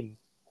all-name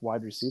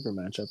wide receiver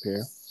matchup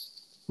here,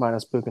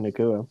 minus Puka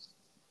Nakua.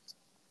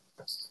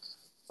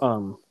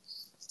 What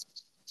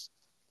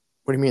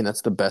do you mean?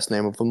 That's the best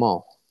name of them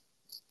all.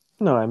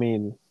 No, I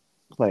mean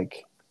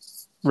like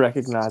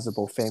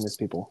recognizable, famous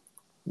people,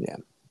 Yeah.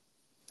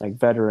 like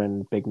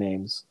veteran big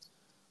names.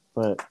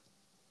 But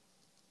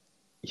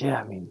yeah,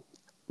 I mean,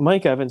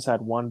 Mike Evans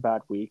had one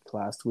bad week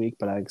last week,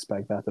 but I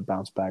expect that to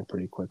bounce back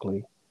pretty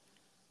quickly.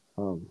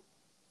 Um,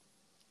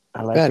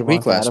 I like Bad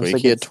week Devontae last Adams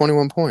week. He had against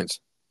 21 points.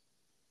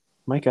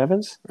 Mike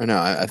Evans. Or no,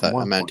 I Had thought I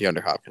one meant point.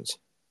 DeAndre Hopkins.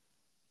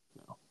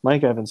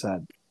 Mike Evans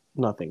had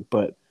nothing,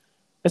 but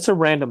it's a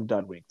random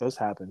dud week. Those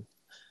happen.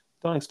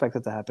 Don't expect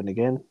it to happen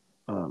again.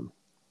 Um,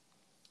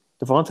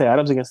 Devontae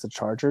Adams against the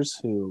Chargers,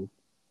 who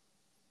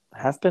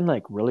have been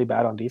like really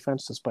bad on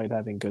defense despite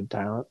having good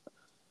talent,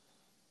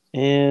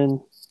 and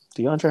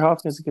DeAndre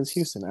Hopkins against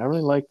Houston. I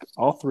really like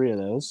all three of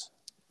those,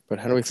 But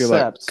how do we feel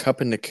about except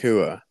Kupp and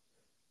Nakua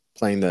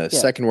playing the yeah,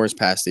 second worst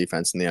pass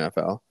defense in the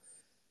NFL?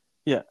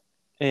 yeah,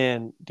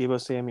 and Debo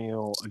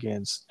Samuel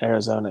against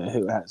Arizona,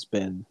 who has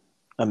been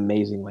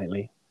amazing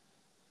lately.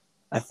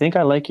 I think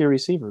I like your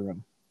receiver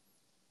room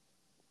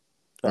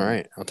All better.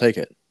 right, I'll take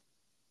it.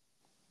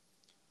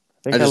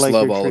 I I think I just like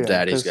love your all of trio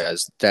Daddy's because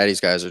guys. Daddy's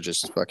guys are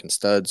just fucking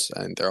studs,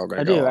 and they're all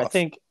going I to go do. off.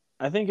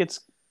 I think this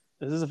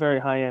is a very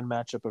high end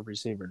matchup of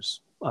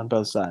receivers on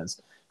both sides.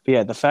 But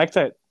yeah, the fact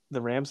that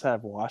the Rams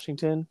have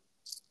Washington,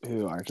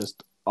 who are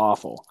just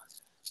awful,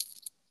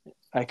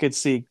 I could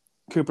see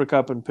Cooper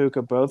Cup and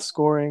Puka both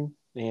scoring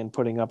and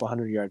putting up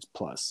 100 yards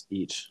plus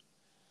each.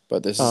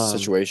 But this is a Um,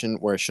 situation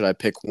where should I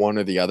pick one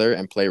or the other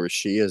and play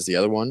Rasheed as the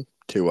other one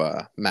to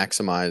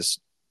maximize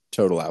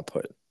total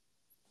output?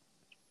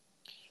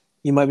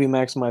 you might be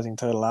maximizing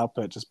total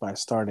output just by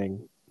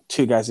starting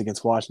two guys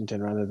against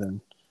Washington rather than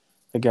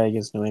a guy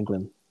against New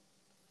England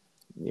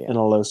Yeah, in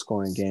a low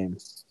scoring game.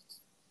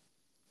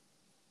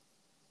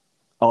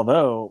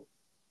 Although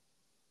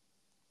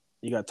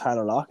you got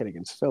Tyler Lockett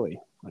against Philly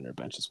on your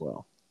bench as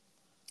well.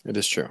 it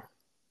is true.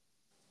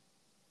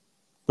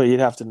 But you'd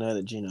have to know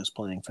that Gino's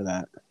playing for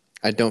that.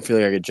 I don't feel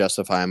like I could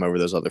justify him over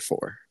those other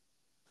four.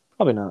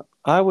 Probably not.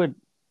 I would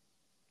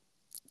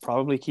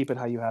probably keep it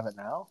how you have it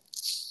now.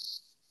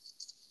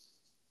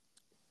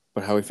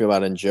 But how we feel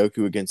about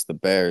Njoku against the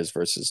Bears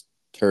versus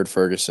Turd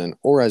Ferguson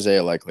or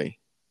Isaiah Likely?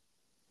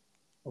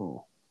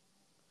 Ooh.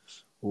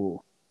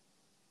 Ooh.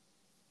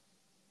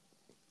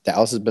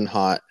 Dallas has been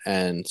hot,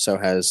 and so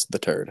has the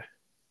Turd.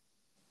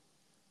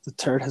 The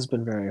turd has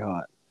been very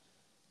hot.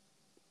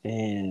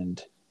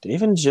 And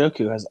David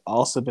Njoku has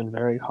also been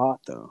very hot,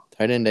 though.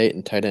 Tight end 8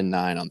 and tight end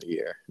 9 on the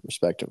year,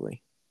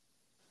 respectively.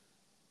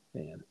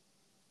 Man.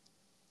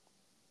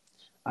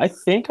 I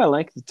think I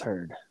like the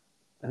turd.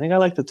 I think I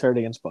like the turd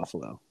against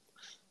Buffalo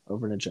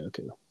over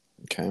Njoku.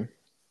 Okay.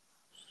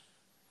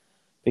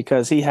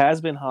 Because he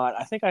has been hot.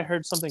 I think I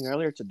heard something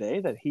earlier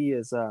today that he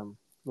is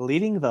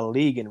leading the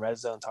league in red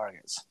zone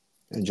targets.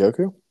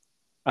 Njoku?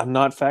 I'm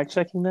not fact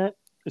checking that.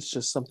 It's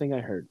just something I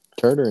heard.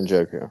 Turd or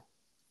Njoku?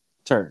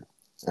 Turd.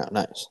 Oh,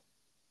 nice.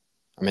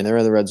 I mean, they're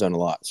in the red zone a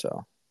lot,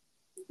 so.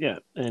 Yeah,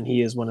 and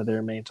he is one of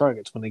their main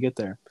targets when they get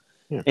there.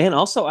 Yeah. And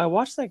also, I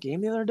watched that game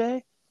the other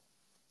day,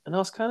 and I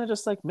was kind of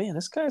just like, man,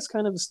 this guy's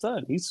kind of a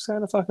stud. He's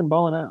kind of fucking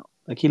balling out.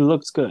 Like, he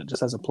looks good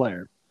just as a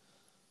player.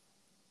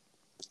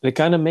 It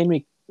kind of made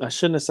me. I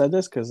shouldn't have said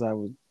this because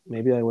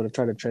maybe I would have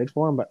tried to trade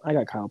for him, but I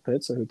got Kyle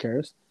Pitts, so who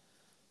cares?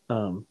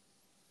 I'm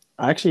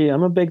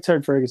a big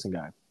Turd Ferguson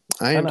guy.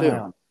 I am Kind of high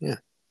too. on. Yeah.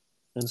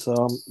 And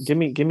so give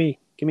me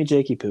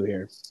Jakey Poo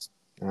here.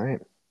 All right.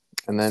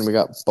 And then we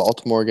got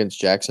Baltimore against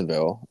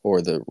Jacksonville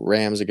or the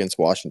Rams against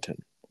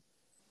Washington.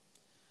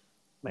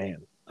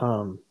 Man,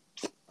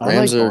 I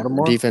Rams like are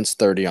Baltimore. defense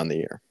 30 on the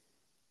year.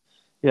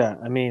 Yeah,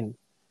 I mean,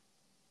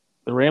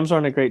 the Rams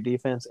aren't a great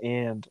defense,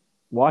 and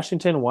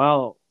Washington,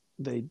 while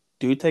they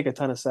do take a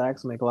ton of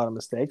sacks and make a lot of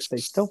mistakes, they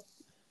still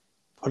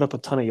put up a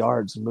ton of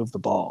yards and move the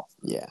ball.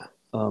 Yeah.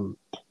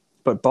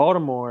 But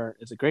Baltimore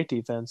is a great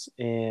defense,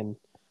 and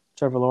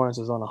Trevor Lawrence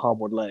is on a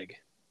hobbled leg.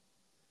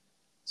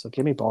 So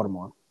give me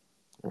Baltimore.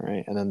 All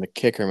right. And then the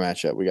kicker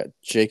matchup, we got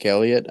Jake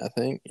Elliott, I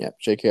think. Yep,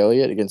 Jake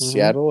Elliott against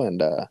Seattle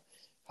and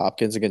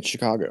Hopkins against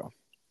Chicago.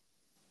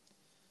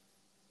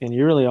 And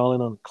you're really all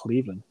in on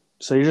Cleveland.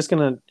 So you're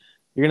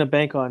gonna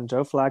bank on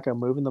Joe Flacco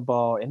moving the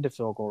ball into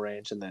field goal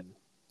range and then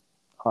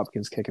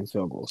Hopkins kicking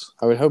field goals.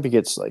 I would hope he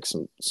gets like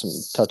some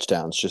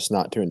touchdowns, just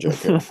not to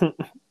Njoku.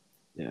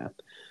 Yeah.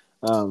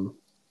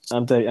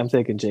 I'm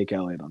taking Jake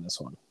Elliott on this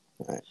one.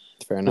 All right.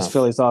 Fair This enough.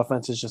 Phillies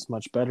offense is just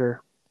much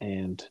better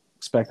and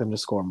expect them to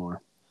score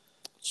more.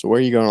 So where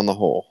are you going on the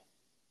whole?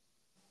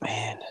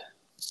 Man,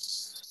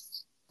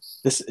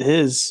 this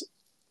is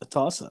a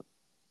toss-up,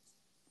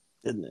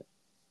 isn't it?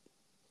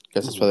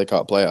 Guess that's why they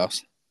call it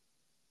playoffs.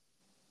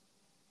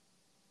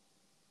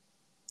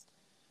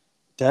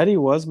 Daddy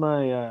was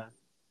my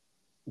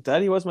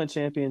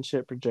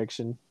championship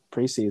prediction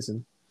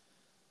preseason.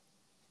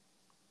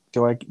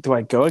 Do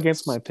I go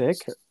against my pick?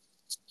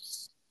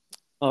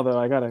 Although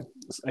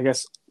I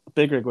guess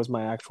Big Rig was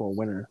my actual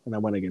winner, and I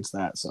went against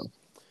that. So,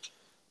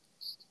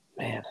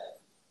 man,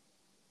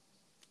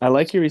 I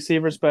like your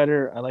receivers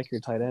better. I like your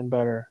tight end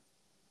better.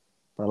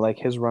 But I like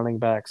his running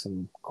backs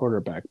and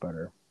quarterback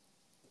better.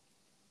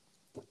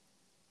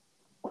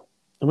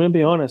 I'm gonna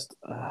be honest.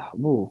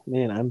 Ooh,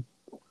 man, I'm.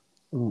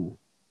 Mm.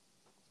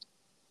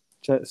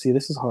 See,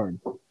 this is hard.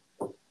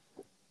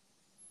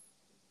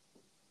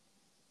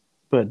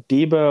 But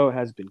Debo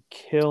has been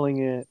killing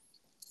it,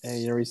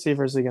 and your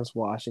receivers against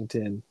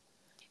Washington.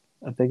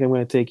 I think I'm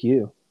going to take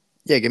you.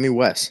 Yeah, give me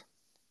Wes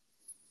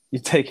You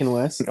taking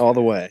Wes? all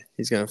the way.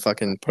 He's gonna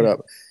fucking put up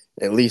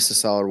at least a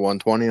solid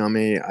 120 on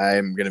me.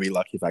 I'm gonna be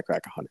lucky if I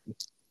crack 100.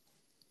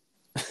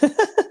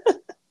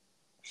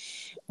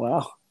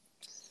 Wow,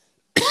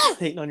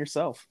 hating on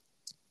yourself.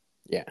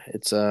 Yeah,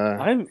 it's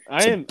I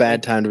a am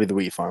bad time to be the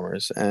wheat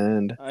farmers,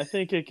 and I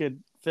think it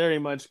could very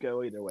much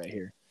go either way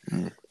here.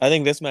 Mm. I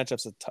think this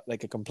matchup's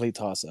like a complete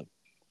toss up.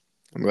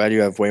 I'm glad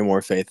you have way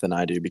more faith than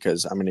I do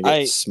because I'm gonna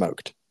get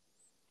smoked.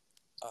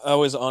 I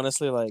was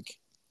honestly like,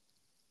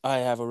 I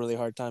have a really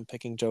hard time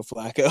picking Joe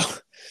Flacco.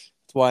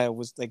 That's why I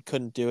was like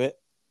couldn't do it.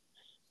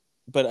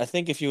 But I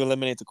think if you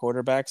eliminate the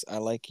quarterbacks, I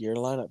like your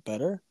lineup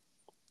better.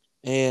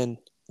 And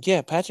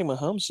yeah, Patrick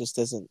Mahomes just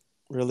isn't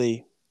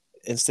really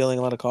instilling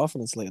a lot of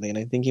confidence lately, and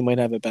I think he might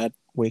have a bad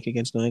week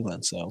against New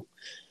England. So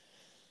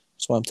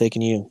that's why I'm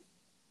taking you.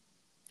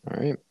 All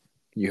right,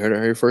 you heard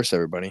it here first,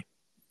 everybody.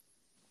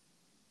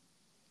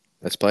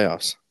 That's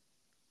playoffs.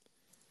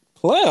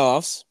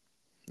 Playoffs.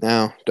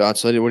 Now,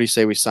 Dots, what do you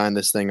say we sign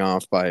this thing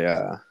off by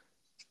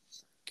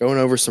going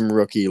over some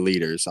rookie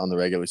leaders on the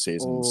regular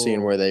season,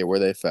 seeing where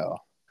they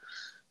fell?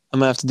 I'm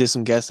gonna have to do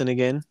some guessing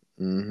again.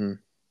 Mm-hmm.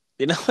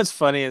 You know what's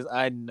funny is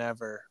I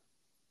never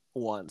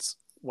once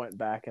went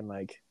back and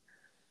like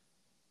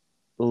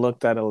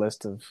looked at a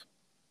list of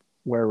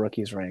where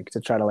rookies rank to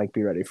try to like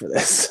be ready for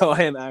this. So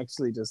I am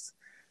actually just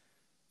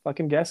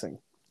fucking guessing.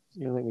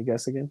 You gonna let me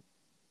guess again?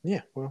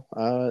 Yeah. Well,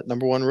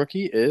 number one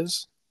rookie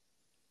is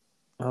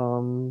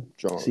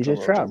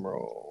CJ Stroud.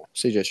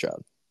 CJ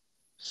Stroud.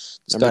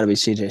 It's got to be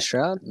CJ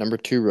Stroud. Number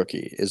two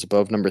rookie is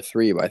above number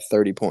 3 by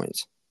 30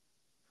 points.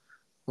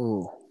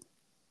 Ooh,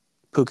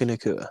 Puka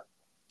Nacua.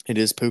 It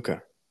is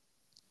Puka.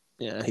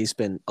 Yeah, he's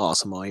been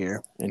awesome all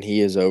year. And he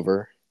is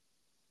over.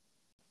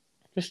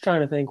 Just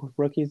trying to think with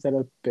rookies that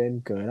have been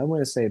good. I'm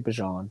going to say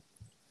Bijan.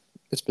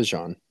 It's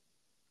Bijan.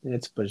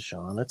 It's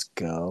Bijan. Let's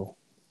go.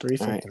 3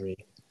 for 3.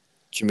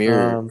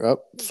 Jameer.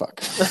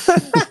 Fuck.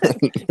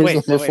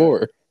 Wait, number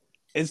 4.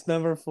 It's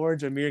number 4,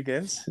 Jahmyr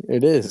Gibbs.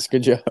 It is.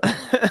 Good job.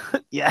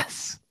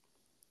 Yes.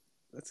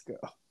 Let's go.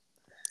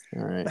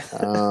 All right.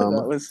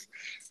 That was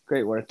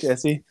great work,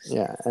 Jesse.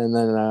 Yeah, and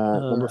then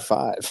number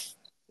 5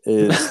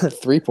 is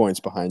 3 points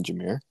behind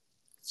Jameer.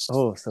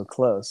 Oh, so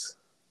close.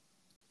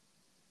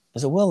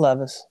 Is it Will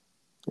Levis?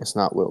 It's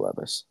not Will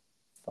Levis.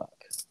 Fuck.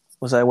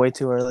 Was I way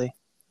too early?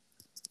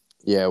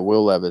 Yeah,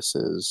 Will Levis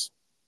is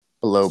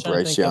below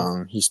Bryce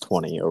Young. He's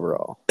 20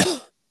 overall.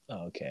 Oh,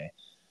 okay.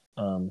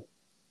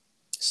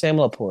 Sam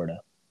Laporta.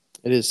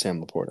 It is Sam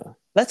Laporta.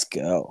 Let's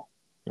go.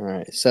 All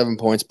right, 7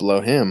 points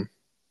below him.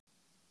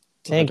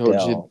 Tank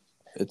Dell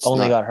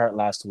got hurt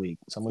last week.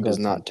 It is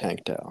not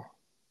Tank Dell.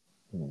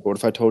 What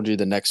if I told you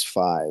the next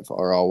 5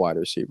 are all wide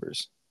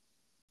receivers?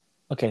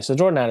 Okay, so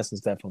Jordan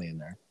Addison's definitely in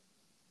there.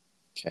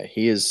 Okay,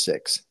 he is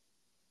 6.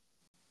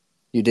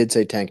 You did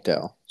say Tank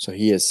Dell, so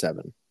he is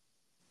 7.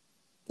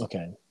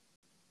 Okay.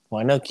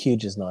 Well, I know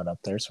Cuge is not up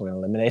there, so we're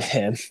going to eliminate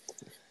him.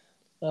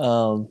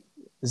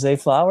 Zay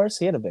Flowers,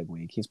 he had a big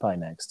week. He's probably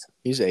next.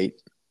 He's 8.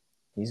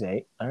 He's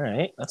 8. All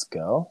right, let's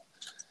go.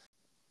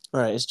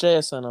 All right, is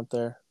JSN up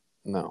there?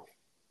 No.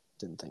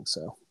 Didn't think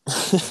so.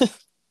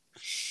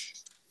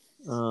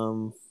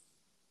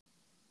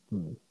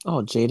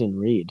 Jaden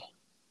Reed.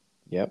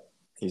 Yep,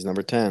 he's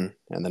number 10.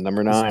 And then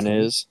number 9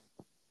 is,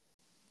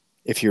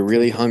 if you're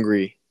really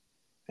hungry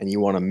and you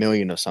want 1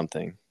 million of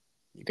something,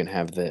 you can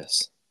have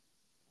this.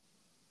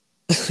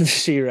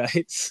 She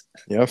writes.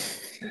 Yep.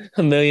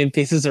 1 million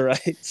pieces of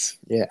rice.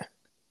 Yeah.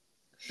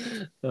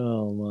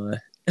 Oh, my.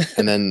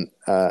 And then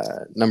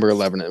number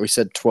 11, we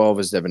said 12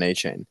 is Devin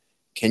Achane.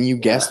 Can you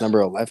guess number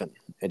 11?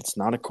 It's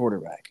not a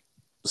quarterback.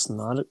 It's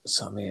not.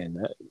 It's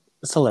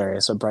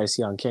hilarious. So Bryce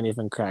Young can't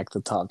even crack the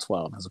top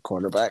 12 as a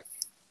quarterback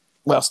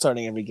while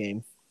starting every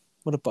game.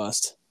 What a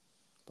bust.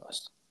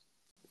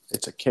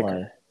 It's a kicker.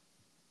 Why?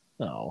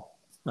 No,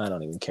 I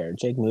don't even care.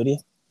 Jake Moody?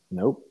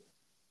 Nope.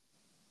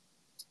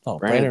 Oh,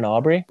 Brandon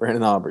Aubrey?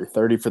 Brandon Aubrey,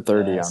 30 for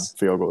 30 on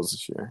field goals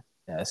this year.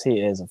 Yes, he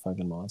is a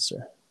fucking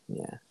monster.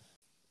 Yeah.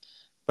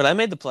 But I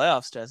made the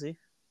playoffs, Jesse.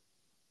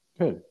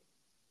 Good.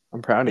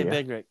 I'm proud of you.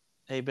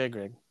 Hey, Big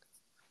Rig.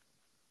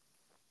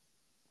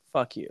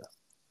 Fuck you.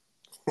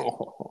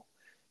 Oh,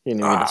 you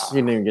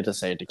didn't even get to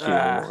say it to Q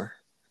anymore.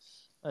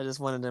 I just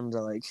wanted him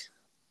to,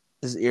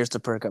 his ears to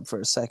perk up for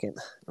a second.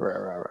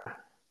 Right.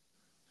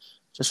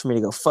 Just for me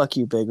to go, fuck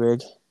you, Big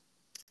Rig.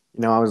 You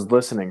know, I was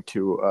listening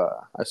to,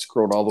 I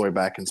scrolled all the way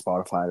back in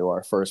Spotify to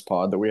our first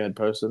pod that we had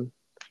posted.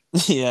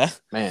 Yeah.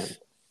 Man,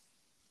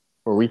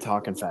 were we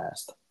talking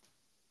fast?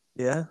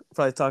 Yeah,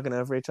 probably talking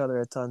over each other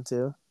a ton,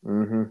 too.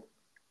 Mm-hmm.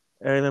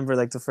 I remember,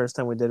 the first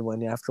time we did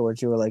one,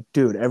 afterwards, you were like,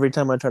 dude, every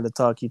time I tried to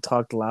talk, you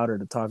talked louder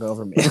to talk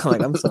over me. I'm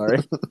like, I'm sorry.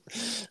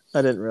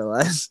 I didn't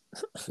realize.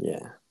 Yeah.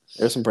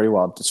 There's some pretty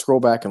wild.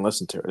 Scroll back and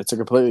listen to it. It's a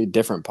completely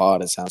different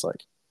pod, it sounds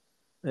like.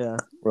 Yeah.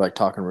 We're like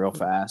talking real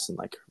fast and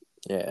like,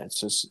 yeah,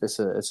 it's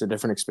a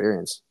different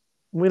experience.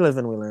 We live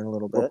and we learn a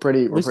little We're bit.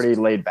 pretty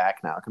laid back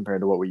now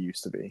compared to what we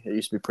used to be. It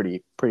used to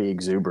be pretty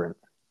exuberant.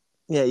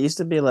 Yeah, it used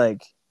to be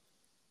like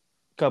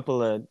a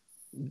couple of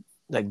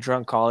like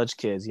drunk college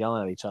kids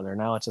yelling at each other.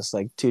 Now it's just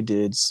like two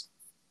dudes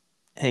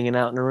hanging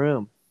out in a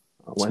room,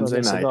 smoking Wednesday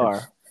a night.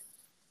 cigar.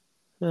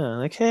 Yeah,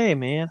 like, hey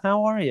man,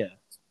 how are you?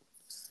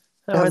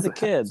 How are How's the how's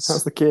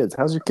kids? the kids?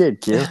 How's your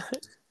kid, Q?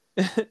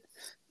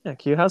 Yeah,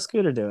 Q, how's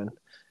Scooter doing?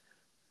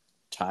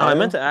 Oh, I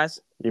meant Tyo? to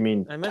ask. You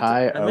mean I meant to.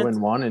 tie I 0 meant.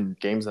 and 1 in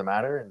games that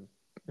matter and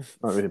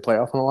not really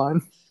playoff on the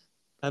line?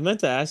 I meant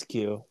to ask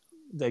you.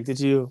 Like, did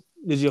you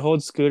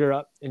hold Scooter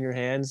up in your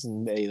hands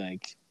and be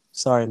like,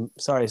 sorry,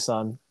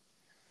 son,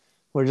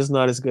 we're just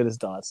not as good as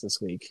Dots this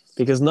week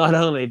because not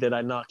only did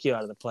I knock you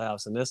out of the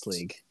playoffs in this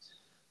league,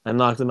 I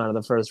knocked them out of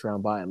the first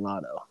round by in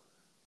Lotto.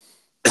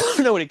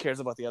 Nobody cares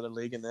about the other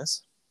league in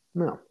this.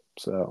 No.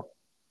 So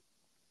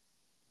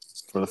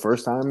for the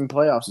first time in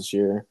playoffs this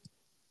year,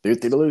 doo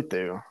doo doo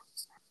doo.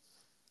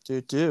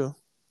 Do.